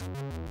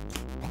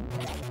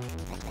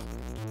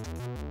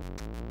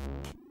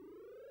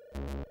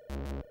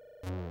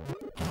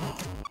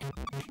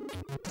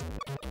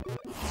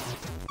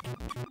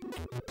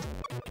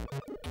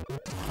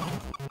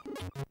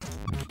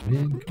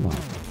 Man, come on.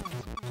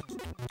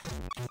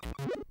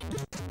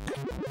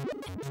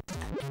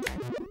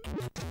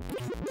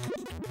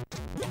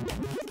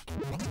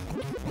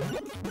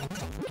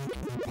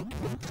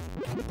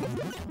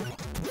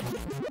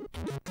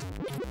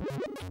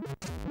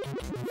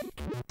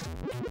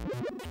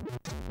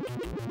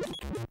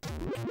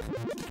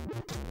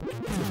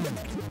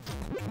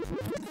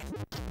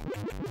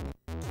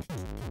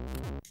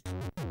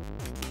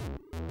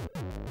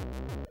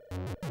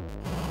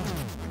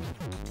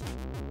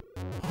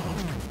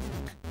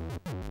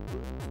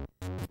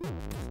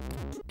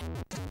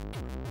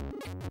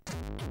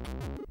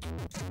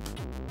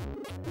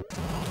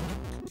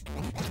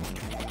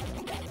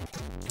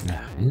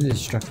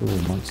 Indestructible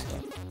monster.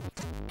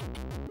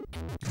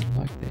 I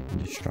like the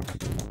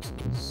indestructible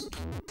monsters.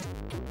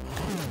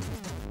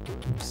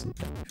 I've seen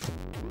that before.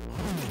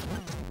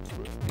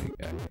 There we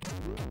go.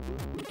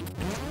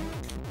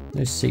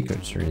 No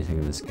secrets or anything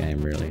in this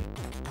game, really.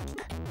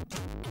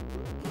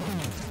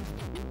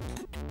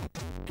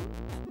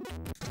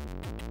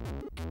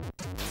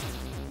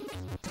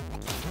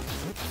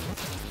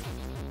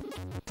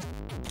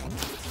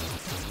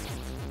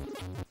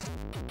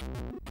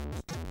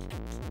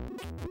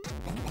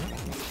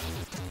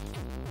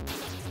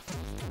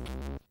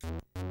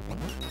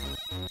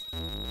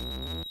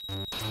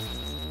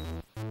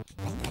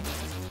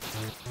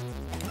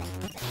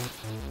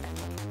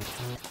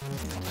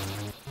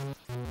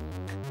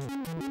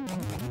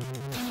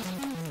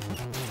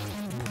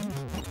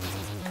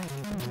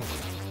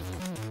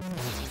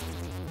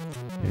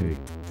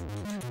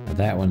 Now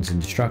that one's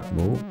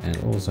indestructible, and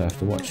also have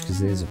to watch because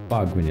there's a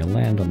bug when you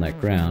land on that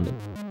ground,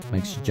 it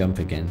makes you jump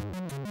again.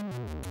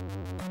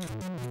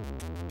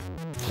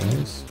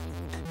 Those.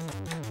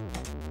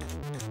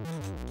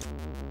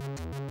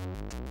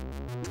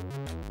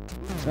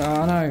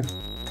 Oh no!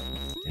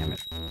 Damn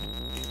it.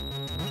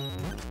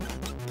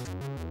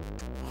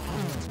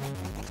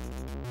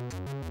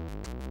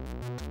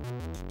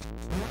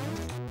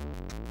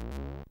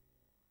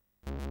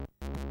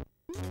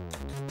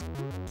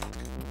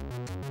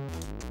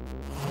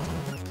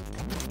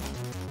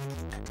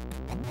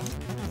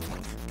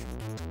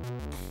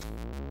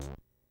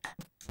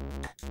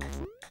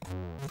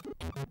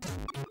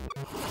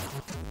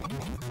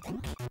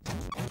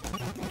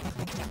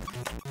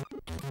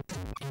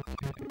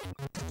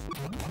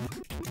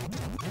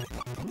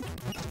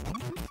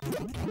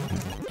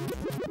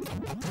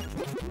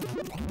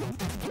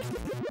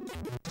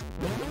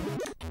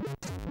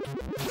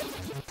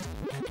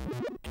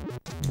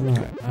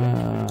 Right,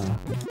 I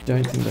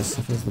don't think that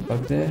suffers the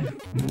bug there.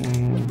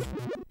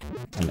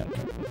 I know.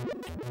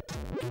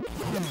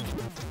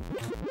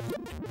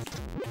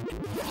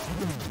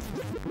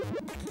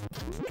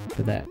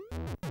 But that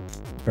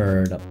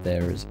bird up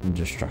there is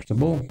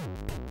indestructible.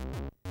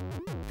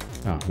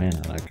 Oh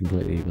man, I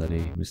completely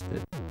bloody missed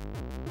it.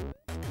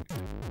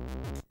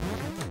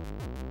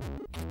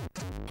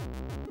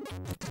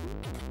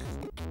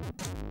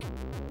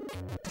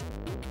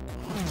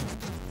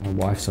 My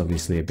wife's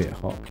obviously a bit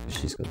hot because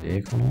she's got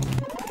the aircon on.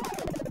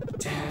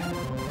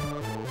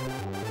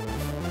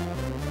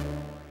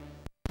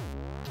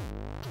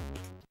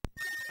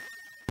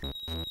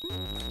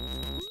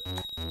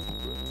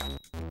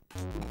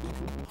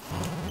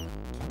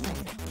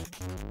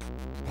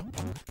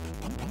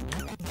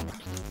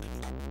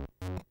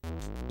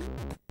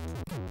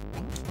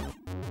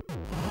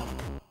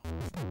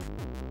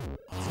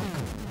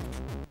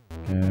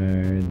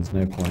 There's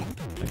no point.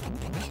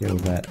 Like, kill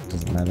that,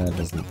 doesn't matter,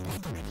 doesn't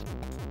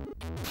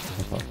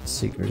pop up the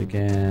secret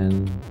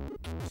again.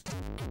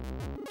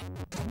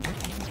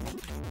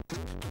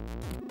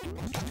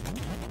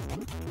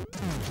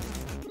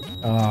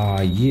 Ah,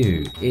 oh,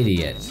 you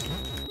idiot.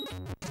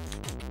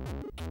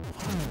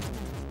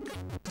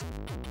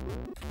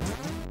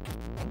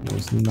 That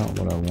was not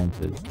what I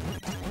wanted.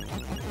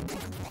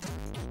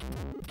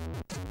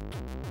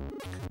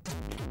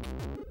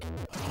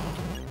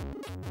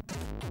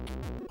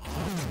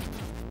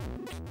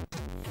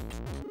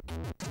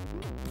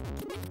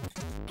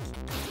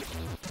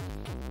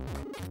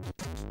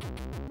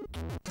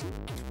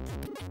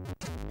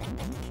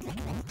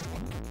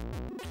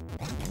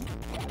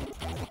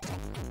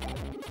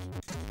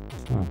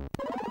 Oh.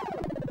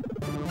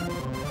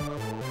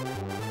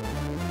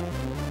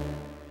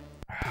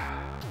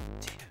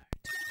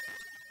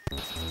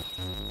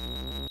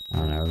 I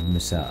don't know,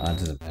 miss out. It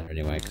doesn't matter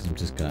anyway, because I'm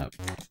just gonna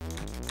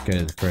go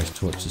to the first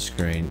torture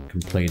screen,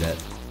 complete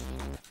it,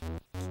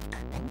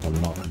 or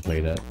not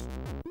complete it.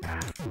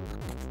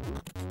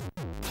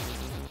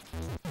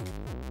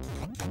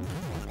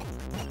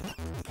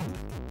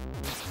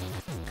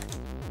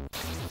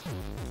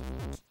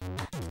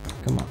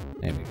 Come on,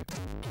 there we go.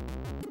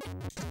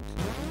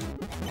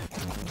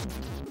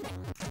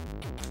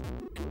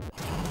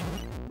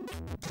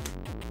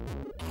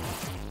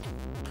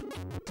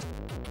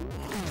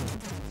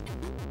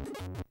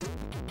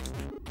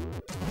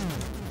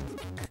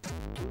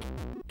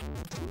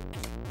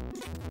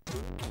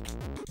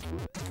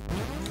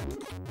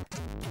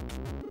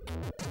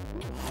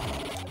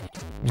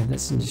 Yeah,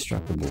 that's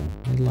indestructible.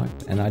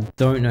 And I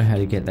don't know how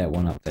to get that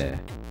one up there.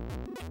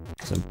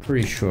 So I'm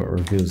pretty sure it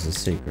reveals the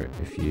secret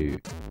if you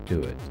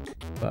do it,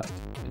 but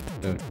I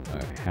don't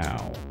know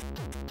how.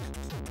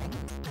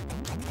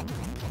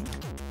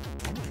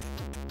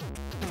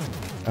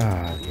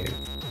 Ah, yeah.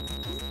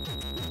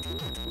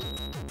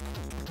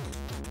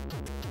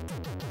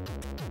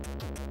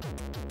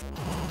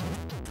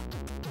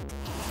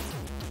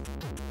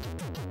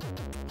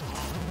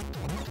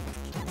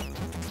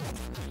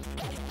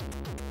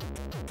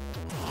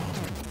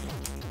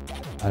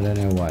 I don't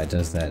know why it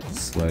does that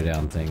slow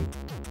down thing.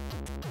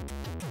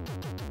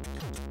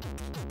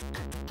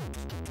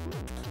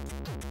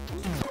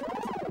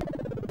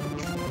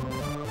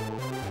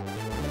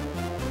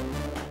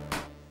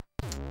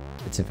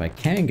 It's if I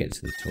can get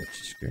to the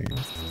torture screen.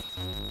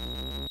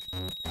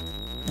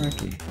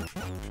 Okay.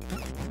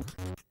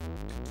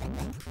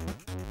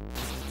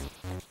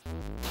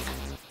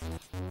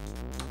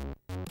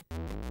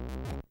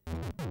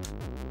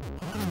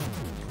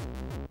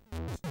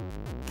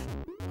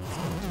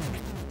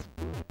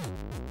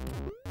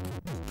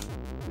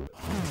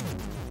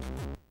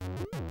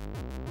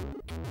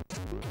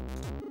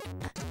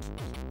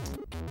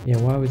 Yeah,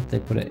 why would they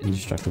put an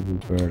indestructible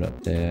bird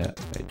up there?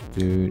 I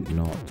do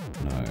not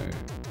know.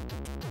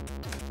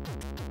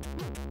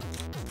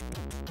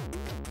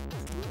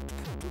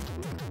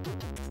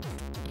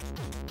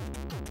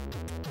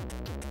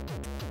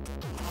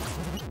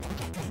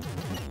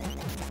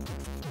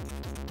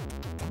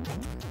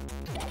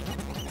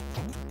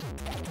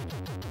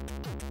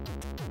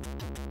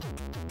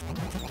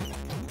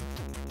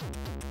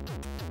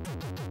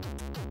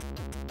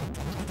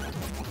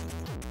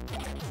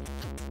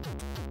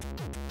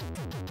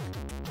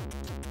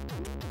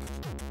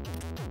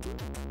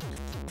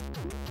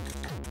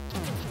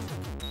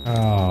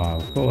 Oh,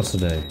 of course I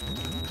do.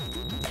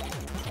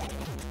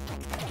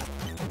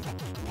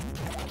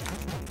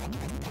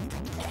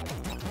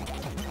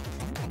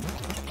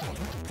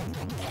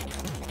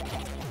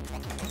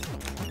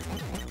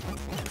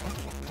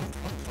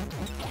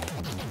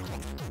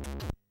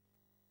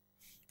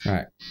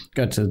 Alright,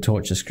 go to the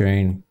torture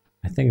screen.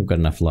 I think I've got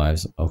enough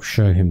lives. I'll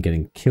show him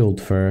getting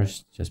killed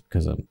first, just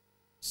because I'm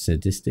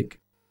sadistic.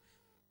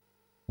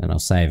 Then I'll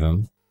save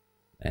him.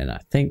 And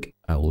I think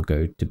I will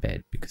go to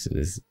bed, because it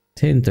is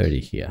 10:30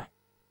 here.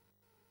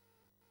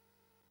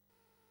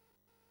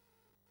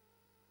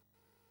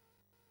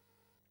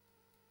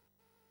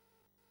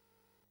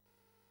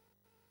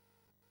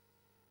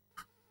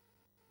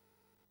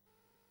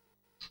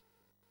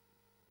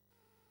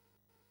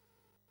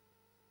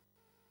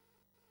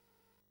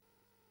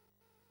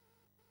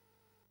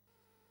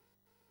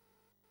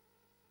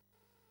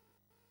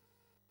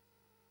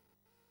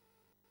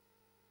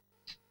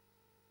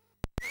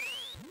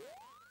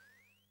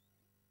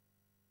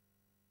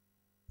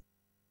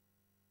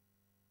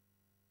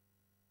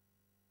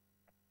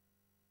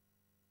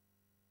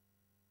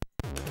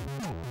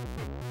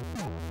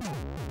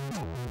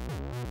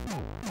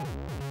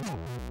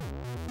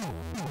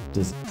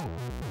 Does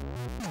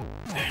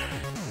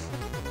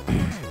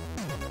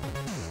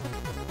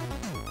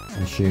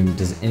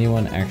does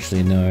anyone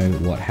actually know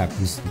what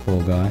happens to the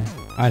poor guy?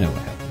 I know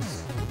what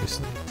happens,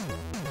 obviously.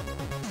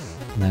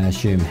 And I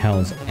assume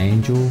Hell's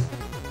Angel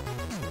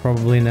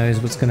probably knows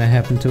what's going to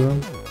happen to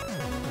him.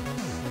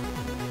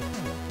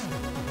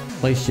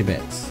 Place your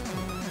bets.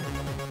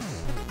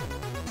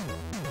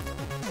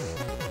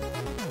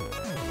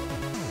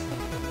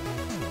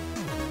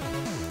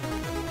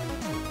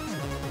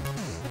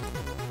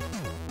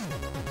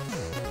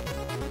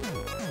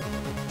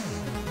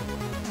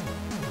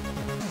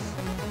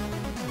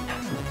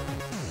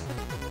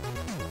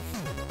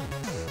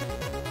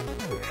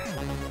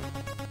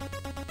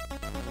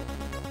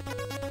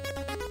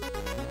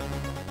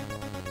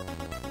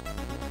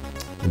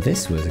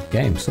 This was a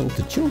game sold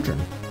to children.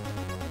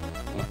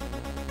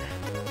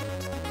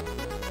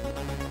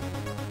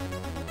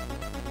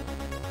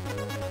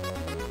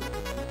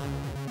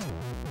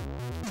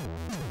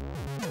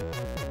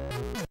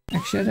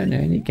 Actually, I don't know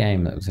any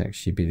game that was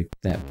actually be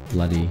that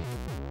bloody.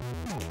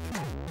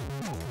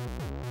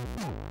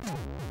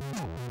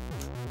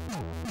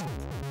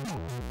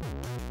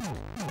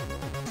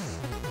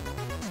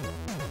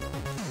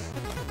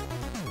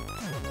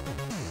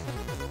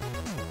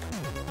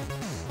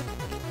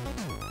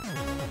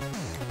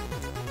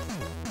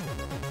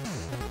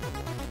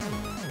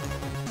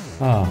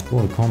 Oh,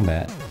 Mortal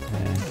Kombat.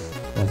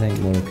 I think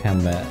Mortal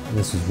Kombat,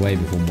 this was way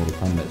before Mortal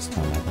Kombat's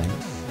time, I think.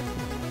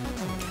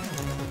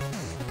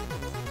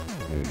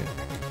 There we go.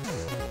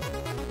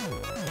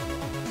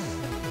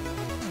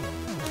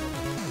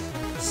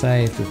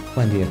 Saved with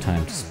plenty of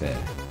time to spare.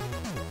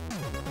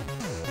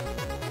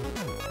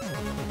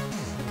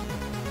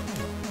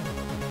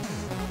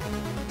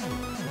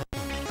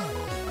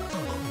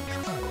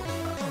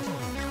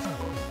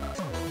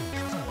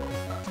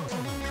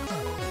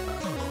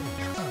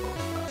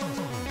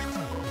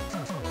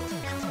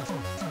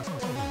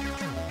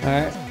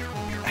 Alright,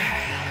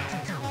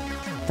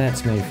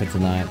 that's me for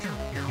tonight.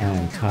 I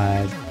am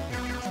tired.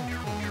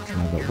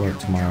 I've got work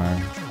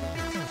tomorrow.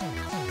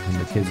 And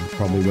the kids will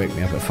probably wake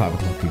me up at 5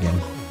 o'clock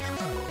again.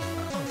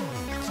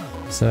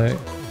 So,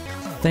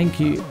 thank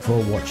you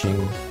for watching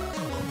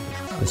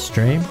the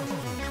stream.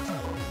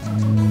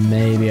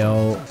 Maybe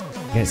I'll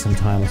get some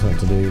time or something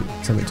to do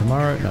something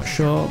tomorrow, not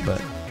sure,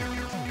 but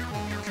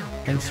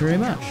thanks very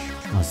much.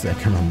 Oh, so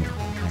come on.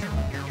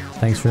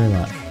 Thanks very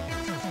much.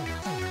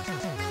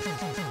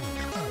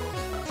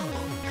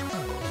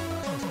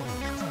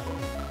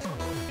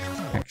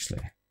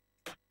 Actually,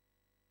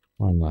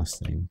 one last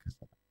thing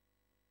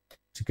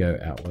to go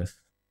out with.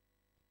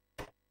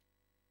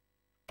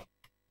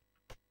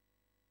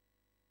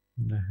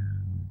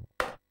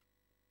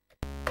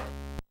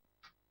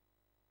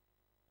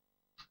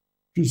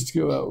 Just to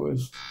go out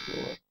with.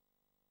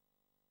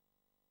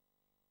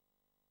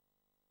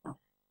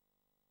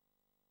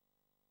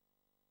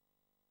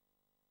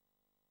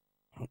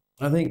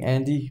 I think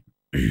Andy.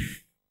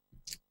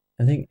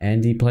 I think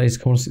Andy plays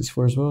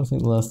Commodore64 as well. I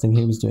think the last thing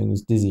he was doing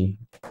was Dizzy.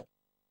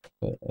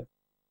 But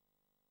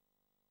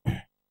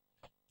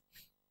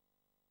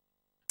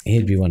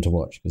he'd be one to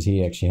watch because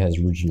he actually has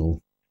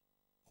original,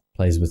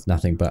 plays with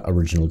nothing but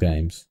original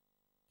games.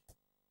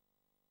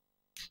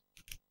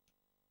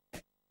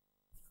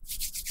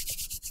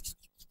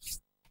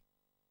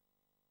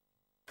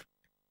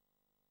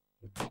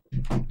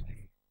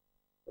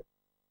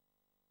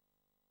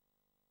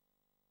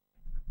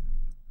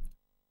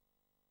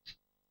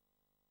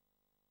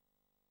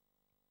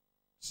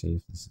 See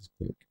if this is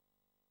quick.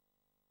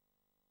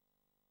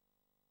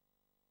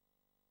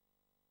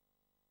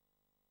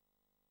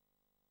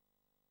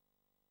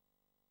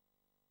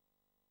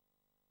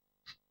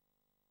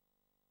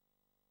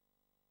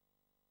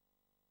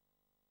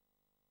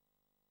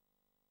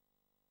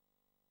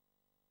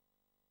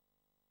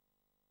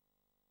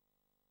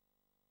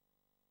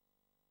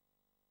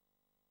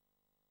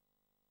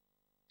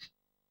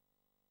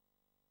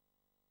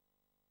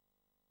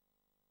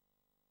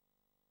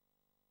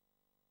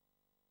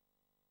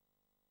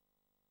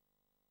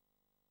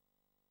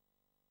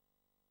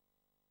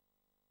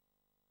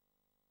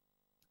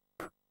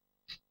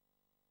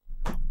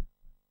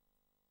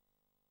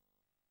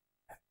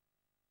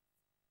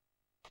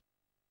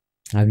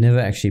 I've never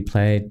actually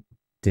played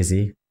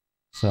Dizzy,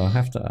 so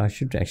I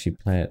should actually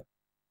play it.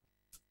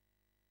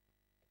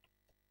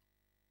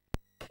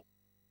 I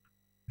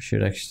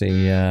should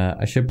actually,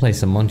 I should play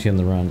some Monty on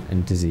the Run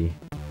and Dizzy.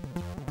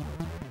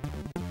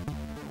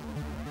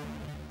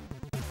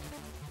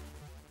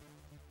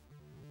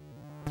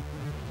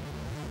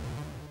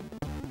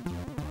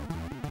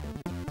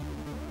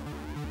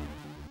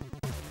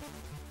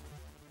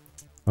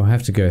 I'll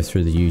have to go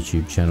through the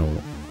YouTube channel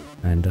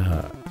and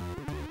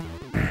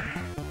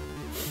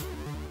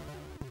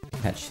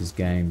catch his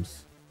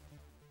games.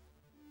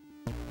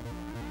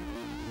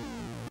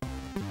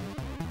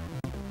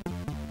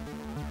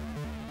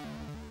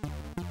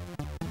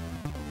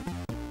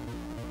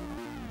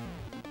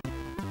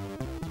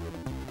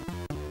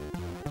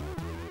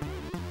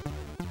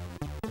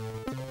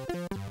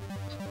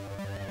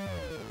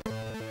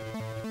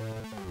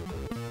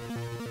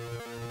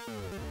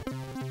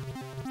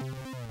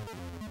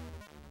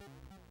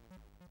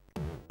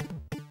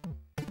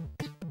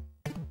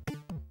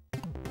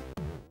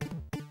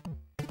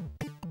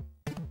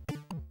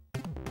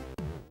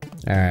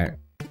 All right.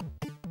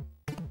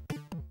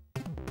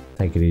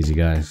 Take it easy,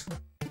 guys.